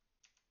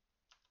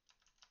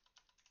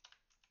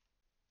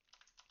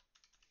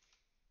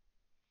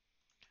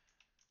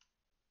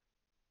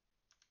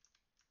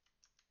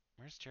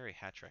 Where's Jerry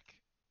Hattrick?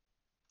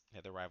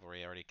 Yeah, the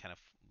rivalry already kind of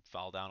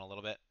fell down a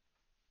little bit.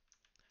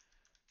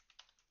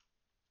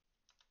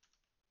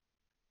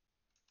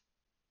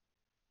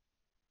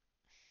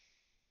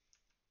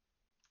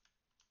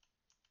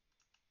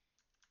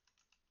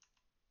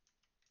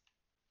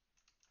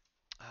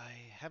 I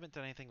haven't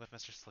done anything with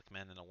Mr.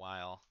 Slickman in a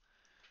while.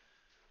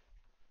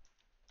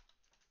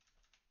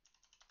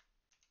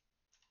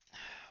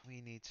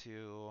 We need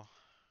to...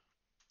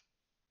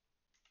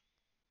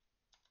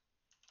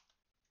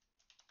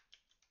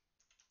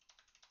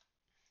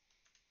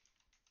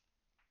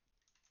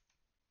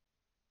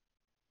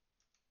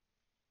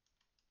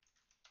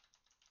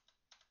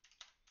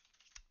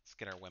 Let's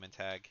get our women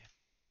tag.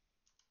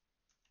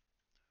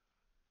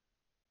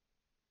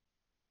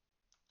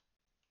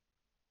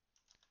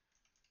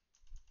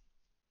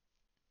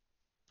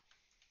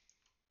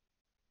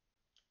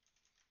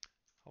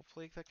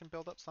 Hopefully that can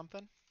build up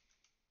something.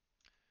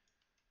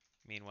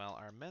 Meanwhile,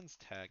 our men's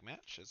tag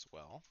match as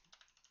well.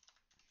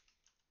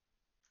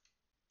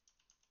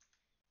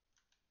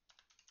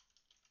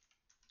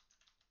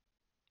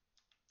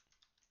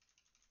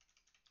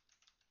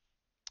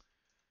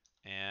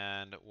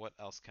 And what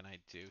else can I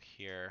do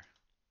here?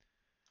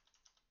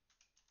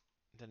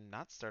 Did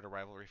not start a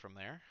rivalry from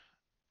there.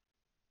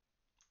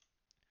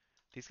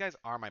 These guys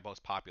are my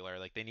most popular.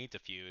 Like, they need to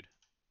feud.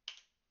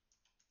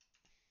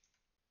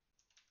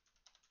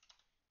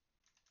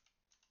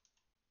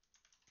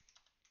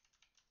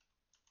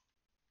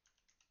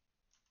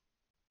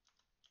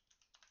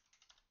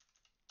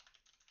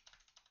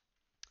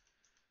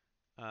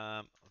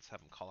 Let's have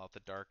them call out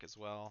the Dark as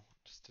well,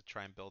 just to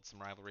try and build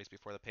some rivalries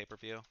before the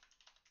pay-per-view.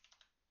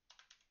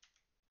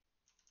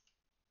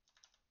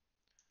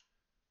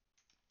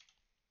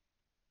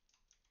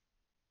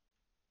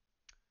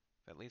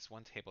 At least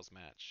one tables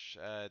match.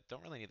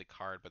 Don't really need the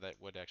card, but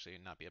that would actually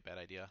not be a bad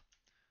idea.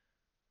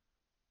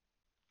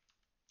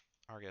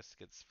 Argus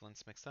gets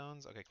Flint's Mixed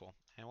Stones. Okay, cool.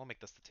 And we'll make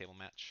this the table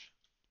match.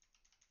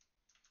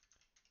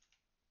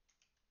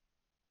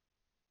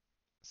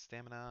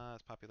 Stamina,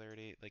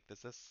 popularity. Like,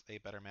 is this a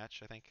better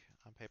match, I think,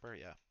 on paper?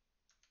 Yeah.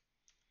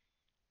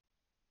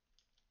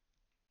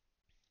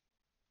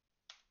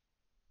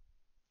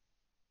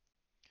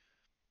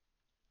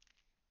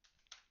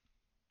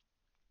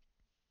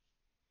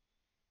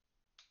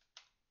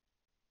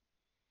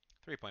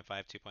 3.5,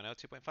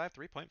 2.0,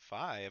 2.5,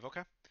 3.5.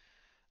 Okay.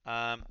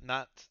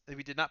 Not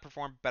we did not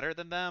perform better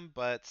than them,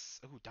 but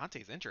ooh,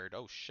 Dante's injured.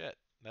 Oh shit,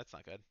 that's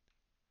not good.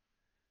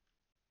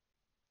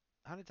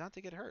 How did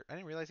Dante get hurt? I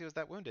didn't realize he was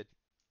that wounded.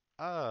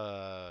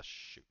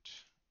 Shoot.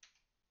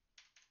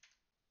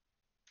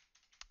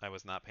 I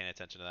was not paying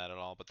attention to that at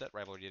all, but that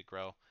rivalry did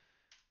grow.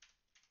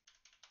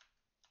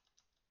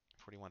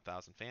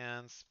 41,000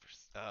 fans.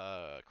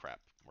 Crap.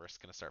 We're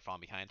just gonna start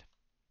falling behind.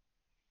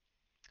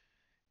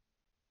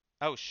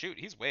 Oh shoot,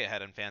 he's way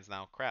ahead in fans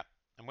now. Crap.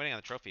 I'm waiting on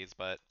the trophies,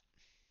 but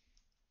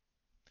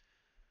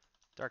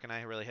Dark and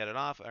I really hit it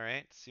off. All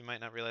right, so you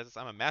might not realize this.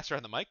 I'm a master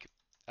on the mic.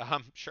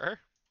 Sure.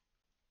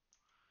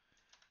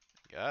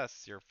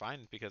 Guess you're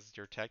fine because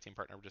your tag team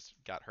partner just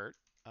got hurt.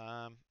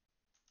 Um,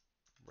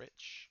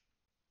 Rich.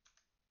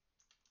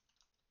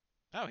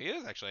 Oh, he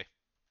is actually.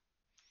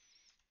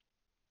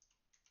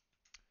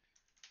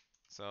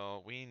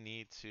 So we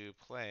need to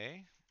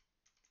play.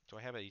 Do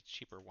I have a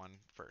cheaper one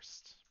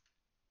first?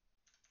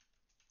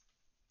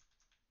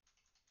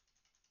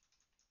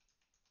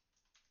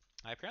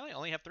 I apparently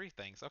only have 3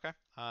 things. Okay.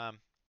 Let's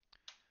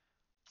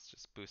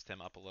just boost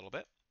him up a little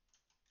bit.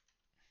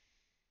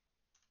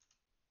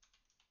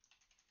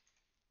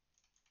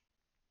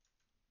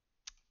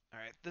 All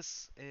right,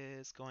 this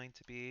is going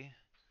to be.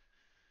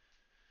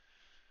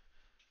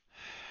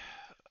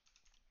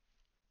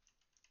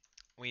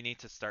 We need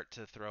to start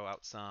to throw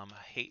out some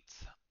hate.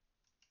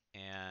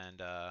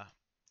 And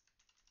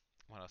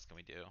what else can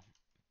we do?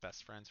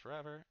 Best friends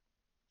forever.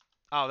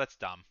 Oh, that's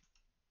dumb.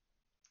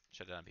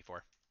 Should have done it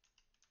before.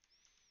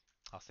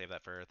 I'll save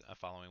that for a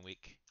following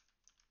week.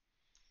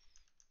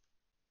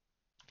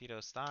 Veto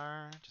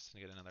star. Just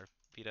gonna get another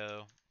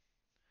veto.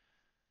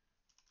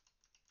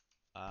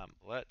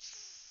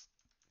 Let's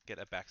get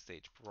a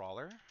backstage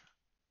brawler.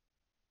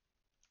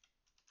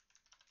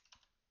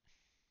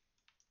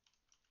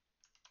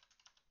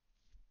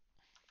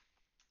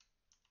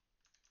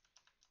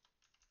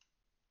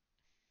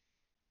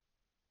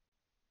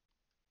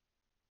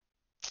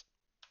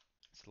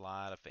 It's a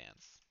lot of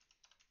fans.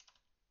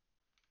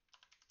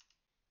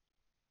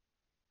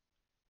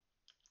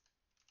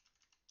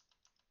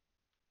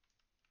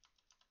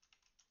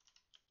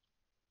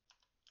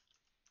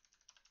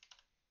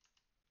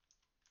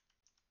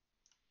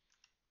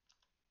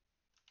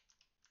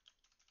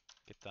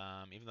 Get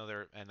them, even though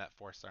they're in that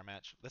 4-star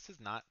match. This is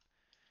not.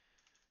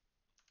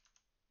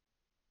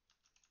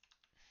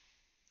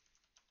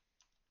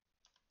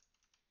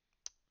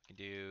 We can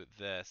do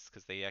this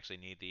because they actually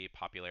need the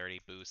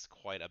popularity boost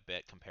quite a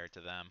bit compared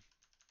to them.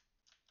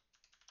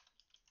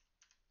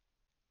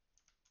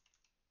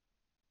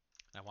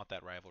 I want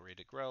that rivalry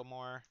to grow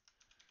more.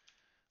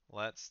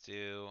 Let's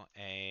do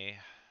a.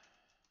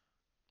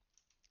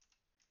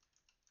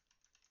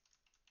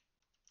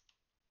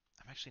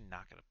 I'm actually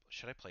not gonna.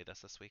 Should I play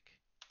this week?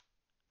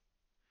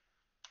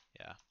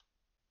 Yeah.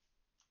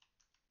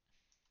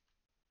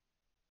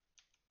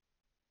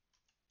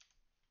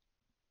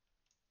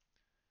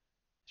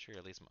 Sure,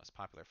 your least most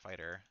popular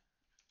fighter.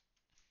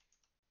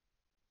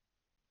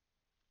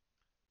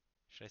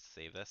 Should I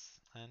save this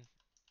then?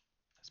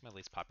 Who's my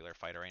least popular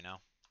fighter right now?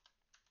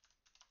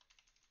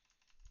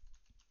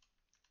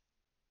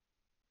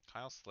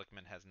 Kyle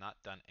Slickman has not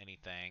done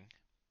anything.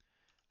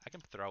 I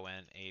can throw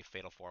in a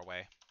Fatal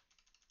 4-Way.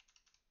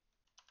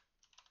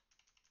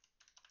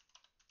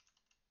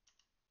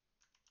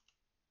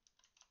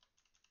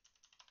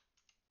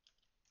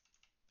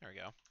 There we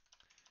go.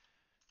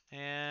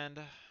 And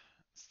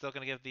still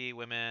going to give the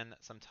women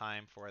some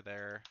time for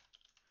their.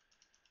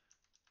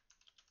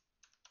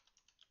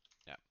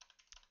 Yeah.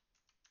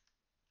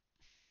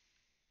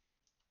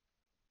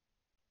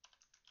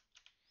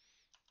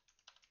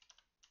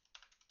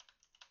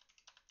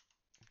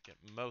 Get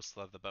most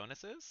of the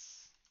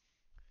bonuses.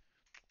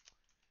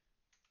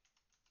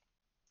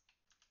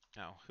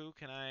 Now, who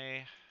can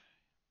I.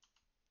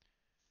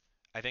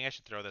 I think I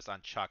should throw this on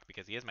Chuck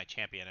because he is my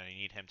champion and I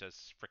need him to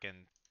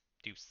frickin'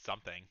 do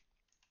something.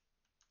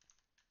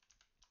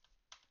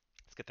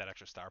 Let's get that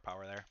extra star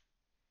power there.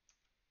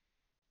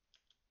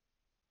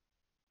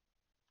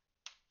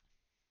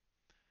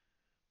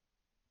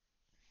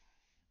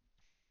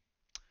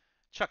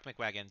 Chuck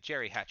McWagon,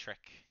 Jerry Hattrick.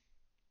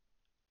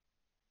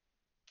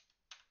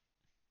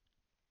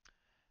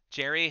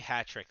 Jerry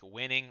Hattrick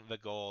winning the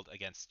gold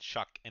against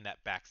Chuck in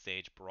that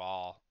backstage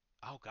brawl.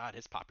 Oh god,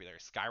 his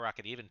popularity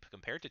skyrocketed even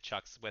compared to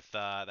Chuck's with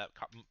that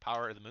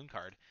Power of the Moon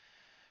card.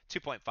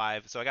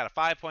 2.5. So I got a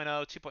 5.0,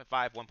 2.5,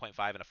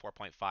 1.5, and a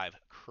 4.5.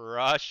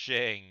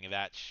 Crushing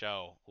that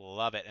show.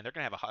 Love it. And they're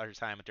going to have a harder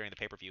time during the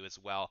pay-per-view as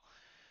well.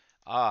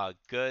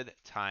 Good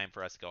time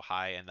for us to go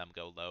high and them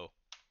go low.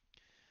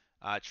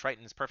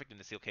 Triton is perfect in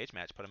the steel cage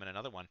match. Put him in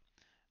another one.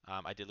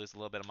 I did lose a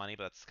little bit of money,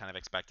 but that's kind of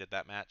expected,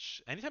 that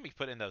match. Anytime you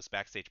put in those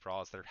backstage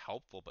brawls, they're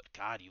helpful, but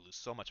God, you lose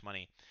so much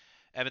money.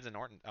 Evans and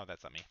Orton. Oh,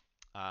 that's not me.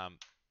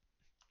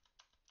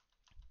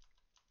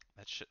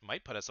 That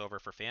might put us over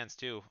for fans,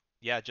 too.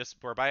 Yeah,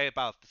 we're by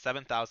about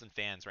 7,000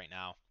 fans right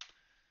now.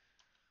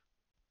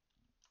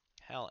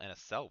 Hell in a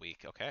Cell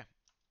week. Okay.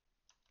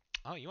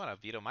 Oh, you want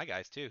to veto my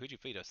guys, too. Who'd you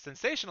veto?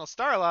 Sensational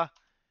Starla!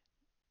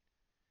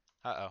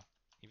 Uh-oh.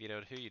 You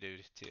vetoed who you do,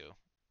 too.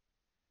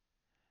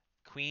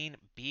 Queen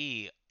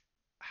Bee.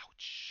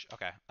 Ouch.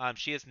 Okay.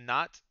 She is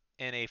not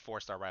in a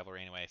 4-star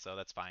rivalry anyway, so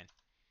that's fine.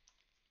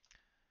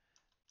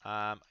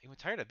 I'm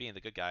tired of being the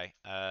good guy.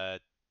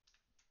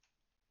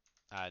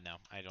 No,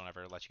 I don't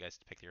ever let you guys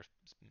pick your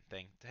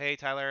thing. Hey,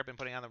 Tyler, I've been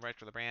putting on the right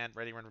for the brand.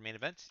 Ready to run the main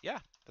event? Yeah,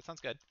 that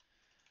sounds good.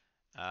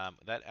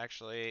 That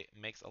actually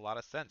makes a lot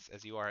of sense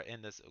as you are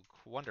in this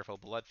wonderful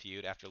blood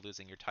feud after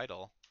losing your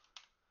title.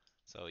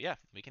 So yeah,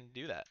 we can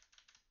do that.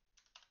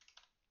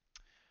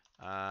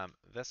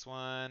 This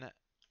one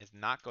is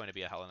not going to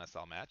be a Hell in a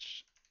Cell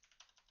match.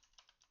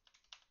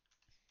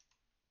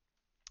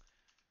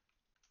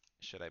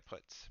 Should I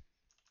put...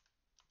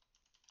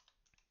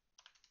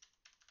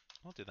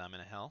 We'll do them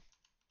in a Hell.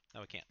 No,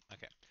 we can't.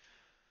 Okay.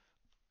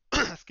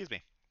 Excuse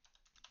me.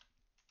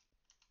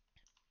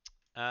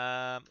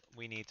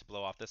 We need to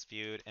blow off this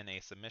feud in a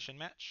submission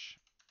match.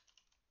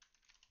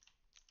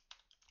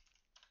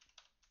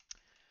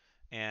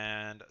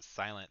 And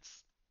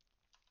silence.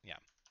 Yeah,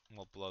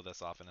 we'll blow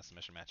this off in a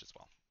submission match as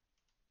well.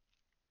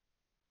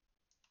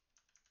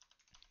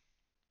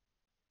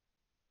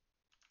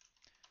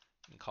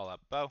 And call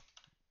up Bo.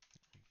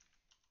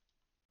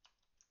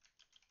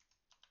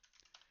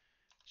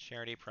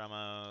 Charity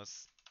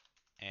promos.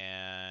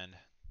 And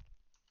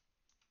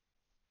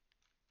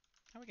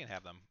we can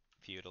have them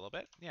feud a little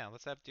bit. Yeah,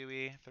 let's have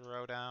Dewey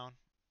throw down.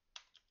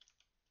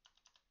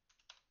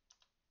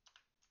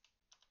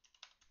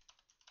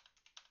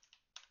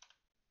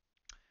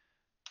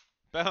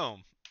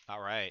 Boom.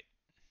 All right.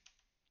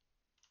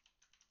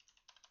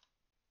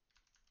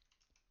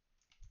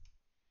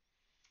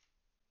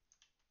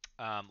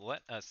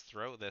 Let us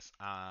throw this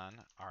on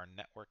our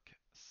network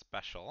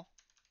special.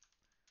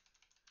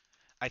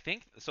 I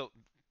think so.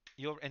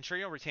 You'll ensure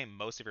you'll retain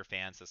most of your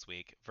fans this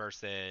week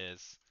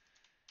versus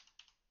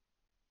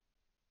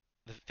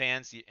the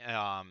fans.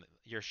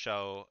 Your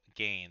show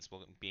gains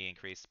will be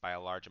increased by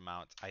a large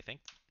amount. I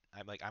think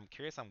I'm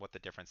curious on what the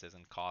difference is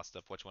in cost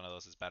of which one of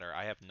those is better.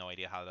 I have no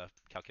idea how to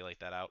calculate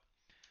that out.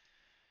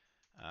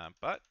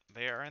 But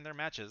they are in their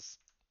matches.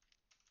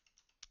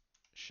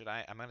 Should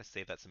I? I'm gonna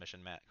save that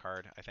submission mat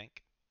card, I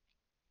think.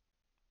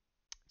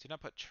 Do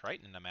not put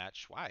Triton in a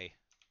match. Why?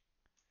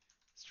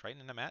 Is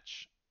Triton in a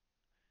match?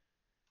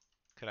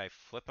 Could I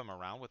flip him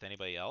around with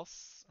anybody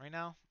else right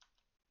now?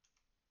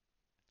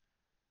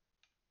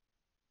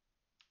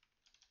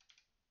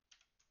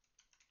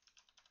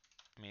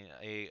 I mean,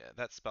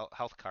 that spell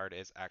health card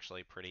is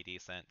actually pretty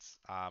decent.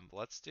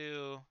 Let's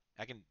do.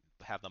 I can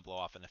have them blow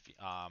off in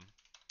a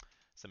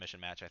submission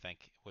match. I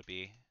think would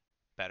be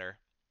better.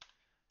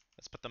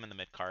 Let's put them in the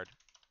mid card.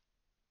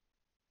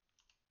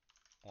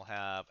 We'll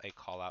have a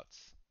call out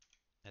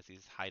as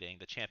he's hiding.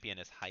 The champion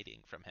is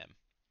hiding from him.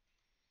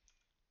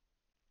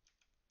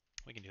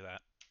 We can do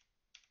that.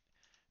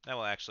 That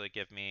will actually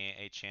give me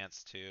a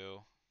chance to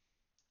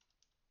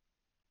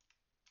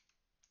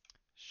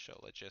show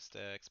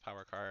logistics,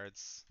 power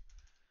cards.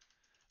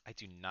 I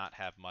do not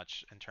have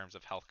much in terms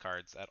of health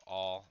cards at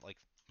all, like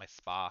my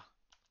spa.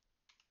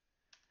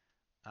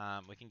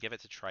 We can give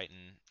it to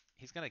Triton.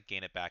 He's going to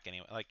gain it back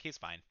anyway. Like, he's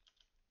fine.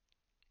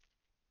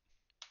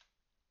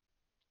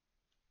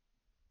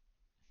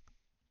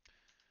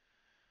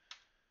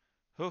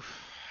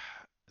 Oof.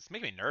 It's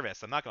making me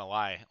nervous. I'm not going to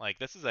lie. Like,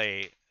 this is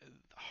a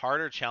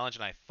harder challenge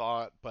than I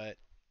thought, but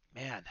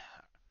man,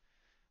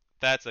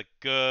 that's a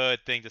good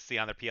thing to see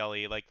on their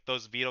PLE. Like,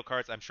 those veto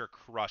cards, I'm sure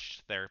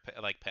crushed their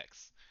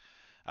picks.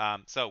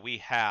 So we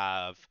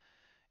have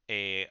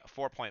a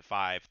 4.5,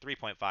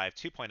 3.5,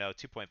 2.0,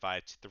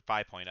 2.5,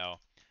 5.0.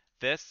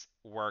 This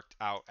worked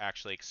out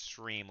actually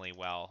extremely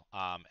well,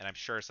 and I'm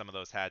sure some of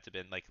those had to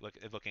been like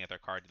looking at their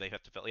card. They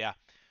have to fill, yeah,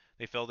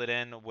 they filled it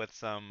in with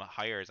some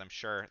hires. I'm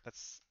sure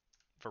that's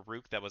for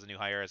Rook. That was a new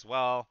hire as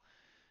well.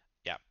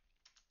 Yeah,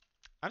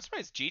 I'm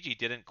surprised Gigi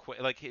didn't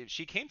quit. Like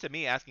she came to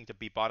me asking to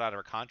be bought out of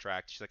her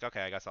contract. She's like,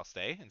 okay, I guess I'll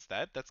stay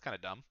instead. That's kind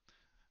of dumb.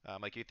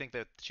 Like you'd think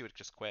that she would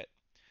just quit.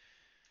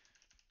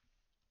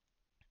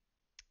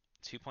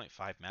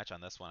 2.5 match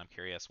on this one. I'm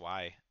curious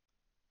why.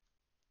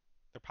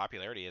 Their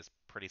popularity is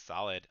pretty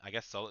solid. I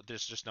guess so.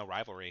 There's just no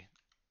rivalry.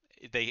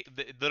 They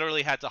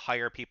literally had to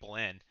hire people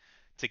in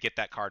to get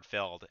that card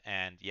filled,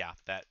 and yeah,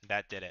 that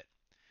did it.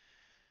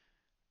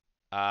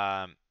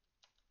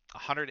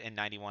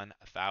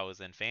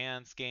 191,000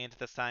 fans gained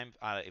this time.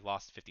 It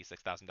lost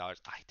 $56,000.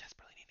 I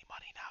desperately need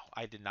money now.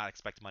 I did not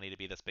expect money to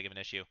be this big of an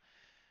issue.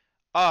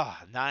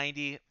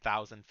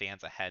 90,000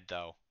 fans ahead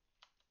though.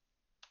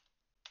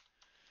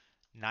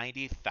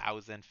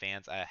 90,000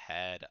 fans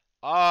ahead.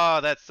 Oh,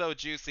 that's so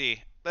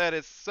juicy. That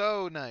is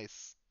so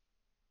nice.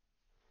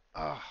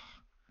 Oh.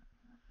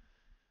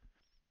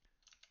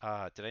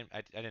 I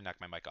didn't knock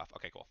my mic off.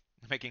 Okay, cool.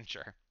 Making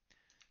sure.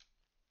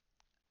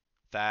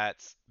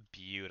 That's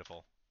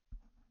beautiful.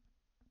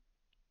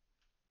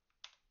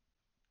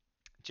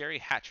 Jerry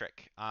hat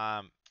trick.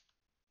 I'll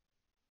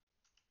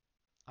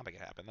make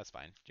it happen. That's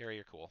fine. Jerry,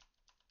 you're cool.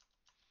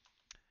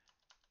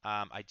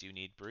 I do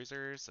need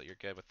bruisers, so you're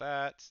good with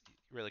that.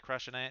 Really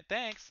crushing it.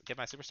 Thanks. Give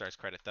my superstars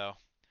credit though.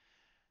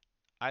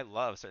 I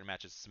love certain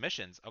matches.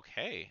 Submissions.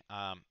 Okay.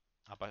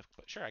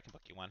 Sure, I can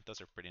book you one.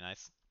 Those are pretty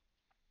nice.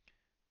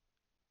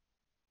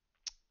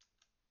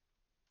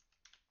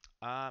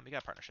 We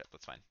got a partnership.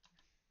 That's fine.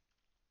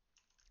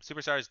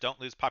 Superstars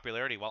don't lose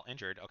popularity while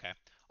injured. Okay.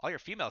 All your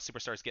female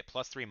superstars get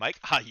 +3 mic.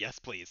 Ah, yes,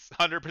 please.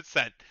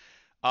 100%.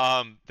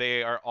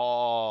 They are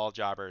all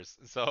jobbers,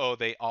 so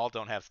they all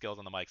don't have skills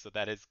on the mic. So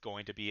that is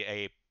going to be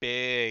a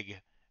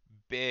big,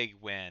 big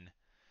win.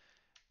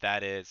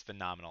 That is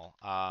phenomenal.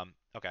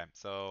 Okay,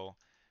 so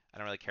I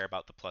don't really care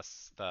about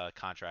the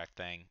contract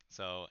thing.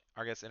 So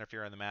Argus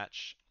interfere in the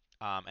match,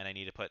 and I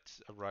need to put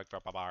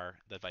Rugvabar,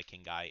 the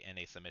Viking guy, in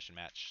a submission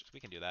match. So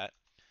we can do that.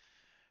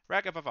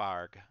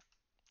 Ragavarg,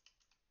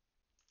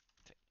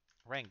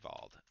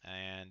 Rangvald,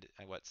 and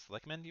what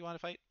Slickman do you want to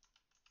fight?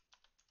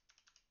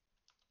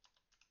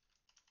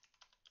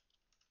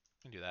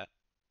 We can do that.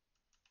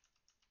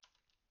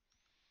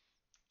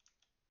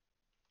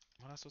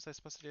 What else was I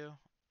supposed to do?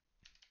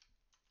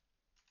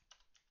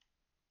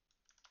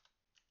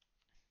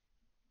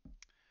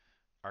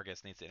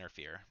 Argus needs to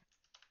interfere.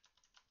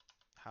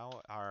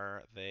 How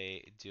are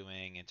they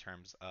doing in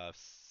terms of...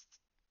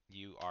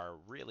 You are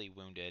really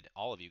wounded.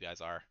 All of you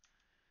guys are.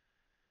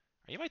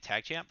 Are you my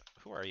tag champ?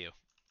 Who are you?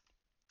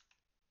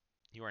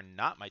 You are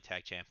not my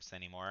tag champs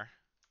anymore.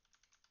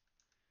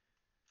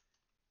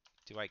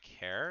 Do I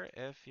care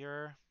if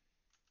you're...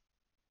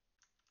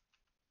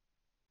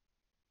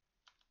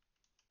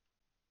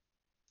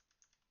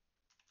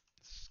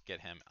 Let's get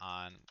him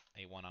on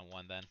a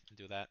one-on-one then and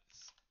do that.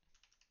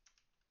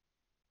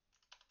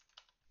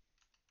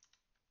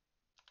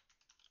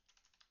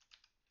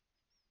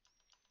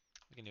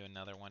 We can do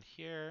another one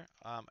here.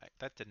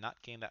 That did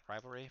not gain that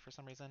rivalry for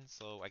some reason,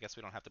 so I guess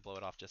we don't have to blow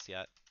it off just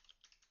yet.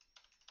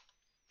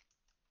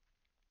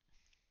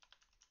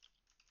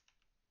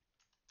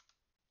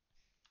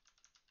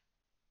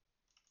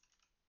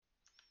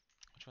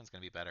 Which one's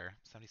going to be better?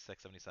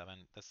 76, 77.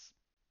 This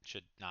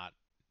should not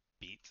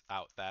beat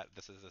out that.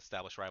 This is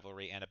established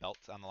rivalry and a belt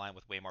on the line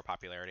with way more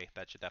popularity.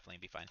 That should definitely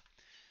be fine.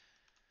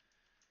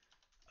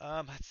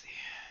 Let's see.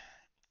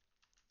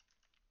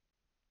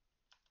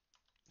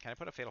 Can I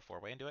put a fatal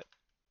four-way into it?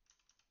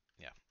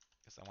 Yeah,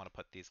 because I want to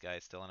put these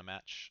guys still in a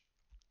match.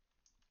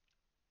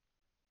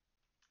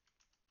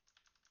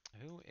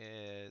 Who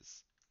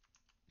is...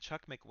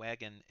 Chuck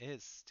McWagon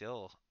is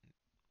still...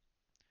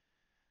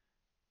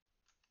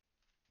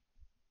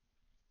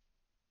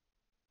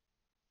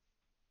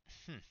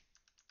 Hmm.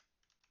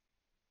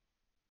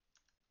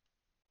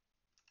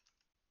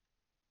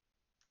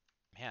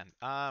 Man,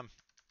 I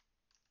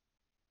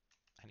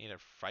need a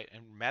fight,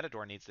 and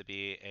Matador needs to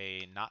be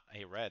a not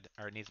a red,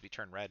 or it needs to be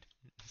turn red.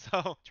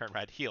 So turn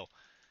red, heal.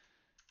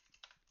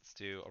 Let's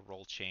do a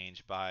roll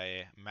change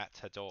by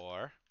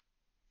Matador.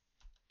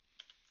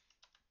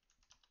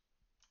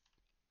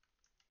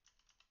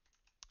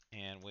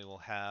 And we will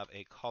have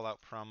a call out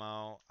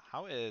promo.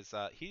 How is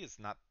he is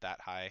not that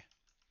high.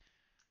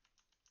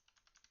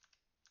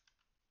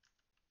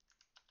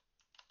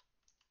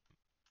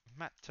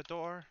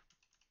 Matador,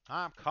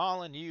 I'm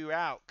calling you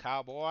out,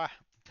 cowboy.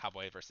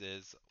 Cowboy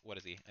versus what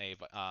is he? A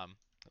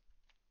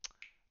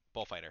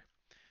bullfighter.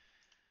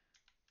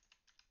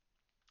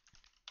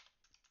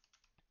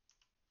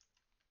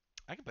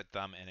 I could put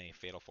them in a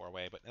fatal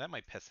four-way, but that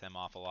might piss him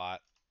off a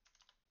lot.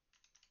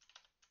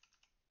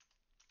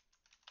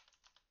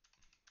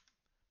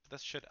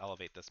 This should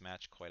elevate this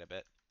match quite a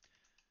bit.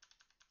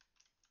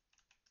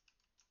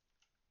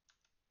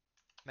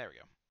 There we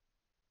go.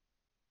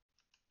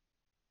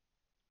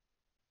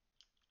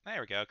 There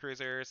we go,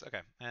 cruisers.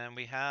 Okay, and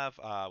we have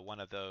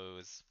one of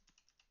those.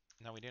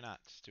 No, we do not.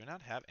 Do we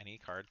not have any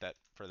card that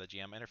for the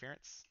GM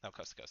interference? No,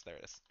 coast to coast. There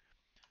it is.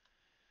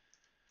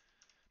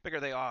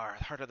 Bigger they are,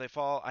 the harder they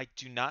fall. I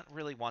do not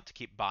really want to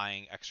keep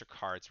buying extra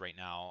cards right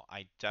now.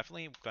 I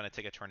definitely going to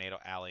take a Tornado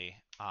Alley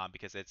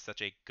because it's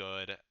such a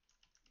good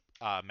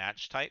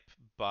match type,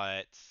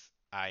 but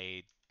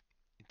I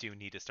do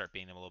need to start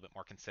being a little bit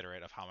more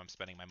considerate of how I'm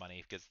spending my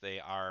money because they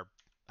are.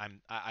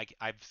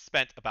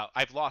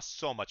 I've lost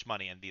so much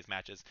money in these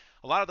matches.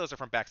 A lot of those are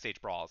from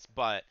backstage brawls,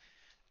 but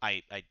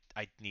I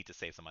need to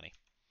save some money.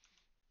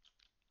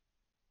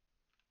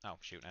 Oh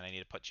shoot, and I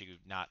need to put you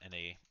not in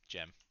a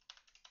gym.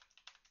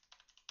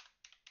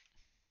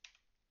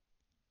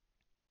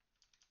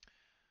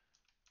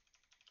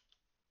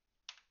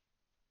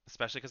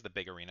 Especially because the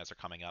big arenas are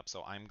coming up,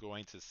 so I'm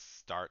going to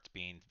start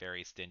being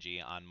very stingy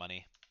on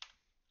money.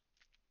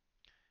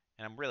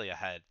 And I'm really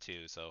ahead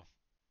too, so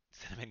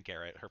Cinnamon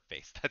Garrett, her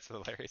face, that's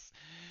hilarious.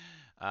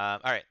 All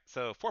right,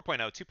 so 4.0,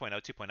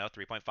 2.0, 2.0,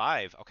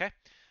 3.5. Okay.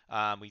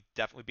 We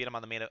definitely beat him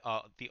on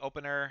the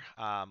opener,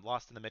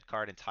 lost in the mid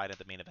card, and tied at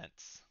the main event.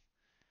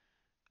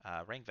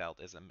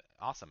 Ringveld is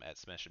awesome at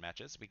submission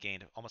matches. We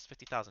gained almost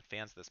 50,000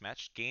 fans this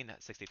match, gained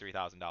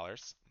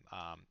 $63,000.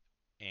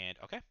 And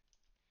okay,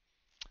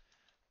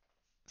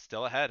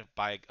 still ahead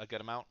by a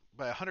good amount,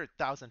 by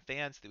 100,000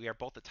 fans. We are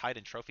both tied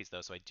in trophies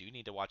though, so I do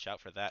need to watch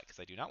out for that because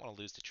I do not want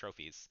to lose to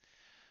trophies.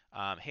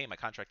 Hey, my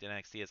contract in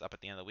NXT is up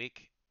at the end of the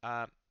week.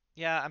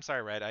 Yeah, I'm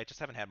sorry, Red. I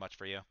just haven't had much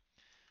for you.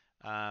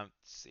 Let's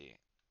see.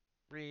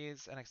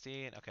 Breeze,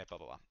 NXT, and okay, blah,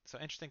 blah, blah. So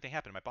interesting thing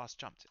happened. My boss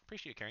jumped.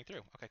 Appreciate you carrying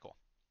through. Okay, cool.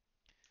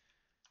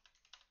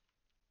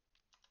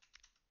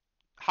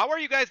 How are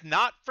you guys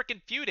not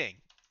freaking feuding?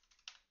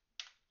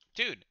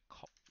 Dude,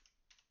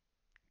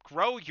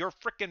 grow your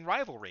freaking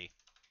rivalry.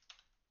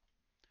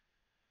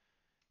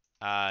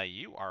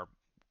 You are...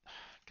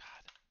 God.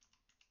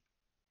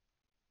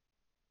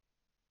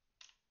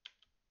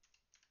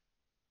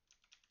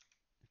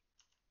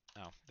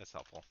 Oh, that's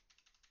helpful.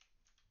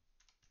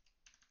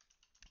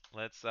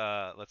 Let's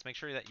make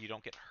sure that you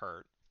don't get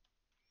hurt.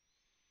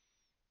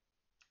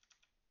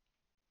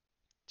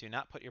 Do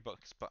not put your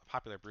books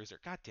popular bruiser.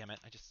 God damn it!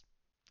 I just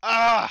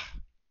ah.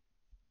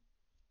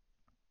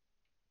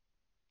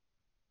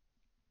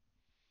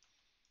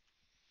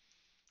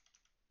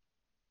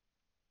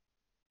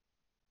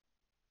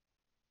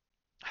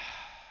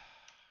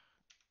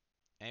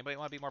 Anybody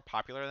want to be more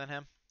popular than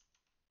him?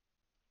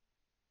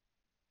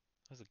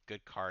 That was a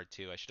good card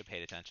too. I should have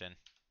paid attention.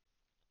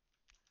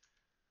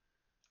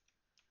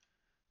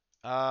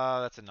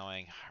 That's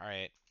annoying. All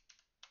right.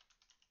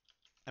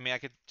 I mean, I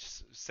could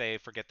just say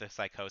forget the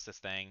psychosis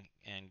thing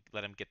and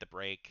let him get the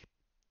break.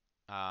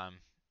 That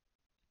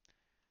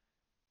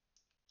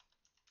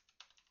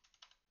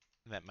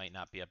might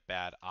not be a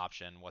bad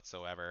option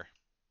whatsoever.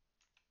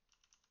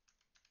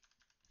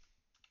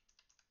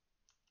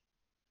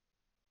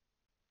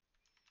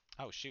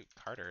 Oh shoot,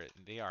 Carter,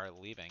 they are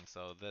leaving,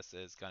 so this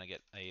is gonna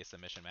get a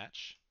submission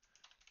match.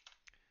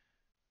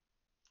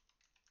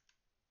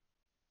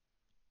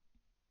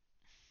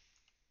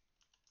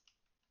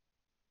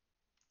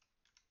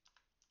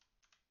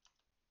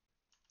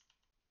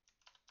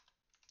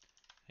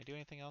 Can I do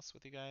anything else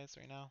with you guys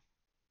right now?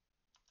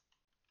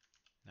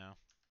 No.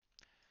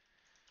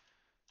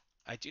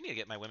 I do need to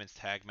get my women's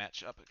tag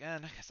match up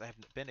again, because I have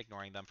been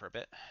ignoring them for a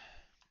bit.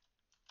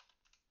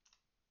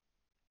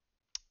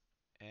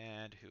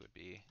 And who would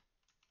be?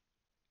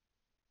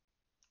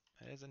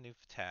 It is a new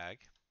tag.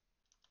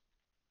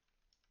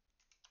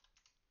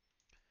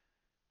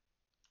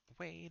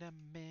 Wait a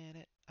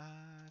minute,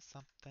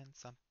 something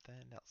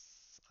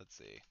else. Let's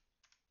see.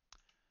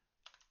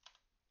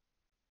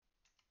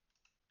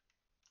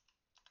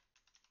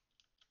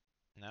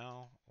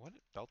 No, what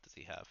belt does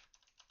he have?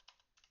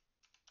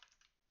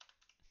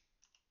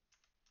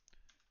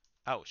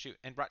 Oh shoot,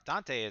 and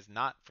Dante is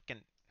not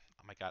freaking.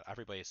 Oh my god,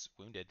 everybody's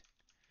wounded.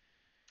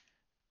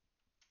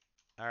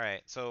 All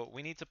right, so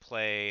we need to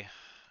play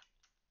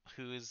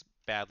who's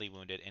badly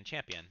wounded and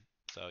champion.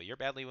 So you're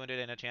badly wounded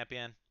and a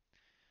champion.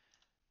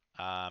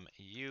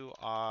 You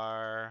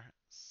are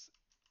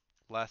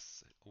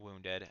less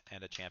wounded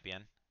and a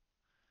champion.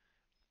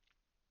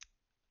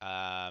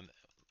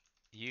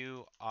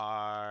 You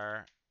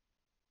are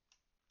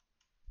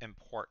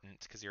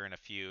important because you're in a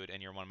feud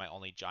and you're one of my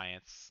only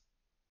giants.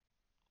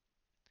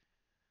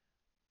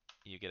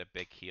 You get a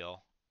big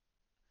heal.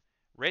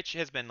 Rich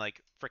has been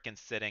like freaking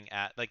sitting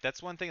at like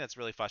that's one thing that's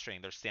really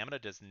frustrating. Their stamina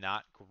does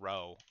not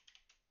grow.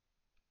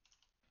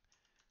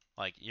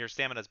 Like your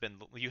stamina's been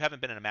you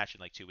haven't been in a match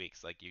in like 2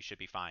 weeks. Like you should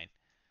be fine.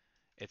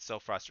 It's so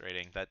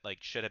frustrating that like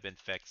should have been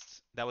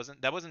fixed. That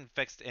wasn't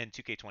fixed in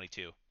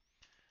 2K22.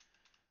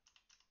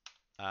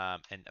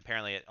 And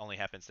apparently it only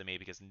happens to me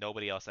because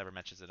nobody else ever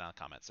mentions it on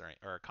comments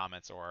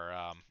or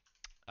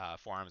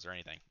forums or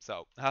anything.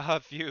 So a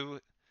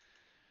few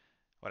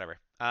whatever.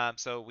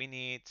 So we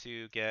need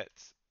to get.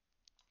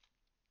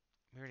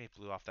 We already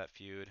blew off that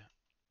feud.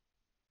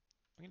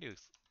 We can do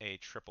a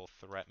triple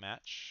threat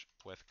match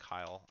with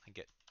Kyle and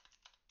get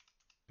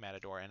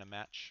Matador in a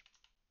match.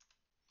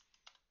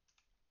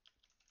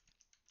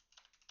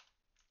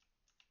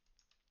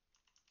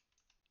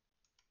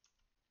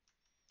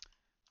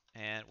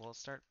 And we'll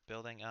start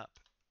building up.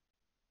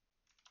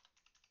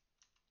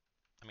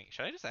 I mean,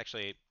 should I just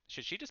actually...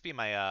 Should she just be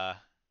my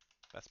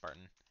best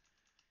Spartan?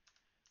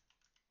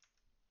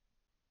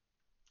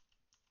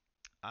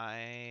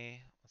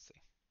 Let's see.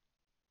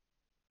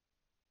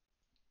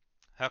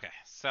 Okay,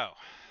 so...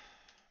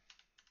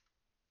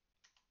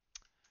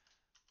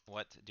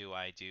 What do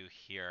I do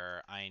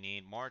here? I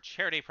need more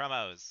charity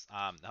promos.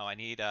 No, I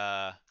need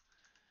to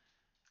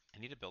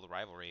build a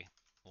rivalry.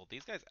 Well,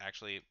 these guys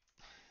actually...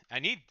 I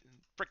need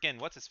frickin'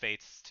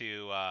 what's-his-face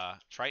to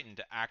Triton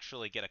to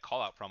actually get a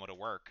call-out promo to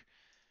work.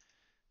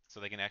 So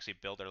they can actually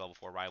build their level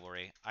 4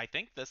 rivalry. I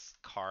think this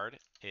card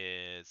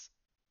is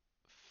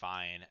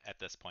fine at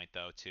this point,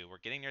 though, too. We're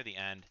getting near the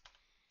end,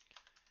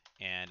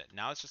 And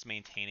now it's just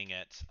maintaining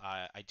it.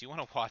 I do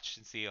want to watch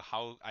and see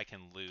how I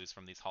can lose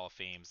from these Hall of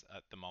Fames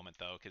at the moment,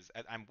 though, because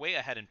I'm way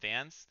ahead in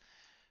fans.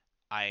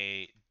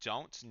 I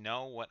don't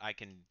know what I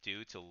can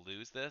do to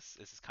lose this.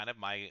 This is kind of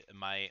my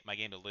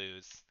game to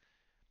lose.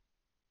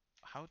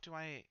 How do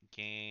I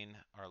gain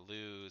or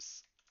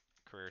lose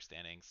career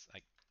standings?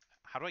 Like,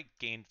 how do I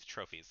gain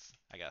trophies?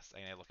 I guess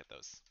I need to look at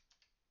those.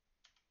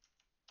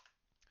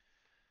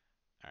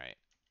 All right,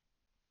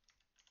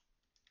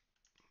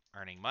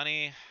 earning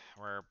money.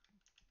 We're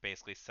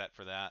basically set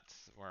for that.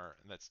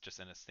 That's just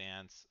in a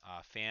stance.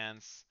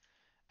 Fans.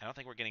 I don't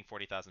think we're getting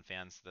 40,000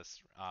 fans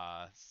this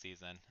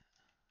season.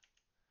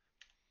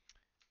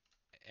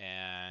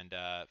 And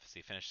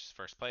see, finish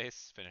first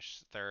place,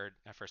 finish third,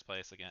 first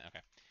place again. Okay.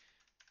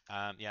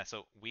 Yeah,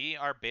 so we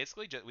are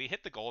basically we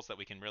hit the goals that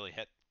we can really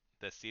hit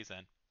this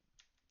season.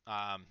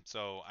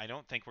 So I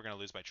don't think we're going to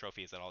lose by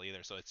trophies at all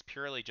either. So it's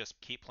purely just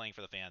keep playing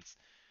for the fans.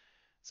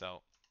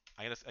 So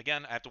I guess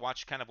again I have to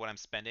watch kind of what I'm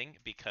spending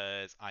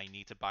because I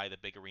need to buy the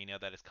big arena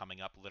that is coming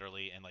up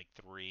literally in like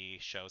 3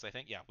 shows, I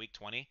think. Yeah, week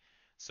 20.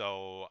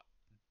 So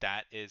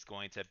that is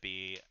going to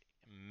be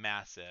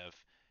massive,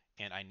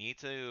 and I need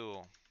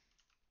to.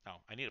 Oh,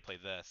 I need to play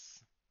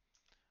this.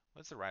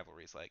 What's the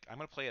rivalries like? I'm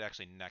gonna play it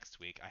actually next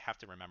week. I have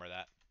to remember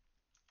that.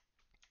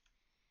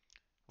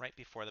 Right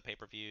before the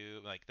pay-per-view,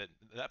 like the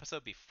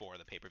episode before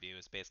the pay-per-view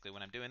is basically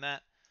when I'm doing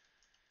that.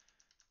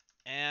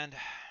 And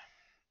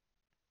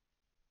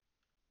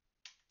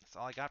that's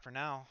all I got for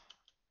now.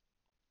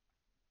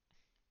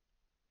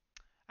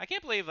 I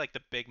can't believe like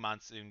the big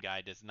monsoon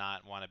guy does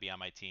not want to be on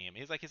my team.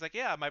 He's like,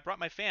 yeah, I brought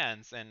my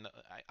fans, and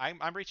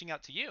I'm reaching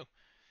out to you.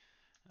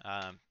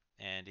 Um,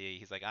 and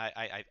he's like,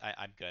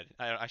 I'm good.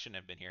 I shouldn't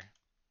have been here.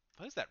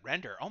 What is that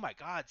render? Oh my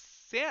God,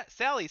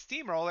 Sally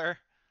Steamroller.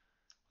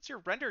 What's your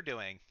render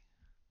doing?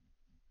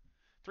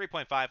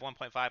 3.5,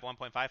 1.5,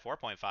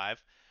 1.5,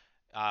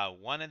 4.5.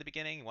 One in the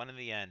beginning, one in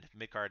the end.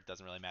 Mid card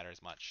doesn't really matter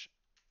as much.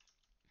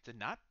 Did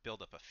not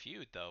build up a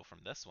feud though from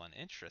this one.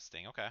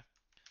 Interesting. Okay.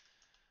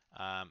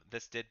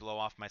 This did blow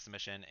off my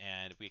submission,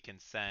 and we can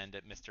send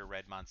Mr.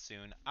 Red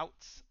Monsoon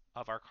out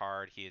of our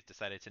card. He has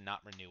decided to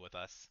not renew with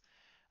us.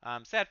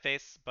 Sad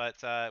face,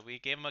 but we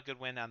gave him a good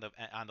win on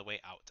the way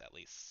out at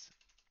least.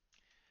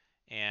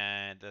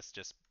 And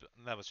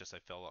that was just a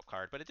fill up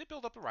card, but it did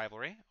build up a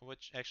rivalry.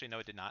 Which actually no,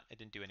 it did not. It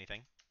didn't do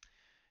anything.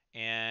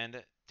 And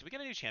did we get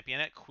a new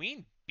champion yet?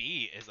 Queen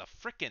Bee is a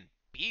freaking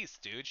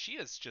beast, dude. She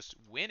is just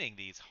winning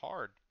these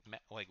hardly,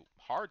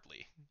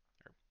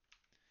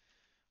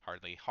 or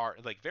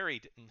hard, like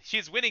very.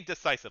 She's winning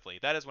decisively.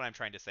 That is what I'm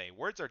trying to say.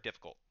 Words are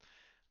difficult.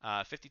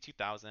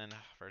 52,000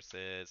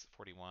 versus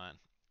 41.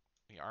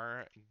 We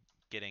are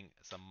getting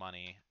some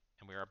money,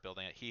 and we are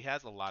building it. He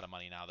has a lot of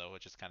money now, though,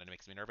 which just kind of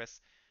makes me nervous.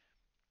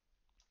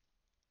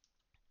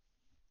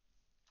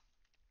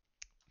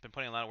 Been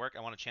putting a lot of work.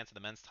 I want a chance at the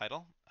men's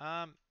title.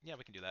 Yeah,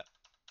 we can do that.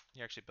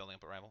 You're actually building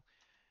up a rival.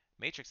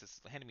 Matrix is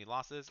handing me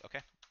losses.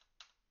 Okay.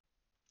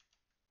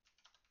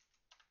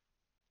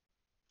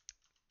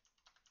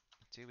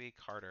 Dewey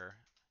Carter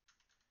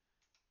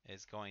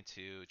is going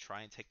to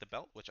try and take the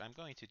belt, which I'm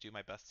going to do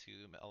my best to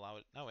allow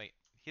it. No, wait.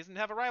 He doesn't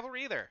have a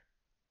rivalry either.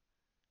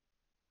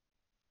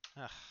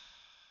 Ugh.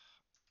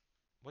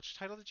 Which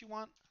title did you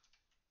want?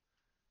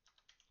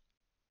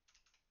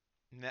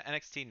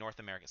 NXT North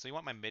America. So you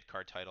want my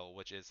mid-card title,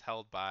 which is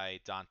held by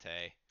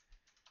Dante.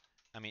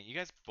 I mean, you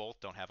guys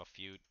both don't have a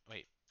feud.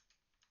 Wait.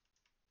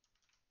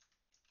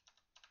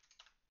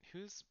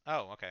 Who's...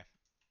 Oh, okay.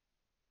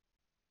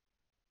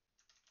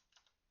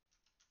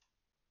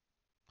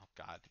 Oh,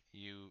 God.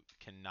 You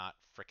cannot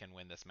frickin'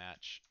 win this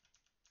match.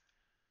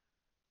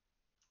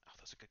 Oh,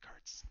 those are good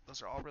cards.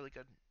 Those are all really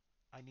good.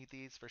 I need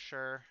these for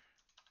sure.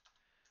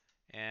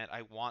 And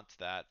I want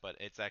that, but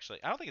it's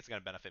actually... I don't think it's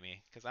going to benefit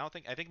me, because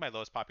I think my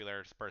lowest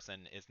popular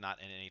person is not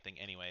in anything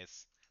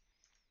anyways.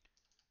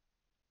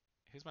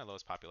 Who's my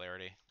lowest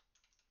popularity?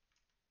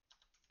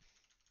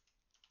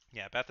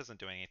 Yeah, Beth isn't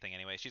doing anything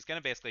anyway. She's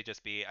gonna basically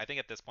just be. I think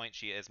at this point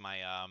she is my.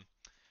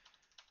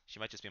 She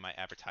might just be my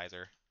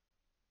advertiser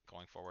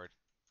going forward.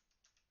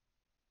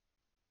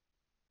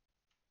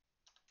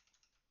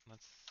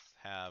 Let's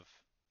have.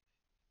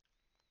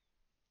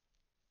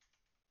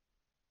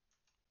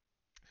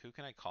 Who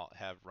can I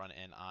have run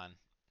in on?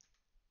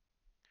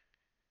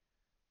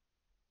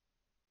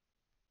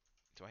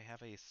 Do I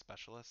have a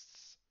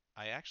specialist?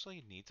 I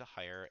actually need to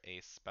hire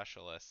a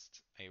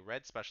specialist, a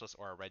red specialist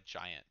or a red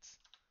giant.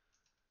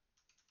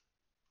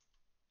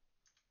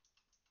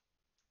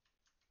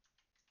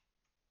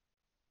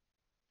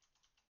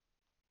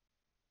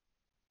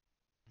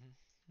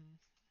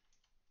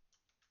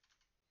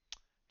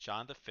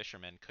 John the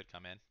Fisherman could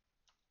come in.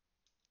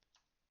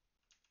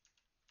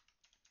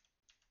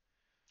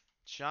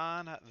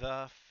 John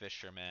the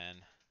Fisherman.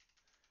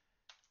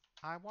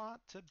 I want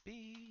to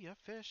be a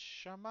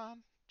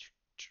fisherman.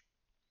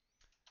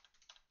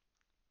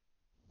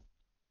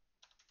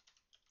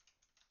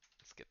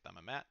 Let's get them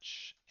a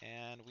match.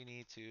 And we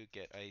need to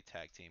get a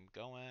tag team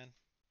going.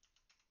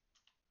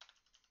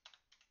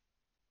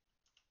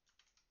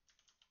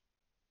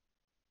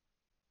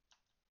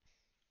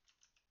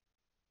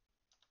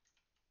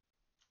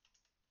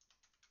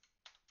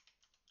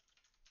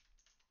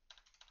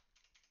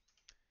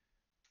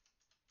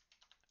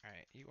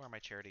 right, you are my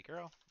charity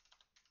girl.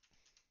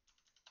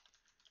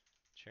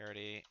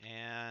 Charity,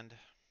 and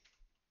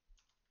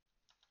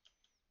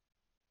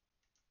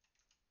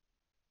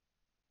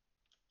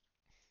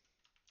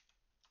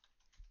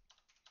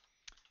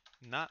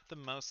not the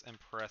most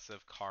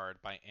impressive card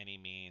by any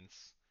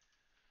means.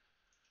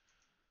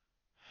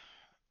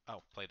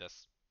 Oh, play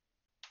this.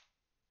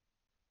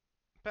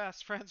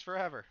 Best friends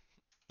forever.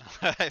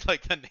 I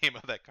like the name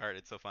of that card.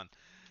 It's so fun.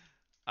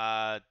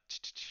 Uh,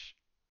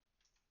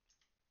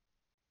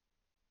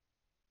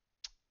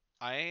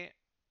 I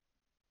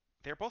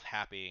they're both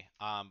happy.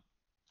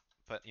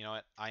 But you know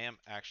what? I am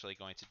actually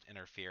going to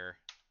interfere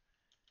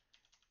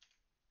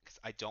because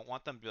I don't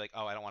want them to be like,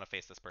 oh, I don't want to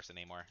face this person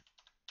anymore.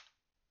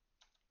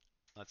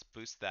 Let's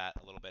boost that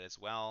a little bit as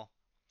well.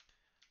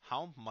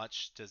 How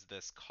much does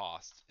this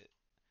cost?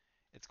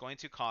 It's going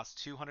to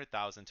cost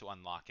 200,000 to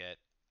unlock it.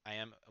 I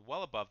am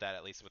well above that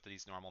at least with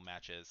these normal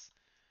matches.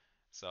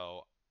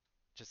 So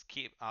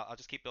I'll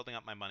just keep building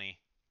up my money.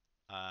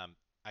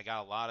 I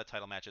got a lot of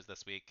title matches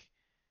this week.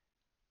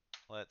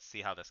 Let's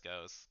see how this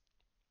goes.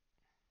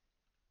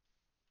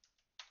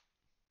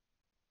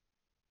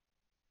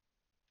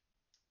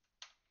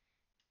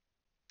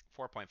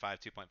 4.5,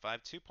 2.5,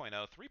 2.0,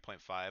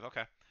 3.5.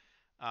 Okay.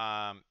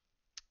 Um,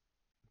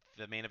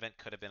 the main event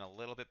could have been a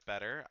little bit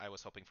better. I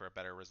was hoping for a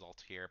better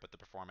result here, but the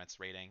performance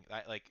rating,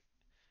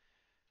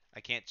 I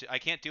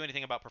can't do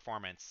anything about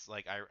performance.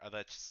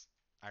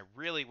 I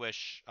really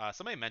wish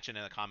somebody mentioned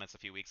in the comments a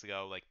few weeks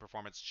ago like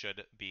performance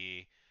should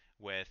be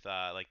with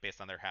like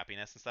based on their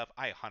happiness and stuff.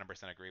 I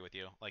 100% agree with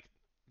you. Like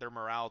their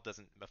morale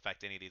doesn't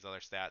affect any of these other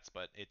stats,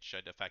 but it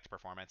should affect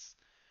performance.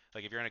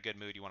 Like if you're in a good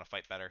mood, you want to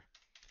fight better.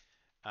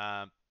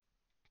 Um,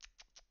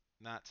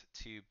 Not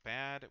too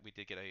bad. We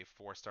did get a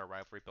 4-star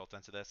rivalry built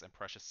into this, and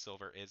Precious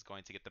Silver is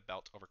going to get the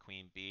belt over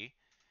Queen Bee.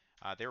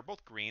 They were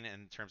both green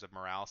in terms of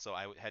morale, so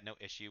I had no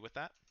issue with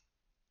that.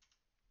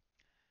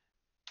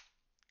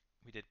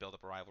 We did build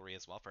up a rivalry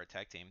as well for our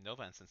tag team.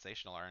 Nova and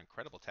Sensational are an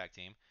incredible tag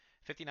team.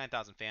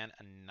 59,000 fan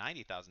and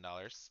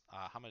 $90,000.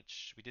 How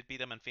much? We did beat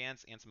them in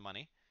fans and some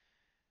money.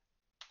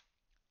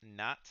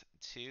 Not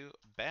too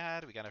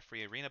bad. We got a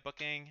free arena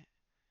booking.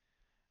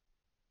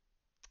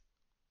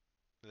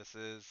 This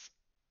is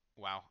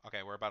wow.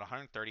 Okay, we're about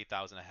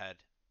 130,000 ahead.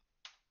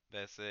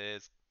 This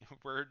is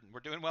we're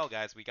doing well,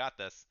 guys. We got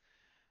this.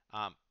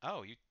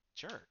 Oh, you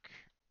jerk.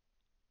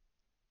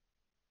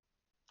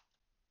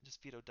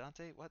 Just veto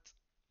Dante? What?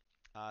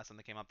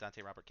 Something came up.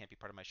 Dante Robert can't be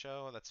part of my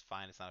show. That's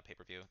fine. It's not a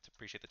pay-per-view. To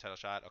appreciate the title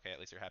shot. Okay, at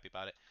least you're happy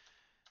about it.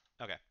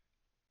 Okay.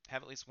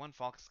 Have at least one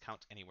Fox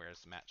count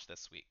anywheres match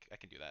this week. I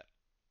can do that.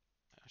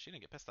 She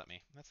didn't get pissed at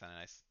me. That's kind of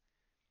nice.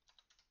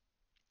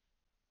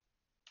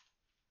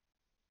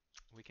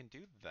 We can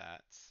do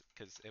that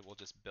because it will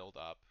just build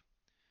up.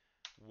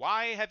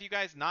 Why have you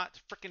guys not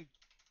freaking...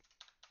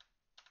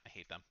 I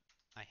hate them.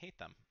 I hate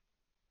them.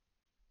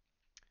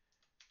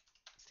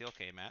 Steel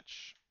cage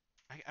match.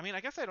 I mean,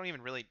 I guess I don't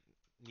even really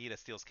need a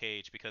Steel's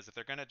Cage because if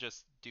they're going to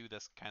just do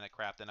this kind of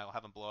crap, then I'll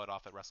have them blow it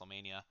off at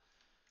WrestleMania.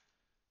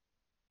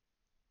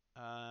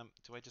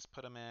 Do I just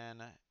put them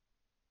in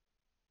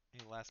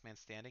a last man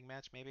standing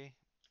match, maybe?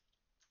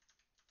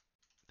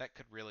 That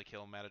could really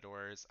kill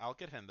Matadors. I'll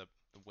get him the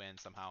win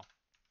somehow.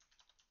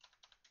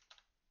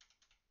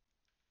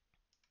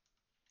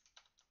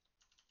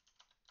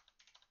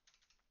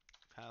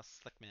 Kyle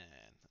Slickman.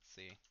 Let's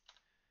see.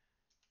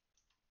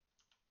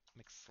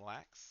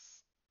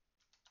 McSlacks.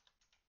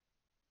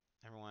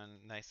 Everyone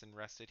nice and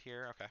rested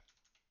here. Okay.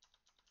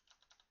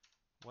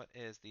 What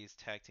is these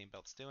tag team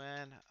belts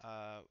doing?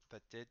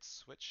 That did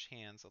switch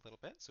hands a little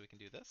bit, so we can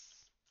do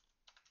this.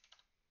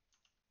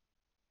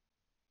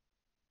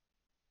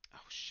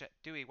 Oh shit,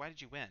 Dewey, why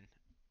did you win?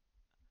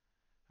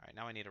 Alright,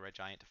 now I need a red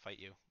giant to fight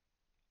you.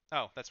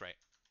 Oh, that's right.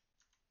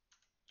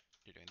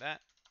 You're doing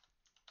that.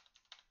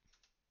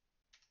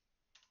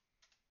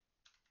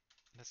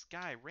 This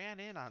guy ran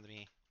in on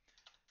me.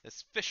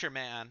 This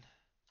fisherman.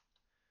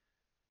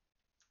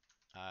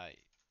 Uh,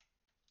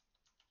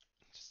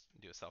 just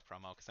do a self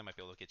promo because I might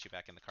be able to get you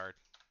back in the card.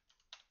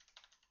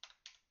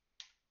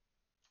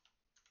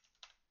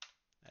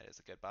 That is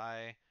a good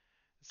buy.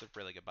 It's a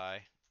really good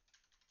buy.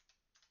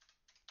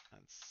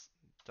 That's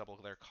double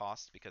their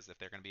cost because if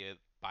they're going to be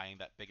buying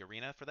that big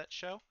arena for that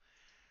show,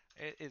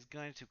 it is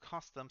going to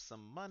cost them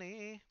some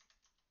money.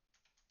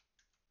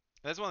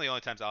 That's one of the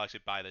only times I'll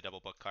actually buy the double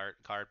book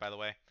card, by the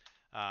way.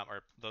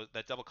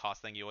 That double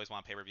cost thing, you always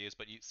want pay-per-views,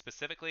 but you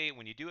specifically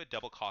when you do a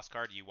double cost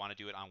card, you want to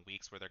do it on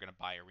weeks where they're going to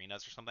buy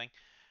arenas or something.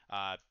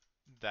 Uh,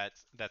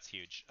 that's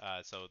huge.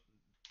 So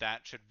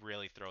that should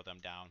really throw them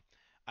down.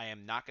 I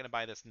am not going to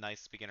buy this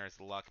nice beginner's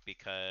luck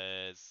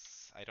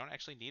because I don't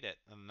actually need it.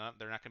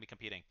 They're not going to be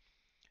competing.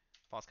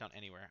 False count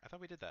anywhere. I thought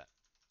we did that.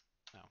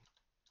 No.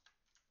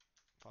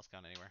 False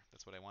count anywhere.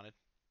 That's what I wanted.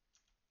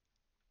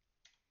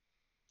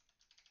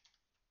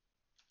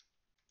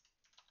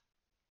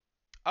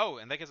 Oh,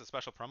 and that gives a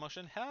special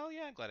promotion? Hell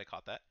yeah, I'm glad I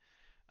caught that.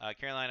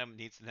 Carolina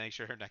needs to make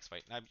sure her next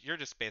fight. Now, you're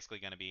just basically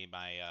going to be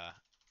my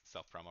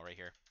self promo right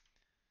here.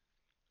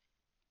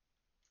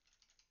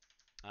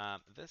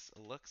 This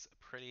looks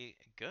pretty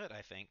good,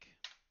 I think.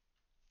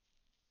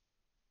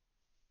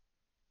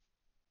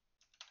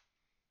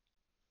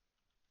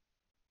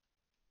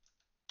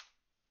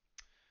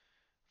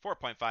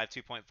 4.5,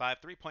 2.5,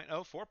 3.0,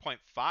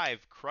 4.5.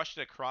 Crushed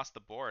it across the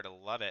board. I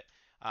love it.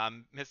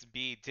 Miss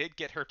B did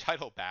get her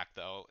title back,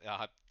 though.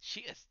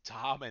 She is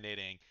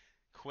dominating.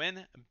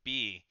 Quinn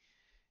B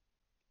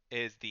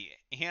is the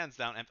hands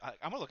down. I'm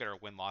gonna look at her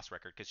win-loss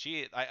record because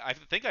I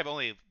think I've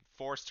only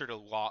forced her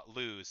to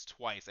lose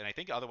twice, and I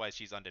think otherwise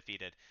she's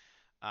undefeated.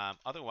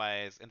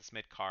 Otherwise, in this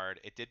mid card,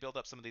 it did build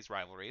up some of these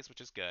rivalries, which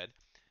is good.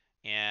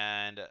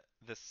 And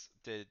this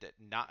did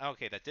not.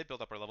 Okay, that did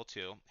build up our level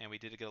 2, and we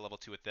did get a level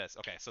 2 with this.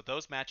 Okay, so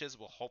those matches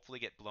will hopefully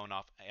get blown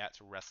off at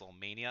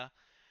WrestleMania.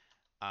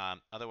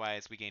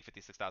 Otherwise, we gained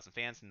 56,000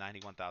 fans,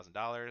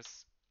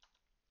 $91,000.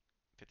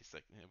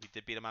 56. We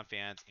did beat them on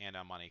fans and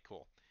on money.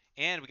 Cool.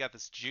 And we got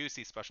this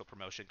juicy special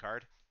promotion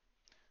card.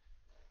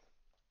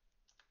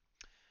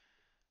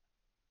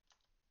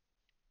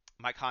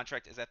 My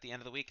contract is at the end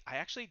of the week. I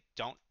actually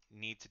don't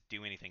need to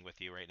do anything with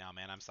you right now,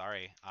 man. I'm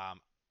sorry.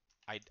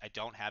 I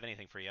don't have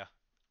anything for you.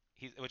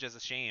 Which is a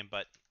shame,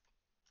 but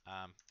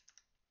um,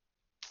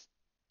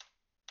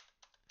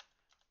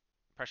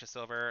 Precious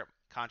Silver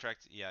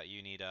contract. Yeah,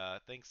 you need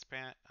thanks,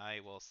 Grant. I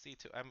will see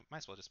to. I might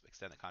as well just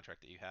extend the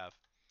contract that you have.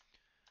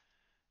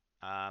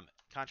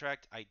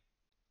 Contract. I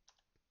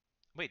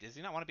wait. Does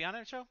he not want to be on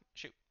our show?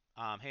 Shoot.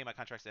 Hey, my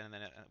contract's in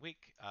a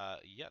week.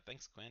 Yeah,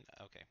 thanks, Quinn.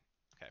 Okay,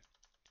 okay.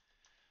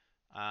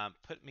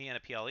 Put me in a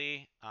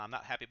PLE. I'm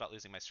not happy about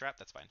losing my strap.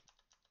 That's fine.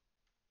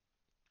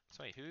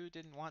 So wait, who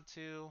didn't want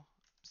to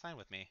sign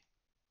with me?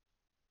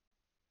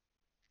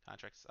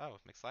 Contracts. Oh,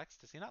 McSlax.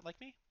 Does he not like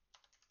me?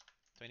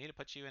 Do I need to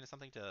put you into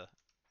something to?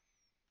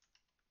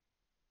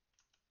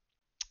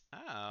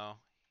 Oh.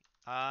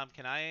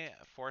 Can I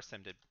force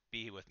him to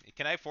be with me?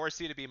 Can I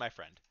force you to be my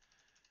friend?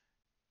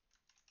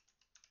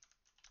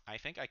 I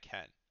think I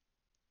can.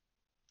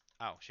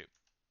 Oh, shoot.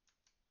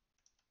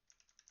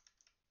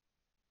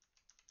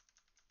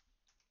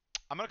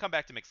 I'm gonna come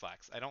back to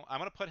McSlax. I'm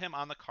gonna put him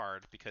on the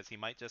card because he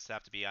might just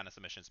have to be on a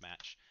submissions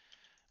match.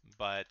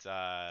 But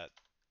I'm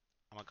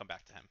gonna come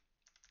back to him.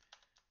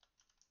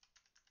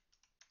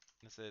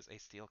 This is a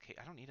steel cage.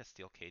 I don't need a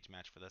steel cage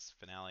match for this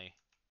finale.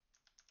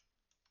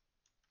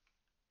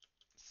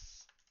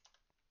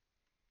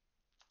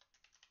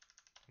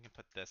 We can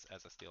put this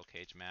as a steel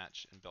cage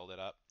match and build it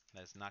up.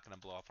 That is not gonna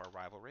blow off our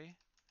rivalry.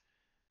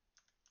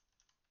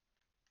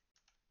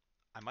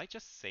 I might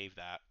just save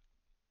that.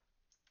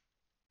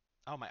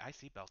 Oh, my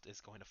IC belt is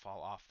going to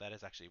fall off. That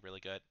is actually really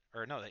good.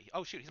 Or no,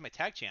 oh shoot, he's my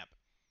tag champ.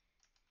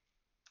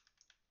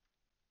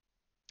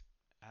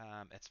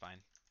 It's fine.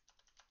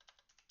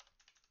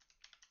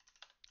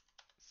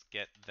 Let's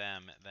get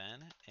them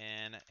then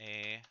in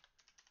a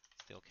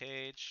steel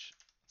cage.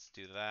 Let's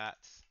do that.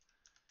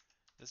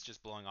 This is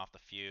just blowing off the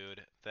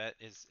feud. That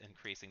is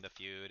increasing the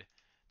feud.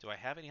 Do I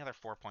have any other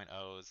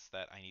 4.0s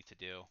that I need to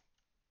do?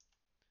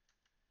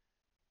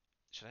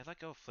 Should I let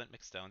go of Flint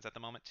McStones at the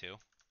moment too?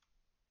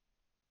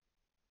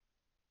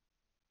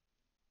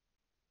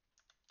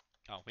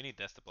 Oh, we need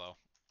this to blow.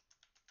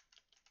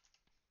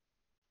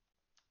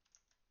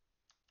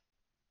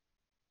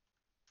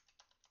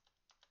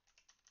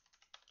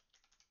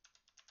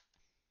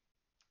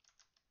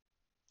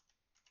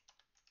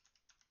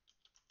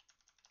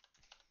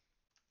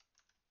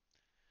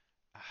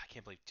 I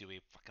can't believe Dewey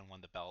fucking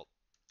won the belt.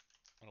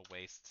 What a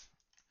waste.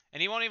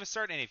 And he won't even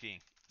start anything.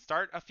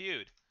 Start a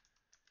feud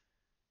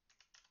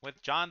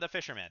with John the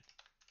Fisherman.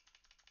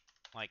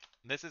 Like,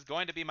 this is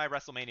going to be my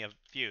WrestleMania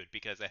feud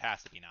because it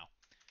has to be now.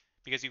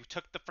 Because you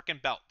took the freaking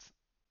belt.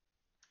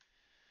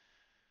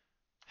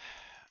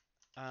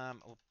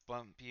 I'll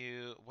bump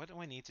you. What do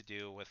I need to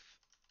do with?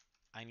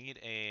 I need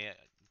a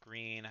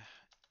green. I'm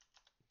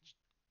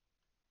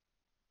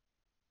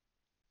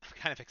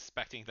kind of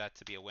expecting that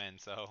to be a win,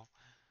 so.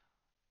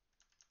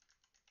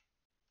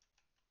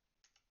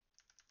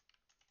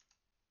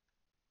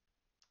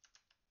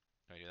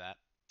 Do I do that?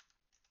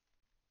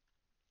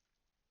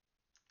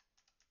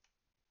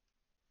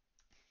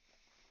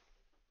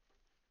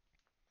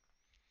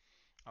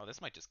 Oh,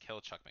 this might just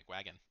kill Chuck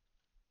McWagon.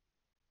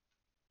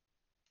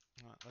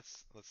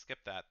 Let's skip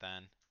that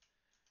then.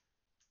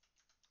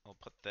 We'll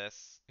put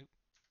this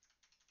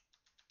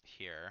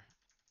here.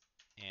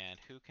 And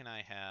who can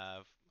I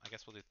have? I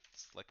guess we'll do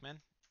Slickman.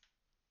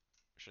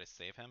 Should I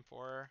save him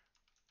for?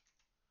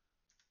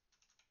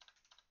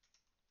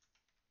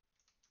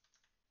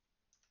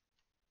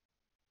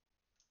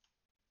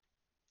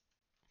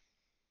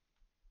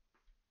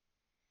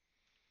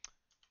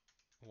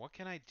 What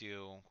can I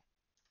do?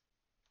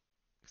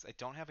 Because I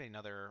don't have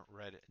another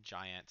red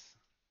giant.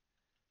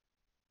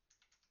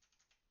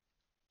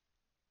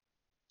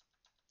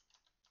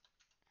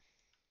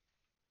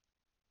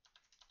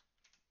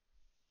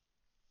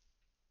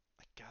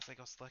 I guess I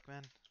go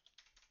Slickman.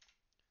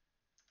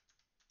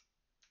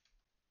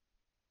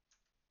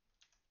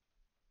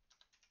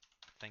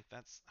 I think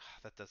that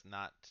does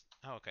not.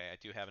 Oh, okay, I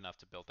do have enough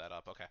to build that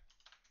up. Okay.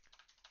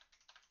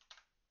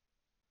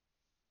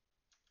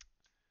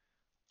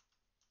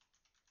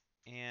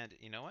 And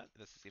you know what?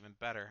 This is even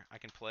better. I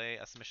can play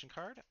a submission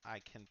card. I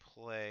can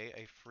play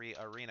a free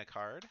arena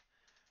card.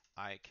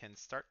 I can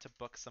start to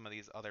book some of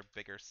these other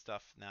bigger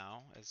stuff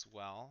now as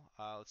well.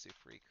 Let's do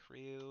free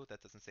crew.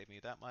 That doesn't save me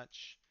that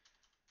much.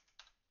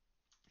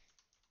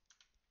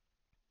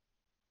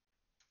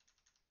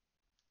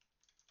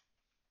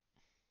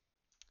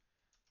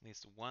 At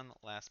least one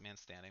last man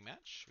standing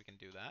match. We can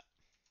do that.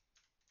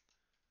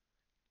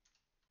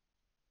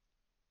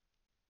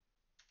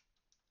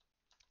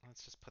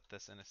 Let's just put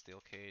this in a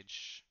steel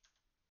cage.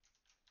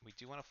 We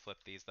do want to flip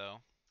these though,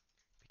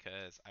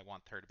 because I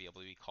want her to be able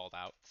to be called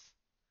out.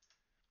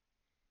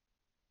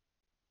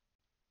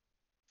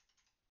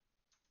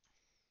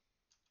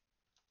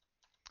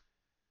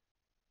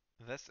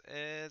 This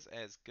is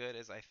as good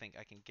as I think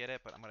I can get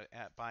it, but I'm going to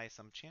buy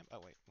some champ. Oh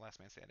wait, last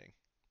man standing.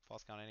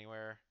 False count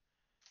anywhere.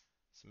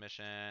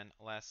 Submission.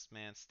 Last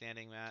man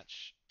standing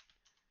match.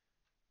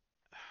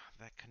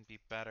 That can be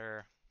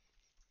better.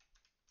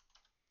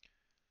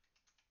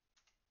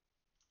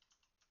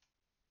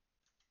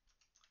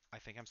 I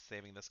think I'm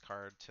saving this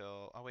card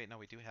till... Oh wait, no,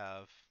 we do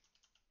have...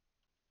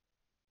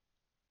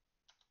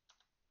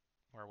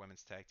 our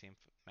women's tag team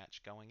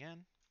match going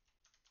in.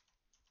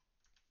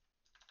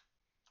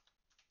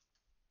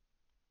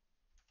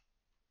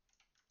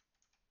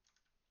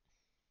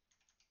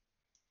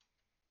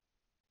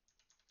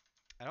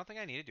 I don't think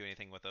I need to do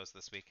anything with those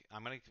this week.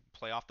 I'm going to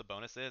play off the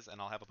bonuses,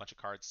 and I'll have a bunch of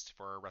cards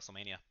for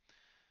WrestleMania.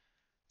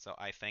 So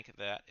I think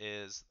this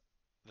is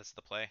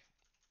the play.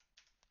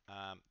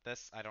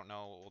 This, I don't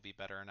know will be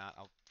better or not.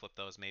 I'll flip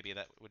those. Maybe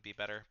that would be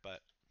better, but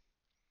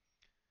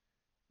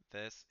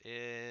this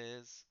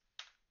is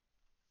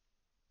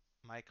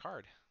my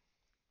card.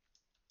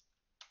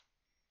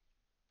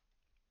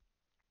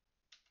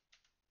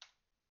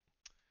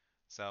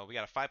 So we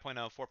got a 5.0,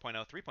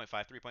 4.0, 3.5,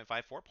 3.5,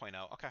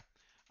 4.0. Okay.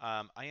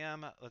 I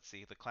am, let's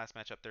see, the class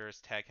matchup, there's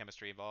tag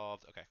chemistry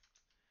involved. Okay.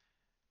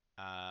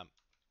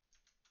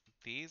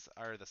 These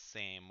are the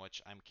same,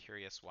 which I'm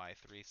curious why.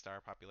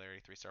 3-star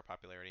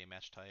popularity,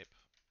 match type.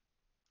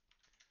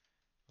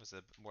 Was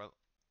it more...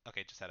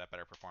 Okay, just had a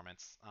better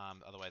performance.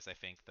 Otherwise, I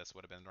think this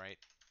would have been right.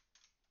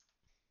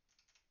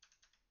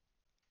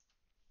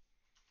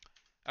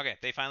 Okay,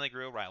 they finally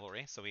grew a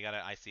rivalry, so we got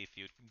an IC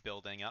feud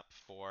building up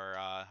for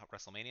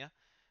WrestleMania.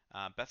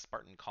 Beth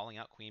Spartan calling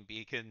out Queen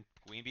Bee.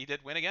 Queen Bee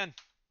did win again.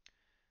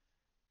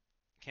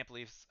 Can't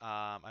believe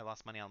I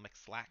lost money on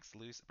mixed slacks,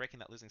 breaking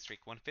that losing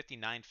streak.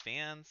 159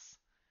 fans.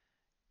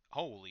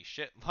 Holy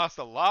shit, lost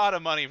a lot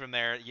of money from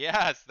there.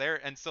 Yes,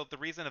 there. And so the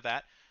reason of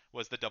that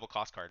was the double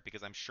cost card,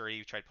 because I'm sure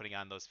you tried putting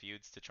on those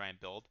feuds to try and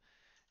build.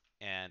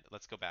 And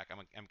let's go back.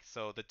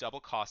 So the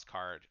double cost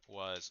card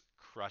was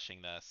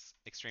crushing this.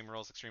 Extreme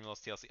Rules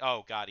TLC.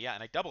 Oh god, yeah,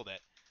 and I doubled it.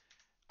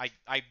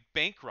 I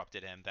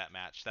bankrupted him that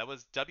match. That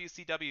was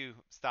WCW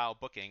style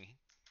booking,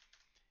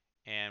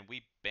 and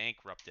we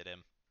bankrupted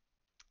him.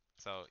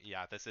 So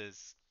yeah, this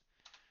is...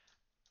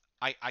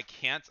 I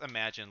can't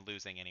imagine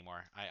losing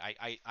anymore.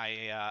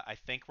 I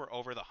think we're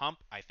over the hump.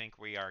 I think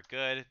we are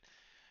good.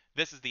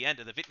 This is the end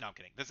of the video. No, I'm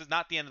kidding. This is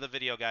not the end of the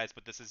video, guys,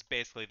 but this is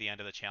basically the end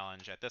of the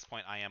challenge. At this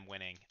point, I am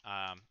winning.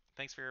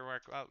 Thanks for your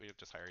work. Oh, we'll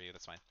just hire you.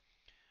 That's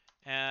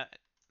fine.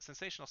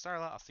 Sensational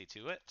Starla. I'll see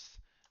to it.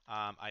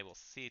 I will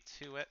see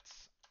to it.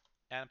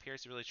 Adam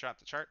Pierce, you really shot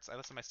the charts. I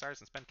listen to my stars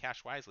and spend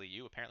cash wisely.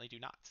 You apparently do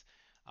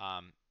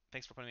not.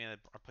 Thanks for putting me in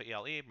the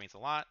PLE. It means a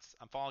lot.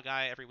 I'm Fall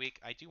Guy every week.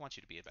 I do want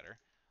you to be a better.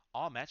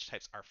 All match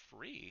types are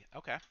free.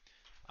 Okay.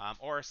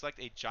 Or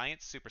select a giant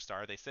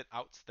superstar. They sit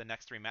out the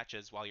next 3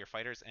 matches while your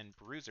fighters and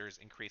bruisers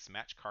increase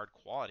match card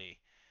quality.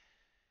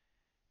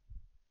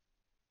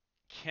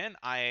 Can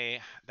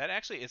I... That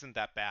actually isn't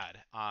that bad.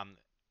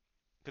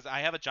 Because I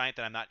have a giant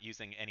that I'm not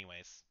using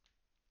anyways.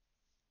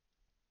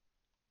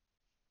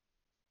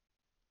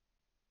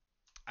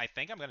 I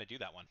think I'm going to do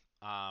that one.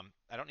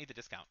 I don't need the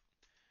discount.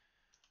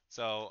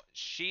 So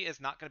she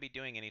is not going to be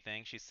doing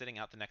anything. She's sitting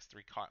out the next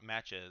 3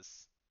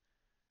 matches.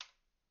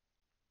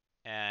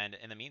 And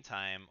in the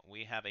meantime,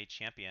 we have a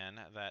champion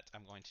that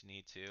I'm going to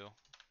need to...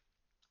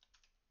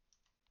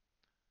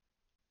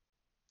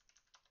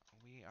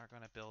 We are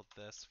going to build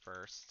this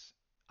first.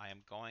 I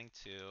am going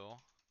to...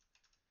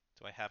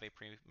 Do I have a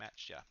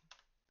pre-match? Yeah.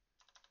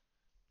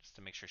 Just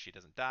to make sure she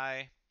doesn't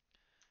die.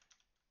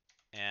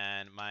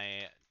 And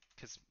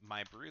because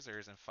my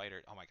bruisers and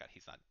fighter... Oh my god,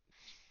 he's not...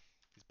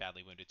 He's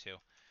badly wounded too.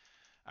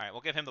 Alright,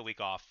 we'll give him the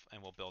week off,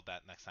 and we'll build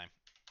that next time.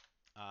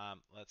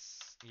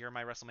 You're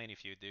my WrestleMania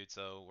feud, dude,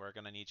 so we're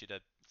going to need you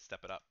to step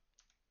it up.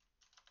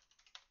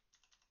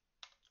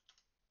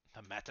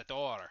 The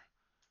Matador!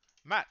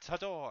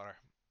 Matador!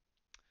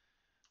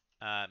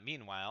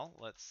 Meanwhile,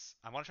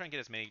 I want to try and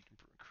get as many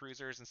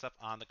cruisers and stuff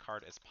on the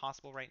card as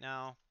possible right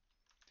now.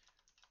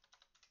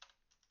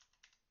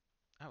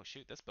 Oh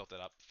shoot, this built it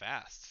up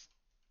fast.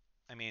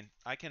 I mean,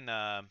 I can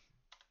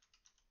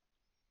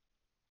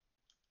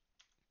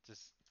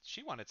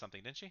she wanted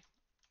something, didn't she?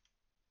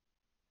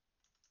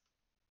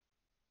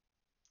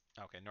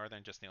 Okay,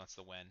 Northern just wants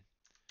to win.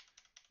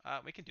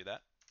 We can do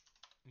that.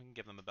 We can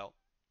give them a belt.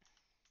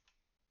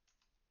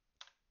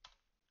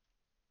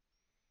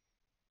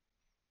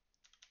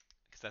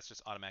 because that's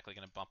just automatically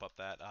going to bump up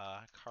that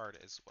card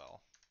as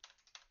well.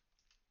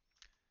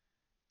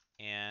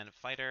 And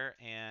fighter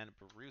and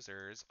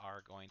bruisers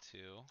are going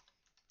to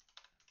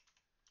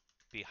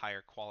be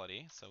higher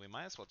quality, so we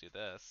might as well do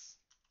this.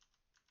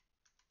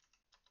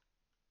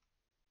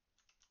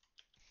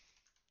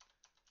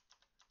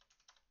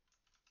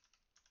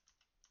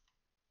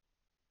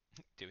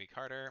 Dewey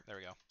Carter, there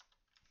we go.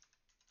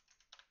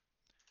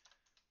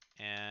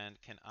 And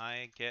can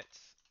I get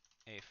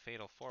a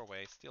Fatal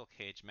 4-Way Steel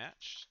Cage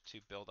match to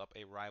build up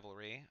a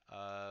rivalry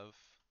of...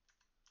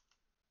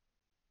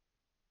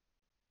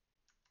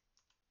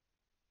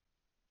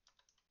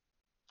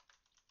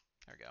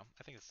 There we go.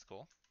 I think this is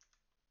cool.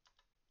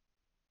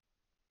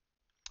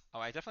 Oh,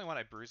 I definitely want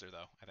a bruiser,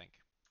 though, I think.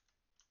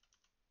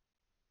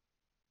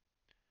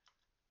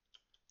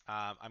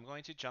 I'm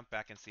going to jump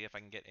back and see if I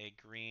can get a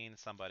green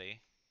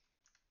somebody.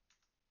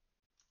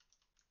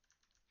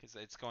 Because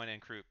it's going to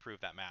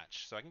improve that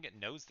match. So I can get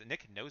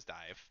Nick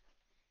Nosedive.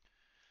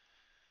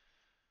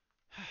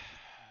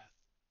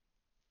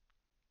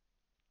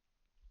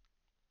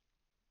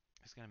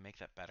 Who's going to make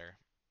that better?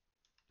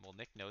 Will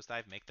Nick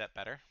Nosedive make that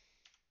better?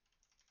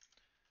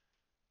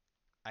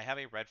 I have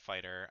a red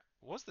fighter.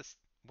 What was this?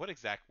 What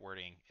exact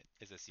wording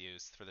is this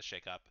used for the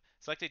shakeup?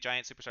 Select a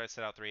giant superstar to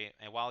set out 3,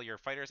 and while your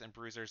fighters and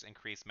bruisers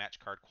increase match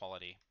card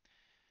quality.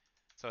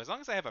 So as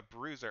long as I have a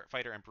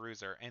fighter and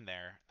bruiser in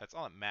there, that's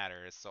all that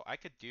matters. So I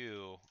could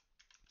do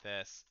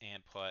this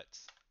and put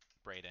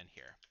Braid in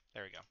here.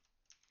 There we go.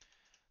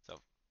 So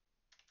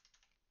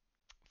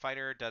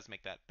fighter does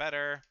make that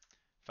better.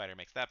 Fighter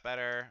makes that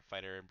better.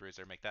 Fighter and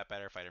bruiser make that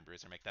better. Fighter and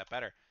bruiser make that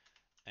better.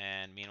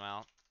 And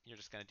meanwhile, you're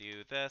just going to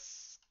do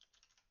this.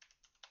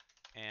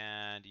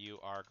 And you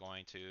are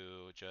going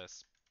to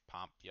just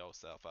pump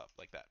yourself up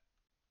like that.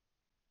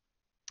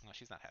 Oh,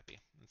 she's not happy.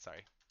 I'm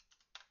sorry.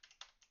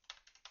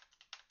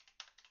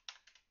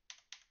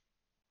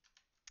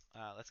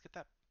 Let's get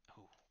that.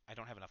 Oh, I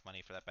don't have enough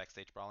money for that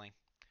backstage brawling.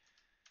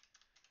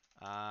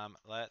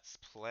 Let's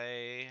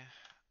play.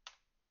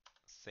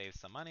 Save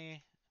some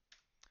money.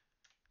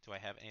 Do I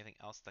have anything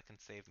else that can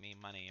save me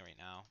money right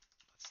now?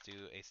 Let's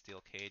do a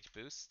steel cage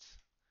boost.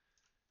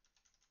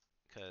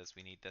 Because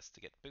we need this to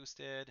get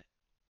boosted.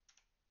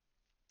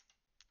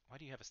 Why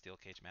do you have a steel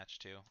cage match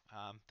too?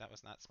 That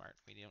was not smart.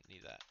 We don't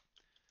need that.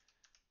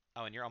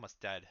 Oh, and you're almost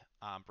dead.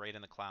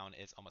 Braden the Clown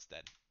is almost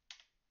dead.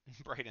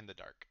 Bright in the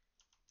dark.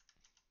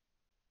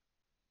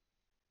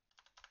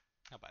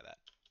 I'll buy that.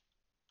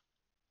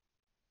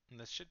 And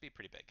this should be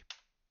pretty big.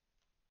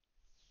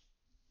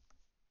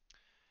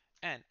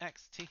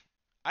 NXT.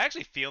 I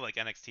actually feel like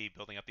NXT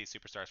building up these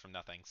superstars from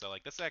nothing. So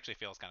like this actually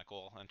feels kind of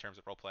cool in terms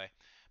of roleplay.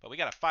 But we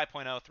got a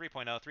 5.0,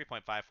 3.0,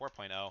 3.5,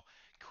 4.0.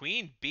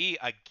 Queen Bee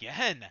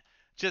again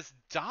just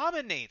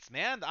dominates,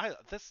 man.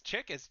 This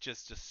chick is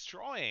just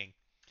destroying.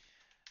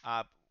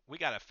 We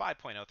got a 5.0,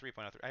 3.0.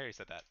 I already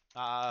said that.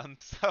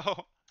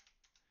 So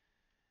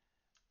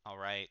all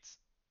right.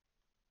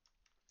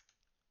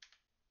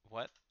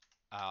 What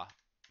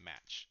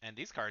match. And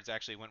these cards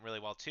actually went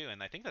really well too,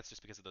 and I think that's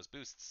just because of those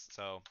boosts.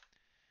 So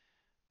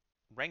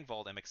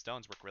Rangvold and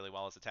McStones work really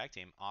well as a tag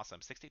team.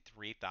 Awesome.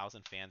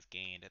 63,000 fans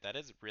gained. That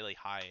is really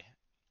high.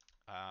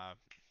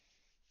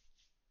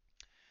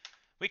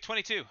 Week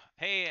 22.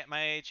 Hey,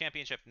 my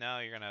championship. No,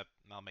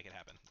 I'll make it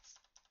happen.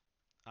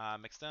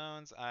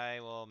 McStones,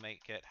 I will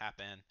make it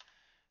happen.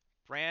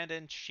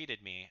 Brandon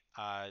cheated me.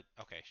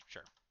 Okay,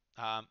 sure.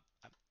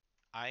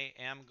 I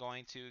am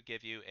going to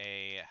give you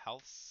a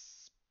health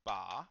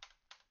spa.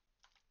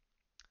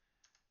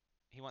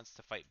 He wants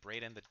to fight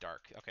Braid in the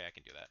dark. Okay, I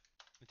can do that.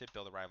 I did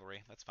build a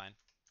rivalry. That's fine.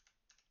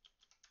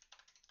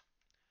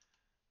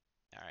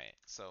 Alright,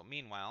 so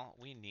meanwhile,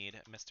 we need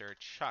Mr.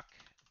 Chuck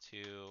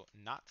to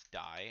not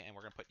die, and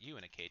we're going to put you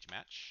in a cage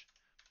match.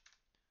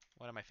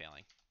 What am I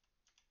failing?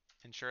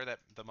 Ensure that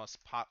the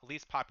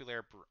least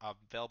popular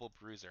available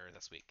bruiser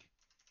this week.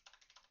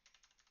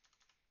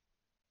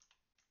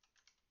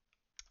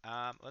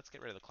 Let's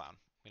get rid of the clown.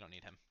 We don't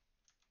need him.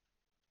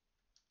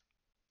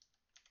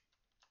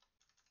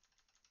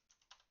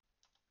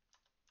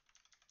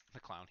 The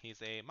clown, he's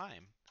a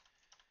mime.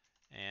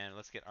 And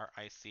let's get our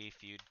IC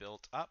feud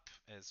built up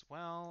as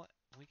well.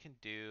 We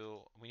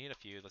need a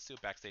feud. Let's do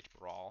a backstage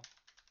brawl.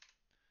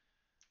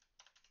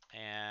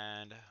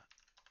 And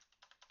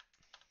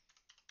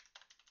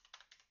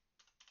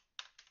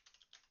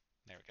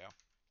there we go.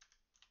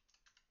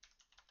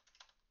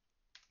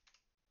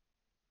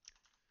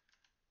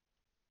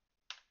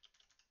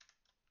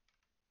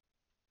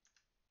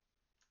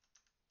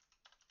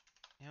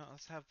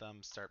 Let's have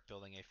them start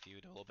building a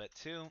feud a little bit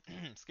too.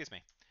 Excuse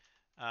me.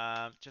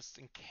 Just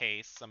in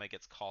case somebody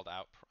gets called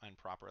out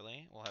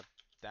improperly, we'll have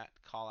that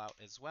call out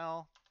as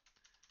well.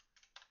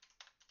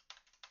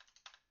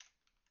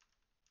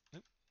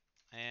 Oop.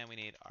 And we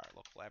need our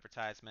local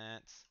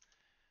advertisement.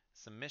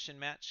 Submission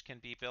match can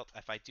be built.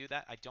 If I do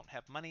that, I don't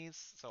have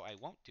monies, so I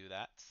won't do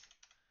that.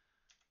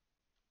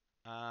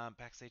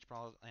 Backstage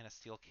brawl and a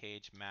steel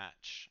cage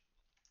match.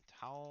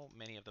 How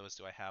many of those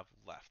do I have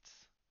left?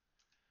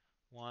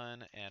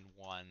 1 and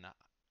 1.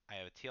 I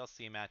have a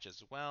TLC match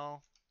as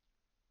well.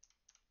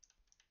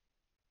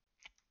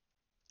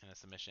 And a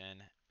submission.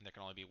 And there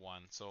can only be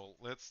one. So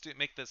let's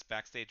make this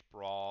backstage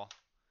brawl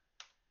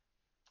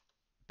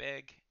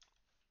big.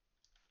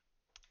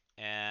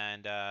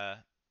 And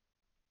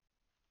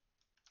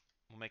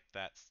we'll make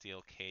that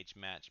steel cage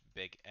match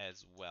big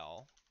as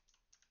well.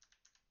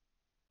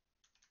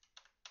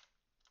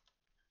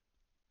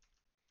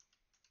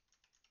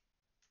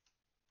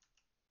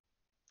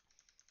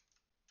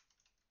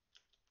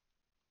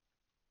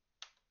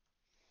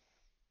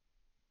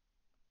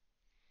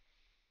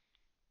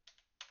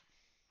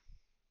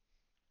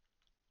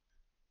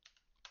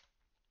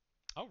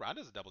 Oh,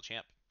 Ronda's a double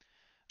champ.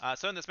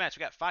 So in this match,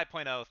 we got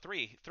 5.0,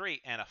 3,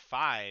 3, and a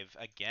 5.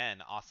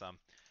 Again, awesome.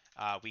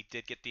 We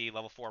did get the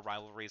level 4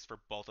 rivalries for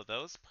both of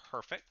those.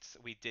 Perfect.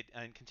 We did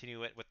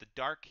continue it with the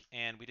Dark,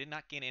 and we did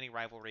not gain any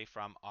rivalry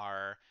from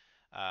our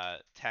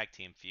tag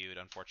team feud,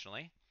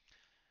 unfortunately.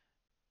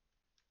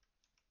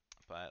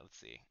 But let's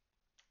see.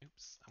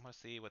 Oops. I want to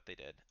see what they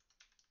did.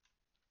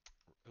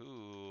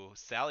 Ooh,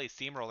 Sally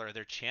Steamroller,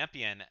 their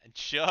champion,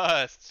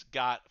 just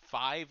got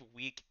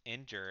 5-week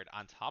injured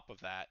on top of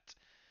that.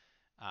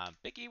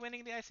 Big E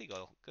winning the IC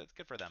goal. Good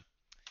for them.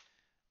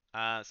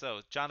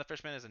 So John the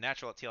Fishman is a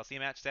natural at TLC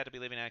match. Sad to be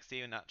leaving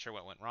NXT. Not sure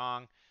what went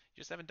wrong.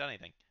 You just haven't done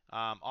anything.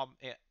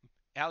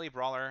 Alley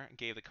Brawler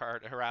gave the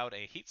crowd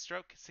a heat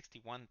stroke.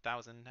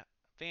 61,000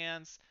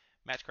 fans.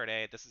 Match card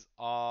A. This is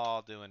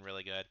all doing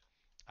really good.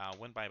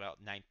 Win by about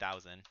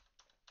 9,000.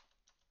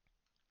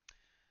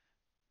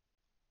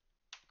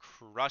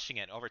 Crushing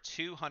it. Over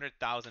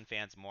 200,000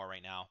 fans more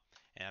right now.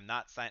 And I'm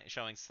not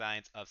showing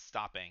signs of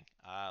stopping.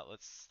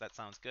 That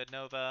sounds good,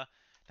 Nova.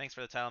 Thanks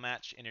for the title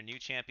match. And your new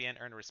champion.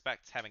 Earn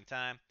respect. Having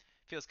time.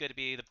 Feels good to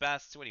be the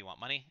best. What do you want,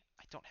 money?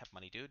 I don't have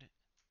money, dude.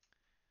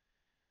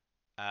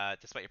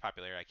 Despite your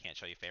popularity, I can't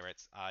show you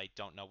favorites. I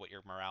don't know what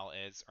your morale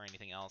is or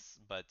anything else,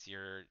 but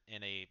you're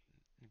in a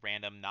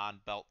random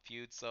non-belt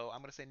feud, so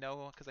I'm going to say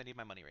no because I need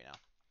my money right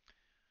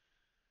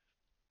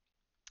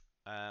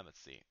now. Let's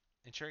see.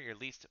 Ensure your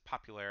least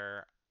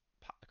popular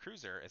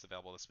cruiser is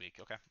available this week.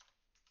 Okay.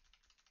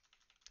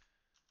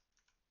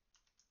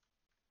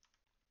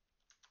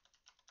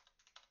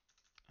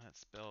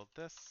 Let's build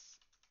this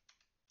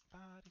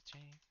body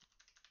chain.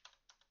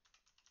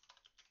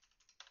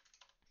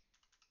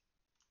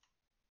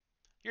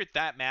 You're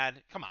that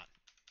mad? Come on.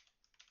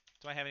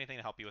 Do I have anything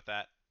to help you with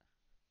that?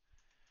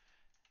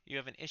 You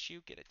have an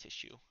issue? Get a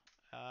tissue.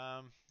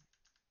 Like,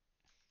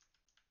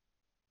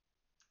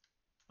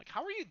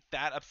 how are you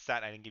that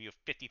upset I didn't give you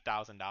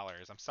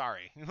 $50,000? I'm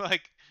sorry.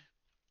 Like,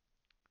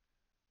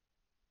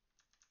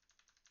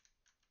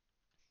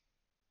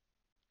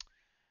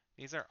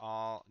 these are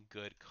all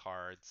good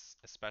cards,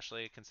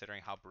 especially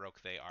considering how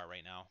broke they are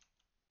right now.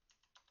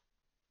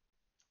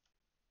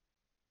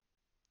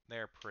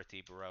 They're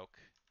pretty broke.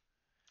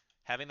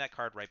 Having that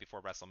card right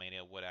before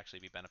WrestleMania would actually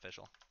be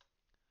beneficial.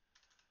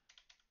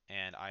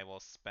 And I will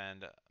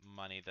spend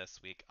money this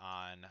week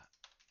on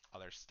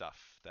other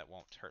stuff that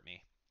won't hurt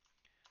me.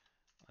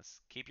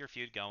 Let's keep your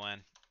feud going.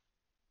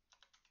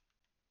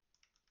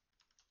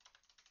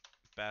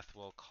 Beth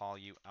will call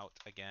you out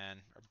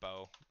again. Or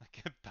Bo.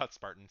 About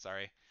Spartan,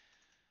 sorry.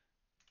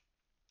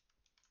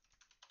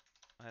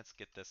 Let's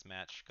get this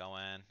match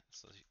going.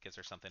 So it gives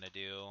her something to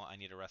do. I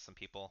need to rest some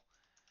people.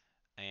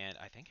 And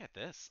I think at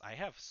this, I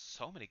have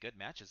so many good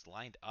matches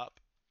lined up.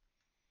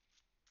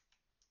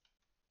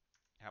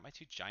 I got my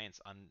two giants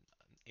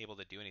unable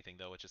to do anything,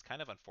 though, which is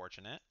kind of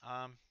unfortunate.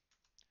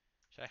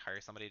 Should I hire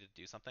somebody to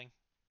do something?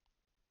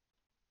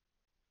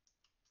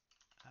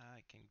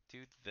 I can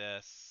do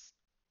this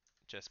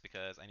just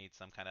because I need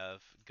some kind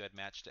of good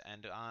match to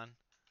end on.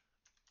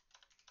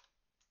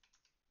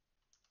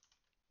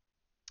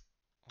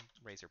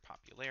 Raise your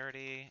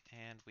popularity,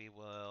 and we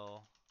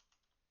will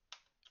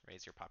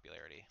raise your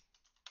popularity.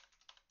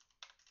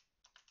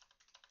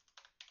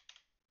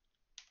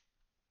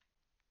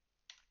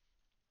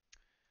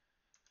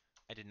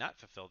 I did not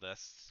fulfill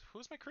this.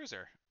 Who's my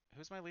cruiser?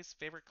 Who's my least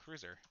favorite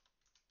cruiser?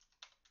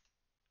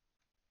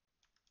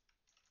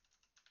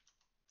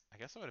 I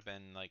guess it would have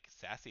been like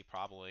Sassy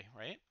probably,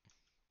 right?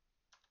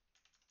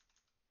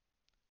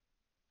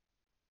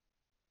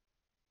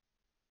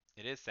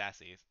 It is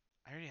Sassy.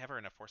 I already have her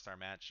in a 4-star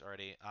match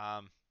already.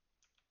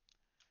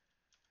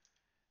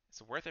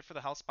 It's worth it for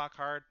the health spot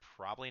card.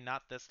 Probably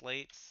not this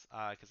late,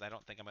 because I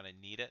don't think I'm going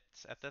to need it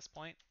at this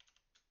point.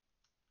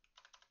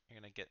 You're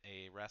going to get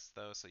a rest,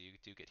 though, so you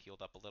do get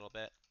healed up a little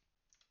bit.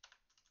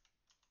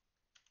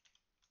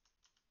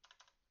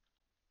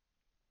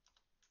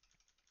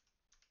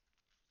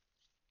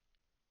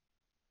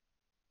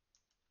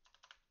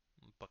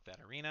 Book that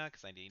arena,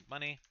 because I need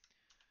money.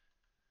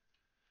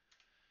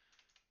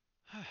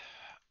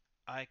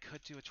 I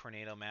could do a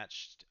tornado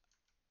match.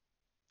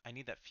 I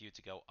need that feud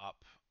to go up.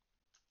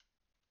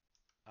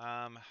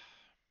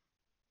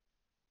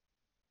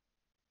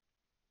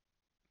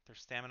 Their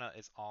stamina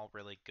is all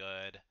really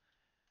good.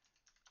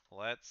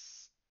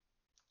 Let's...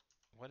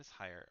 What is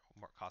higher?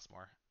 Cost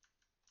more?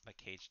 Like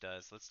Cage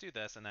does. Let's do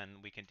this, and then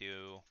we can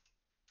do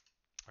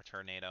a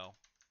tornado.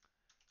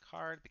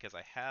 card because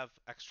I have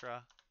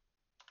extra.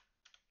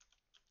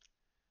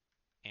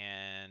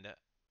 And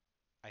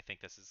I think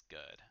this is good.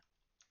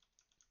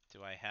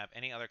 Do I have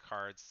any other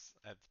cards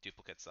I have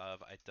duplicates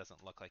of? It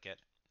doesn't look like it.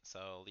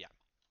 So, yeah.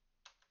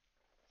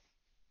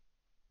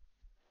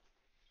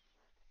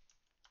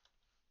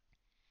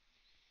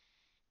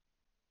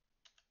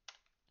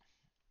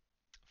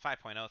 Five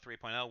 3.0,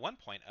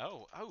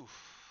 1.0.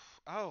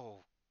 Oh,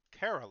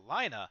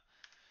 Carolina.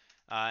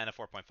 And a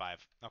 4.5.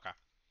 Okay.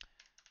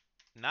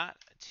 Not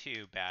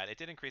too bad. It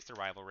did increase the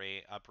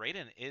rivalry.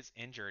 Braden is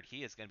injured.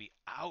 He is going to be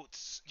out.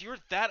 You're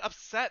that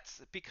upset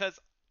because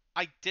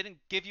I didn't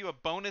give you a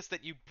bonus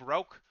that you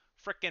broke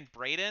frickin'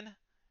 Braden?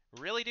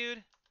 Really,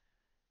 dude?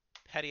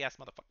 Petty ass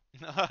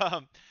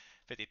motherfucker.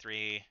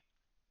 53.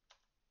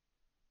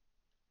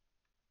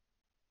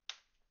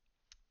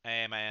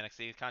 Hey, my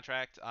NXT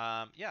contract.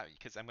 Yeah,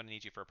 because I'm going to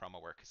need you for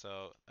promo work.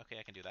 So, okay,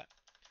 I can do that.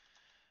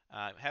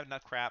 Have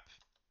enough crap.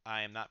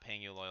 I am not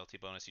paying you a loyalty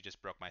bonus. You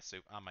just broke my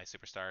on my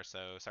superstar.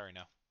 So sorry,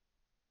 no.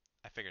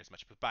 I figured as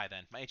much, but by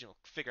then, my agent will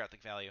figure out the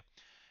value.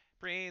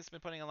 Bree's been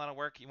putting a lot of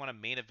work. You want a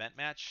main event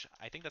match?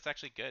 I think that's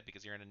actually good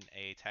because you're in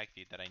a tag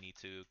feud that I need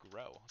to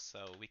grow.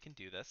 So we can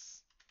do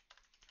this.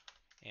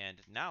 And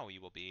now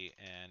you will be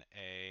in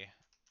a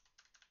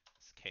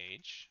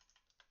cage.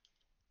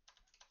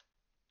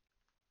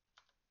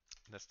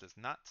 This does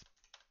not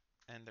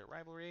end their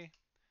rivalry.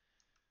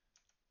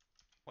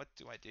 What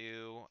do I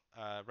do?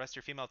 Rest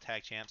your female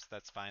tag champs.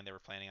 That's fine. They were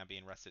planning on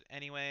being rested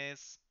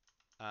anyways.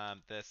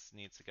 This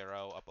needs to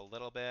grow up a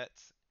little bit.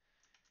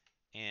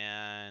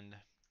 And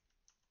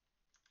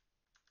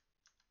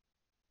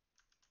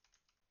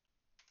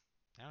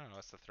I don't know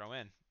what to throw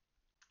in.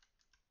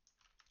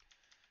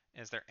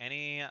 Is there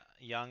any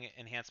young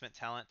enhancement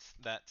talent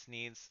that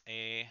needs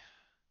a...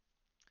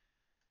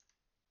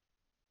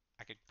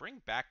 I could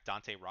bring back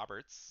Dante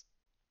Roberts.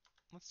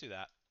 Let's do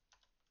that.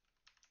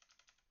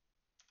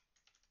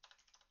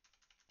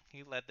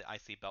 He led the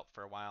IC belt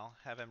for a while.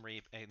 Have him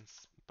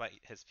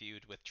bite his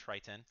feud with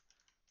Triton.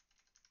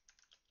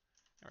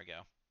 There we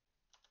go.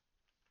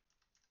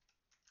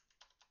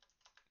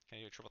 Can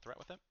I do a triple threat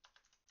with him?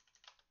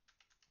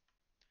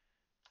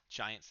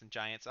 Giants and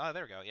Giants. Oh,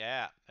 there we go.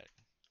 Yeah.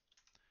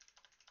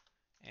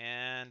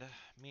 And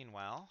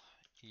meanwhile,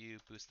 you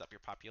boost up your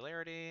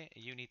popularity.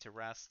 You need to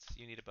rest.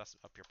 You need to boost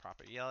up your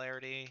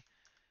popularity.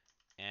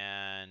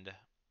 And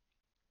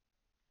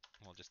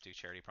we'll just do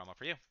charity promo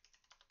for you.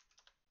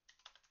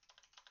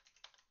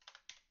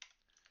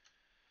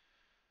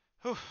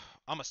 Whew,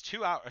 almost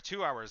 2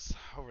 hours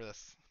over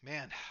this.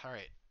 Man, all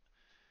right.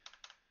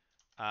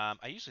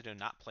 I usually do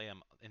not play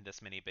them in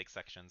this many big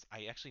sections.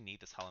 I actually need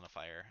this Hell in a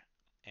Fire,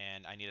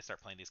 and I need to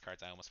start playing these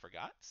cards I almost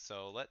forgot.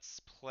 So let's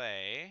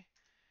play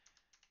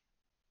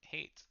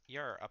Hate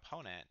Your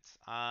Opponent.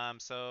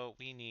 So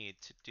we need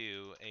to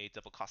do a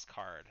double cost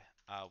card.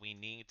 We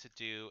need to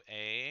do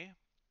a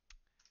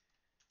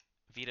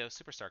Veto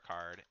Superstar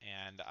card,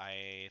 and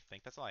I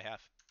think that's all I have.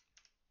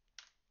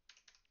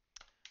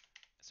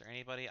 Is there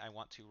anybody I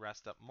want to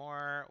rest up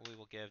more? We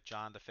will give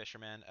John the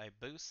Fisherman a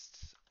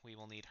boost. We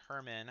will need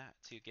Herman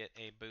to get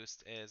a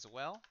boost as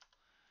well.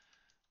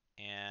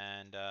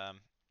 And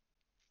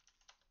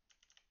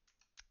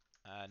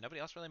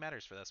nobody else really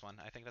matters for this one.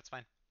 I think that's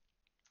fine.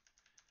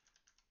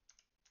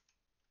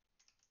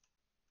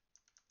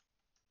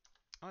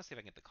 I want to see if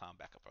I can get the clown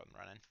back up and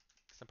running,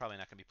 because I'm probably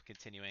not going to be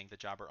continuing the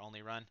jobber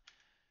only run.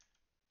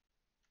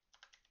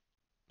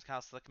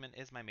 Kyle Slickman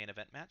is my main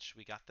event match.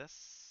 We got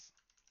this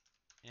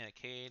in a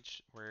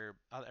cage where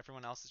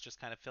everyone else is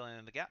just kind of filling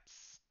in the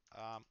gaps.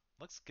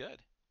 Looks good.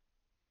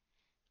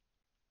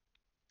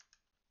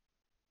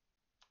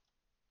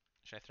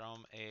 Should I throw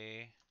him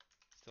a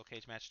steel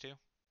cage match too?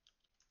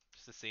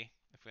 Just to see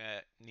if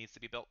it needs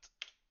to be built.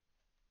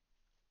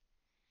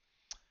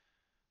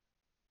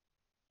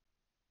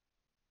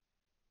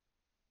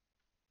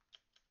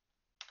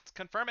 Let's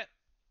confirm it.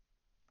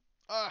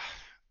 Ugh.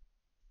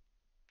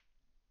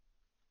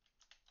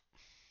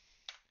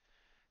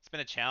 It's been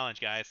a challenge,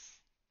 guys.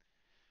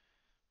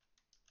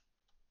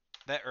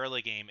 That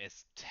early game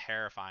is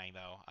terrifying,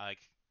 though. Like,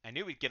 I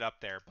knew we'd get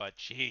up there, but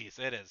geez,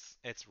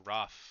 it's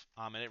rough.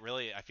 And it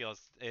really, I feel,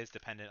 is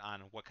dependent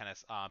on what kind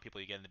of people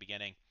you get in the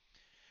beginning.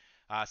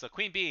 So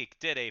Queen Bee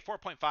did a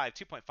 4.5,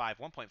 2.5,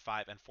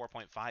 1.5, and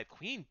 4.5.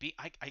 Queen Bee,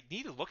 I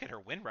need to look at her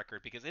win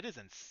record because it is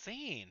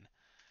insane.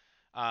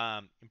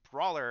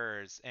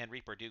 Brawlers and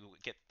Reaper do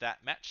get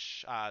that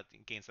match,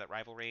 gains that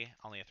rivalry,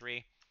 only a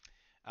 3.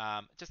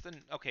 Just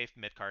an okay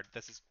mid card.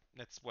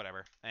 It's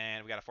whatever.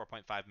 And we got a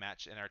 4.5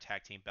 match in our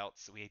tag team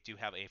belts. We do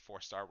have a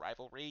 4-star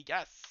rivalry.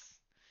 Yes.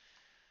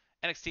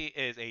 NXT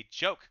is a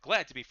joke.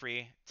 Glad to be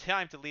free.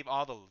 Time to leave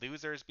all the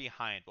losers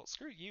behind. Well,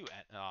 screw you,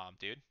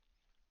 dude.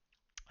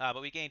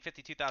 But we gained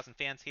 52,000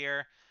 fans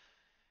here,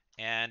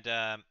 and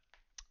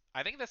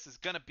I think this is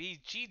gonna be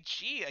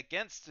GG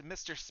against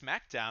Mr.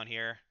 Smackdown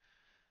here.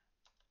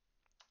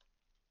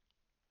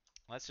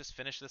 Let's just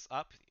finish this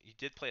up. You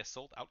did play a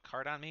sold out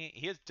card on me.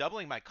 He is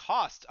doubling my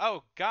cost.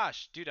 Oh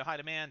gosh, due to high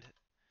demand.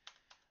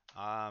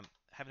 Haven't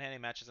had any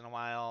matches in a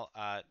while.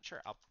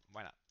 Sure,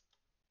 why not?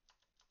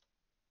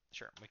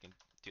 Sure, we can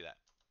do that.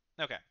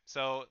 Okay,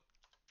 so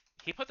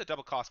he put the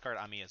double cost card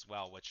on me as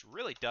well, which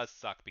really does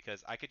suck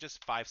because I could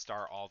just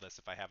 5-star all this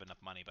if I have enough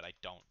money, but I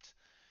don't.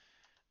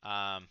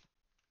 Um,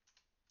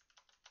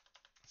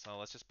 so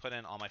let's just put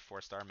in all my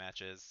 4-star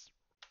matches.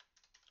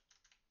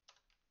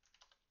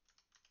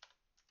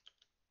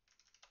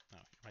 Oh,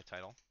 my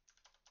title.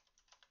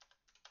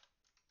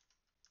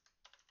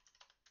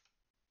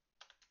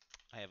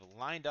 I have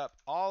lined up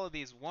all of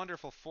these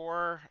wonderful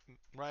 4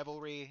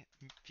 rivalry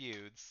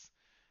feuds.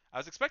 I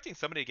was expecting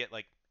somebody to get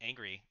like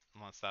angry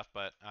and stuff,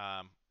 but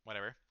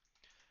whatever.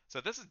 So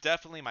this is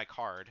definitely my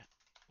card.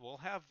 We'll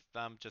have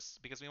them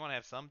just because we want to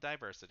have some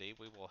diversity.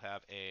 We will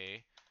have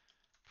a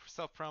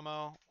self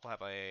promo. We'll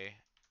have a,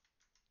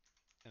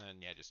 and then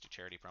yeah, just do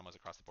charity promos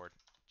across the board.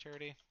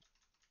 Charity.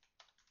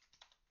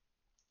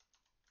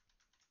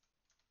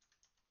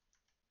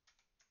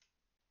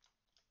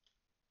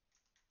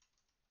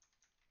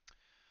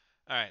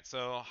 All right,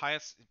 so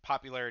highest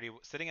popularity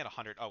sitting at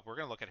 100. Oh, we're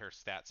gonna look at her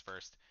stats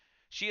first.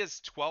 She is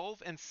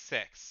 12 and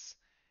 6,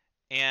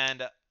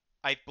 and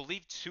I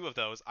believe 2 of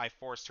those I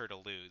forced her to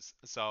lose.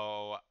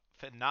 So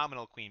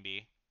phenomenal Queen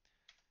Bee.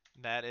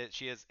 That is,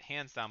 she is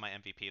hands down my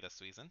MVP this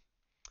season.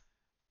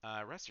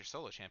 Rest your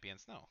solo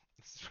champions. No,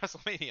 this is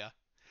WrestleMania.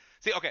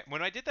 See, okay,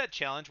 when I did that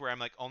challenge where I'm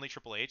like only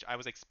Triple H, I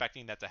was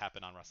expecting that to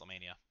happen on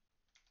WrestleMania.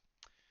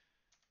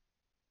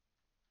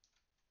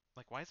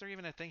 Like, why is there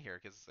even a thing here?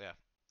 Because yeah,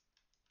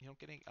 you know,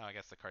 getting. Oh, I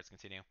guess the cards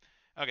continue.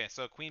 Okay,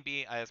 so Queen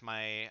Bee as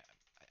my.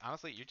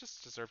 Honestly, you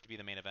just deserve to be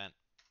the main event.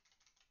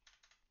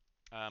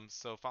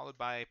 So followed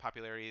by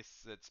popularity,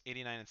 it's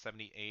 89 and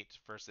 78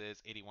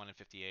 versus 81 and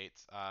 58.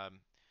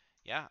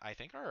 Yeah, I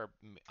think our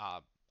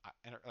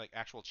like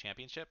actual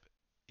championship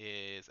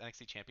is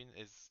NXT champion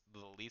is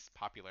the least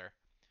popular.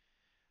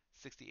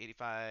 60,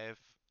 85.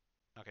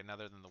 Okay,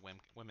 other than the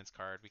women's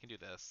card, we can do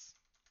this.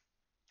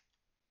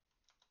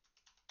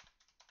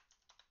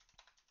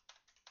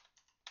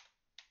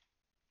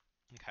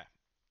 Okay,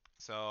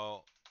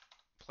 so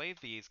play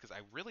these because I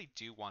really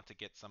do want to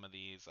get some of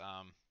these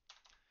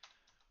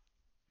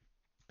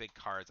big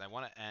cards. I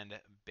want to end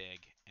big,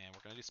 and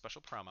we're going to do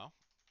special promo.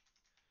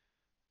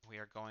 We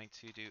are going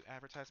to do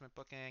advertisement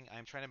booking.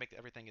 I'm trying to make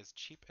everything as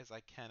cheap as I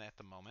can at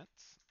the moment.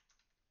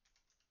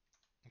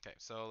 Okay,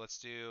 so let's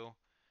do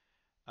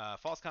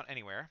Falls Count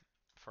Anywhere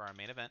for our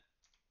main event.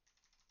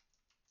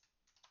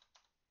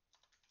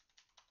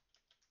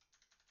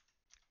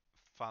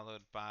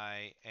 Followed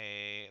by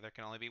there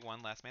can only be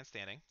one last man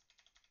standing.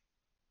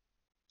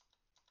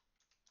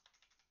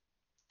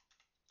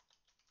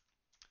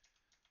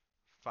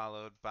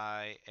 Followed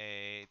by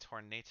a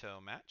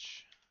Tornado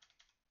match.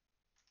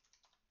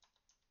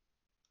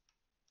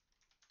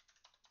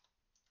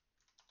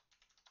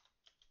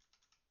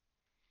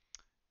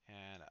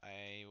 And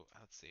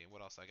let's see,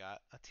 what else I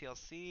got? A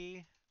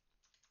TLC.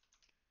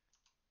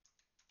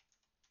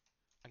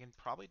 I can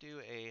probably do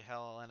a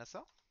Hell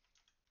NSL.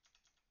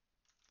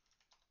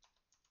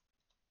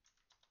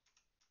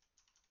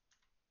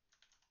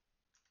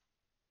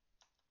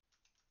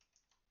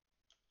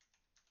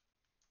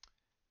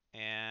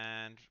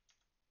 And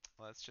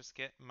let's just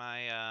get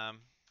my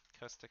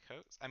coast to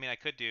coast. I mean, I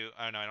could do.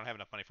 Oh no, I don't have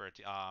enough money for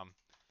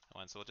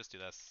one, so we'll just do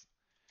this.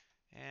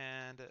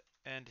 And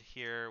end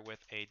here with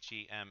a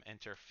GM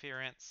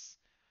interference.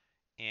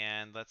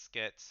 And let's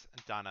get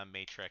Donna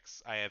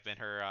Matrix. I have been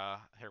her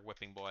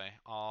whipping boy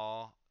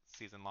all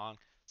season long,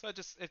 so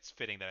it's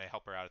fitting that I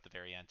help her out at the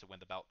very end to win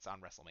the belts on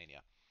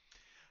WrestleMania.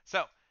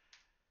 So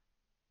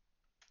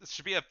this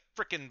should be a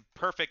freaking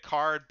perfect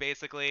card,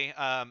 basically.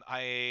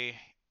 I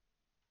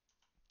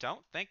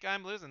don't think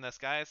I'm losing this,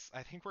 guys.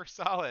 I think we're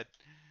solid.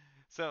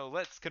 So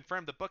let's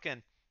confirm the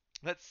booking.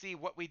 Let's see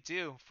what we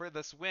do for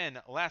this win.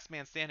 Last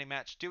man standing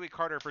match: Dewey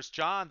Carter versus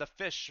John the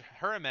Fish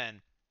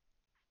Herman.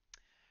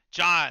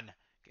 John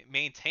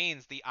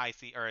maintains the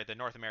IC or the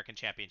North American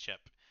Championship.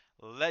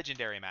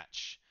 Legendary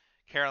match.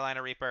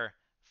 Carolina Reaper,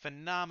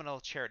 phenomenal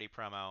charity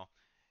promo.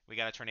 We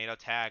got a tornado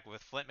tag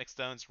with Flint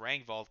McStones,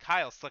 Rangvold,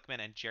 Kyle Slickman,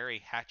 and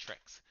Jerry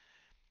Hatrix.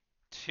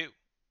 2,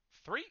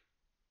 3,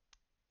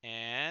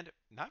 and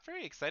not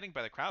very exciting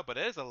by the crowd, but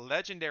it is a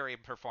legendary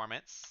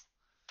performance.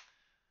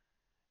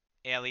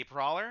 Ali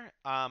Brawler,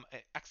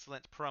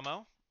 excellent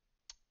promo.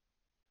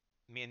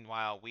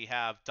 Meanwhile, we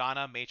have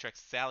Donna,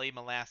 Matrix, Sally,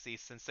 Malassie,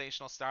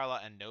 Sensational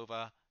Starla, and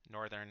Nova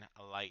Northern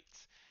Light.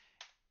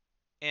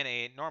 In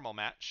a normal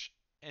match,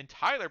 and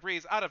Tyler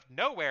Breeze out of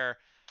nowhere,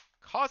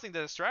 causing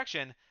the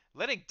distraction,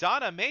 letting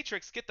Donna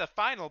Matrix get the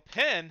final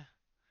pin.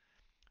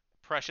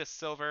 Precious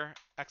Silver,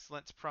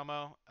 excellent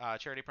promo,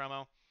 charity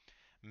promo.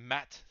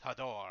 Matt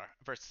Hador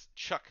versus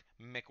Chuck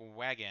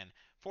McWagon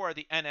for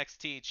the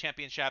NXT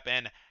Championship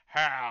in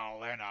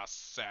Hell in a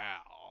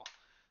Cell.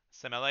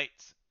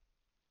 Simulate.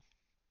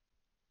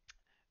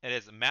 It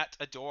is Matt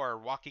Adore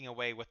walking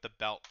away with the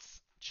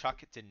belts.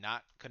 Chuck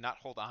could not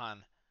hold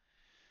on.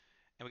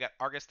 And we got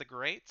Argus the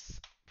Great,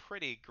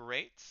 pretty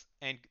great,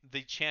 and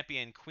the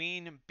champion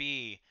Queen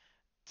Bee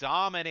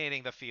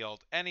dominating the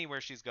field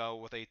anywhere she's go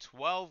with a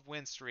 12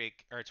 win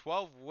streak or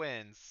 12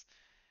 wins.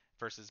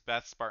 versus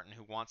Beth Spartan,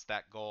 who wants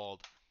that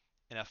gold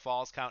in a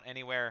Falls Count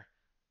Anywhere,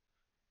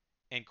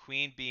 and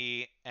Queen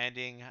Bee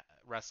ending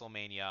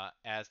WrestleMania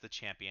as the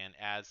champion,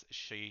 as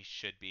she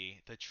should be,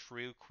 the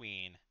true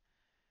queen,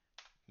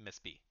 Miss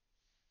B.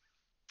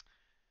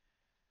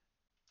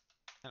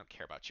 I don't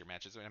care about your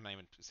matches. I'm not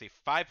even see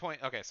 5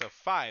 point. Okay, so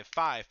 5,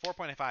 5,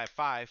 4.5,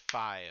 5,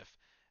 5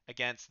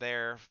 against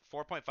their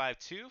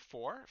 4.52,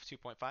 4,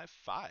 2.5,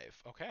 5.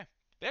 Okay,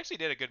 they actually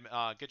did a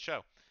good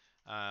show.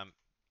 Um,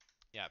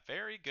 yeah,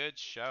 very good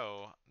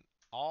show.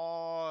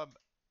 All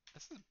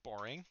this is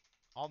boring.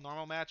 All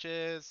normal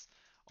matches,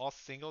 all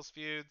singles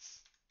feuds.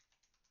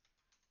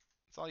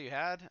 That's all you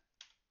had.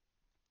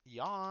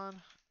 Yawn.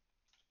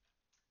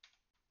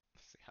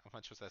 Let's see how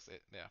much was that?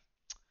 Yeah,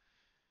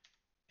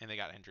 and they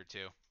got injured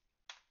too.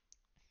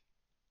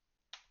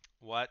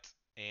 What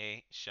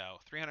a show.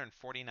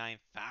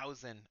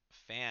 349,000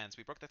 fans.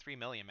 We broke the 3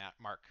 million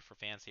mark for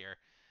fans here.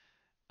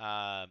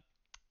 Uh,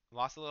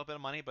 Lost a little bit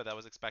of money, but that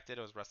was expected.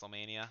 It was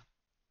WrestleMania.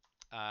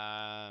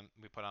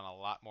 We put on a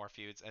lot more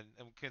feuds, and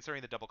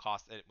considering the double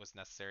cost, it was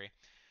necessary.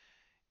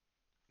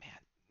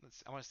 Man,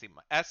 I want to see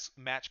my S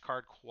match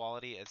card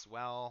quality as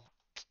well.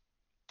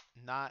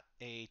 Not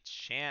a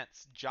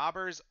chance.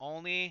 Jobbers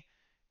only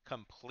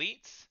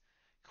complete.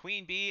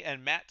 Queen Bee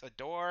and Matt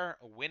Adore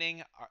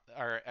winning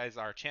as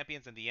our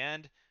champions in the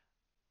end.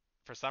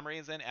 For some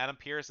reason, Adam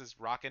Pearce is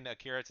rocking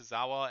Akira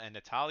Tozawa and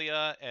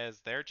Natalia as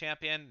their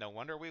champion. No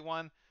wonder we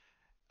won.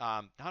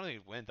 Not only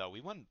win though,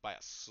 we won by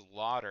a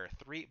slaughter.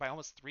 By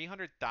almost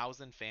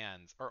 300,000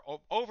 fans, or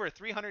over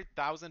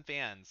 300,000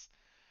 fans.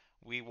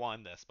 We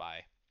won this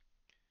by.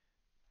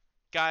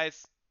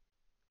 Guys,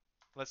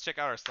 let's check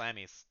out our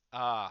Slammies.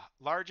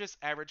 Largest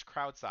average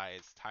crowd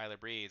size, Tyler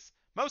Breeze.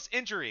 Most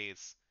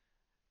injuries.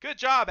 Good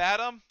job,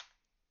 Adam.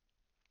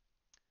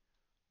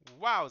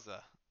 Wowza.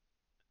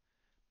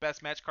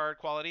 Best match card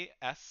quality,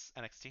 S,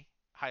 NXT.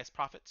 Highest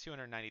profit,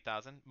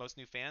 290,000. Most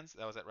new fans,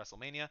 that was at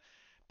WrestleMania.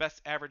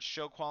 Best average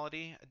show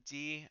quality,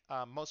 D.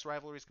 Most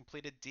rivalries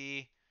completed,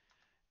 D.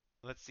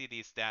 Let's see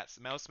these stats.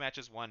 Most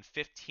matches won,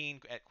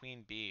 15 at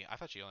Queen Bee. I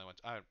thought she only won.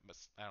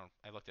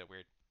 I looked at it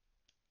weird.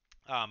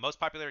 Most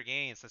popular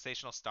games,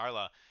 Sensational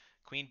Starla.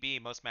 Queen Bee,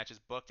 most matches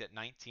booked at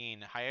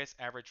 19. Highest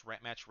average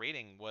match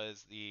rating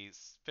was the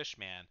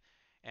Fishman.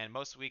 And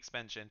most weeks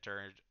spent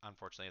entered,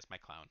 unfortunately, is my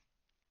clown.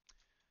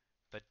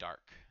 The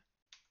Dark.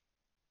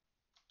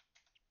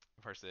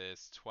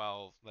 Versus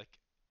 12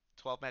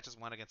 matches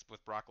won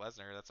with Brock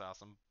Lesnar. That's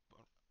awesome.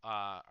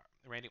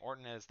 Randy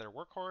Orton is their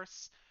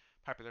workhorse.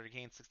 Popularity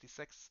gain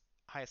 66.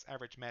 Highest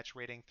average match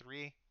rating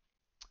 3.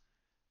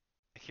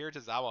 Akira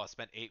Tozawa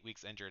spent 8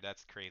 weeks injured.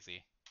 That's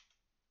crazy.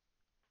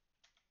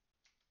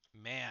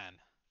 Man.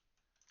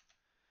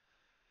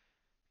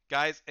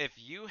 Guys, if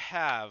you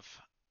have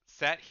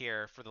sat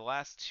here for the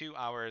last 2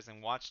 hours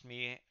and watched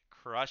me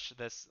crush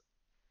this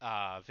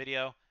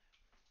video,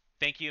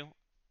 thank you.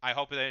 I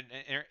hope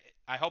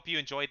you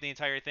enjoyed the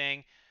entire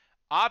thing.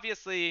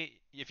 Obviously,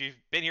 if you've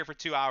been here for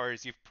 2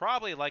 hours, you've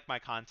probably liked my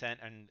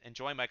content and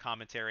enjoy my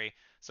commentary.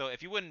 So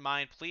if you wouldn't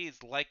mind,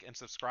 please like and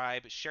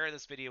subscribe, share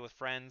this video with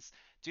friends,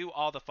 do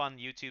all the fun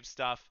YouTube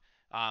stuff.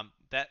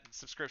 That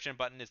subscription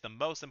button is the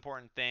most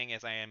important thing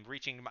as I'm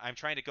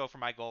trying to go for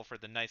my goal for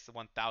the nice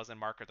 1,000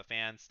 mark of the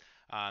fans.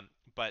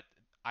 But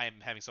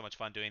I'm having so much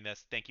fun doing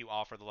this. Thank you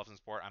all for the love and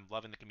support. I'm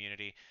loving the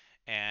community.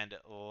 And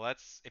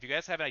if you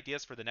guys have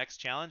ideas for the next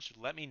challenge,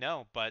 let me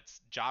know. But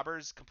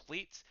Jobbers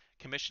complete,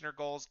 Commissioner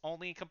goals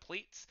only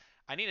complete.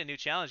 I need a new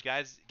challenge,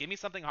 guys. Give me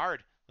something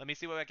hard. Let me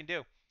see what I can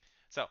do.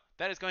 So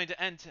that is going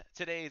to end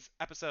today's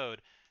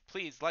episode.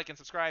 Please like and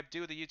subscribe.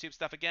 Do the YouTube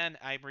stuff again.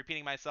 I'm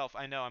repeating myself.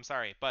 I know. I'm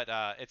sorry. But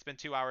it's been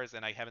 2 hours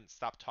and I haven't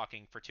stopped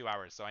talking for 2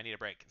 hours. So I need a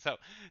break. So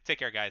take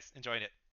care, guys. Enjoyed it.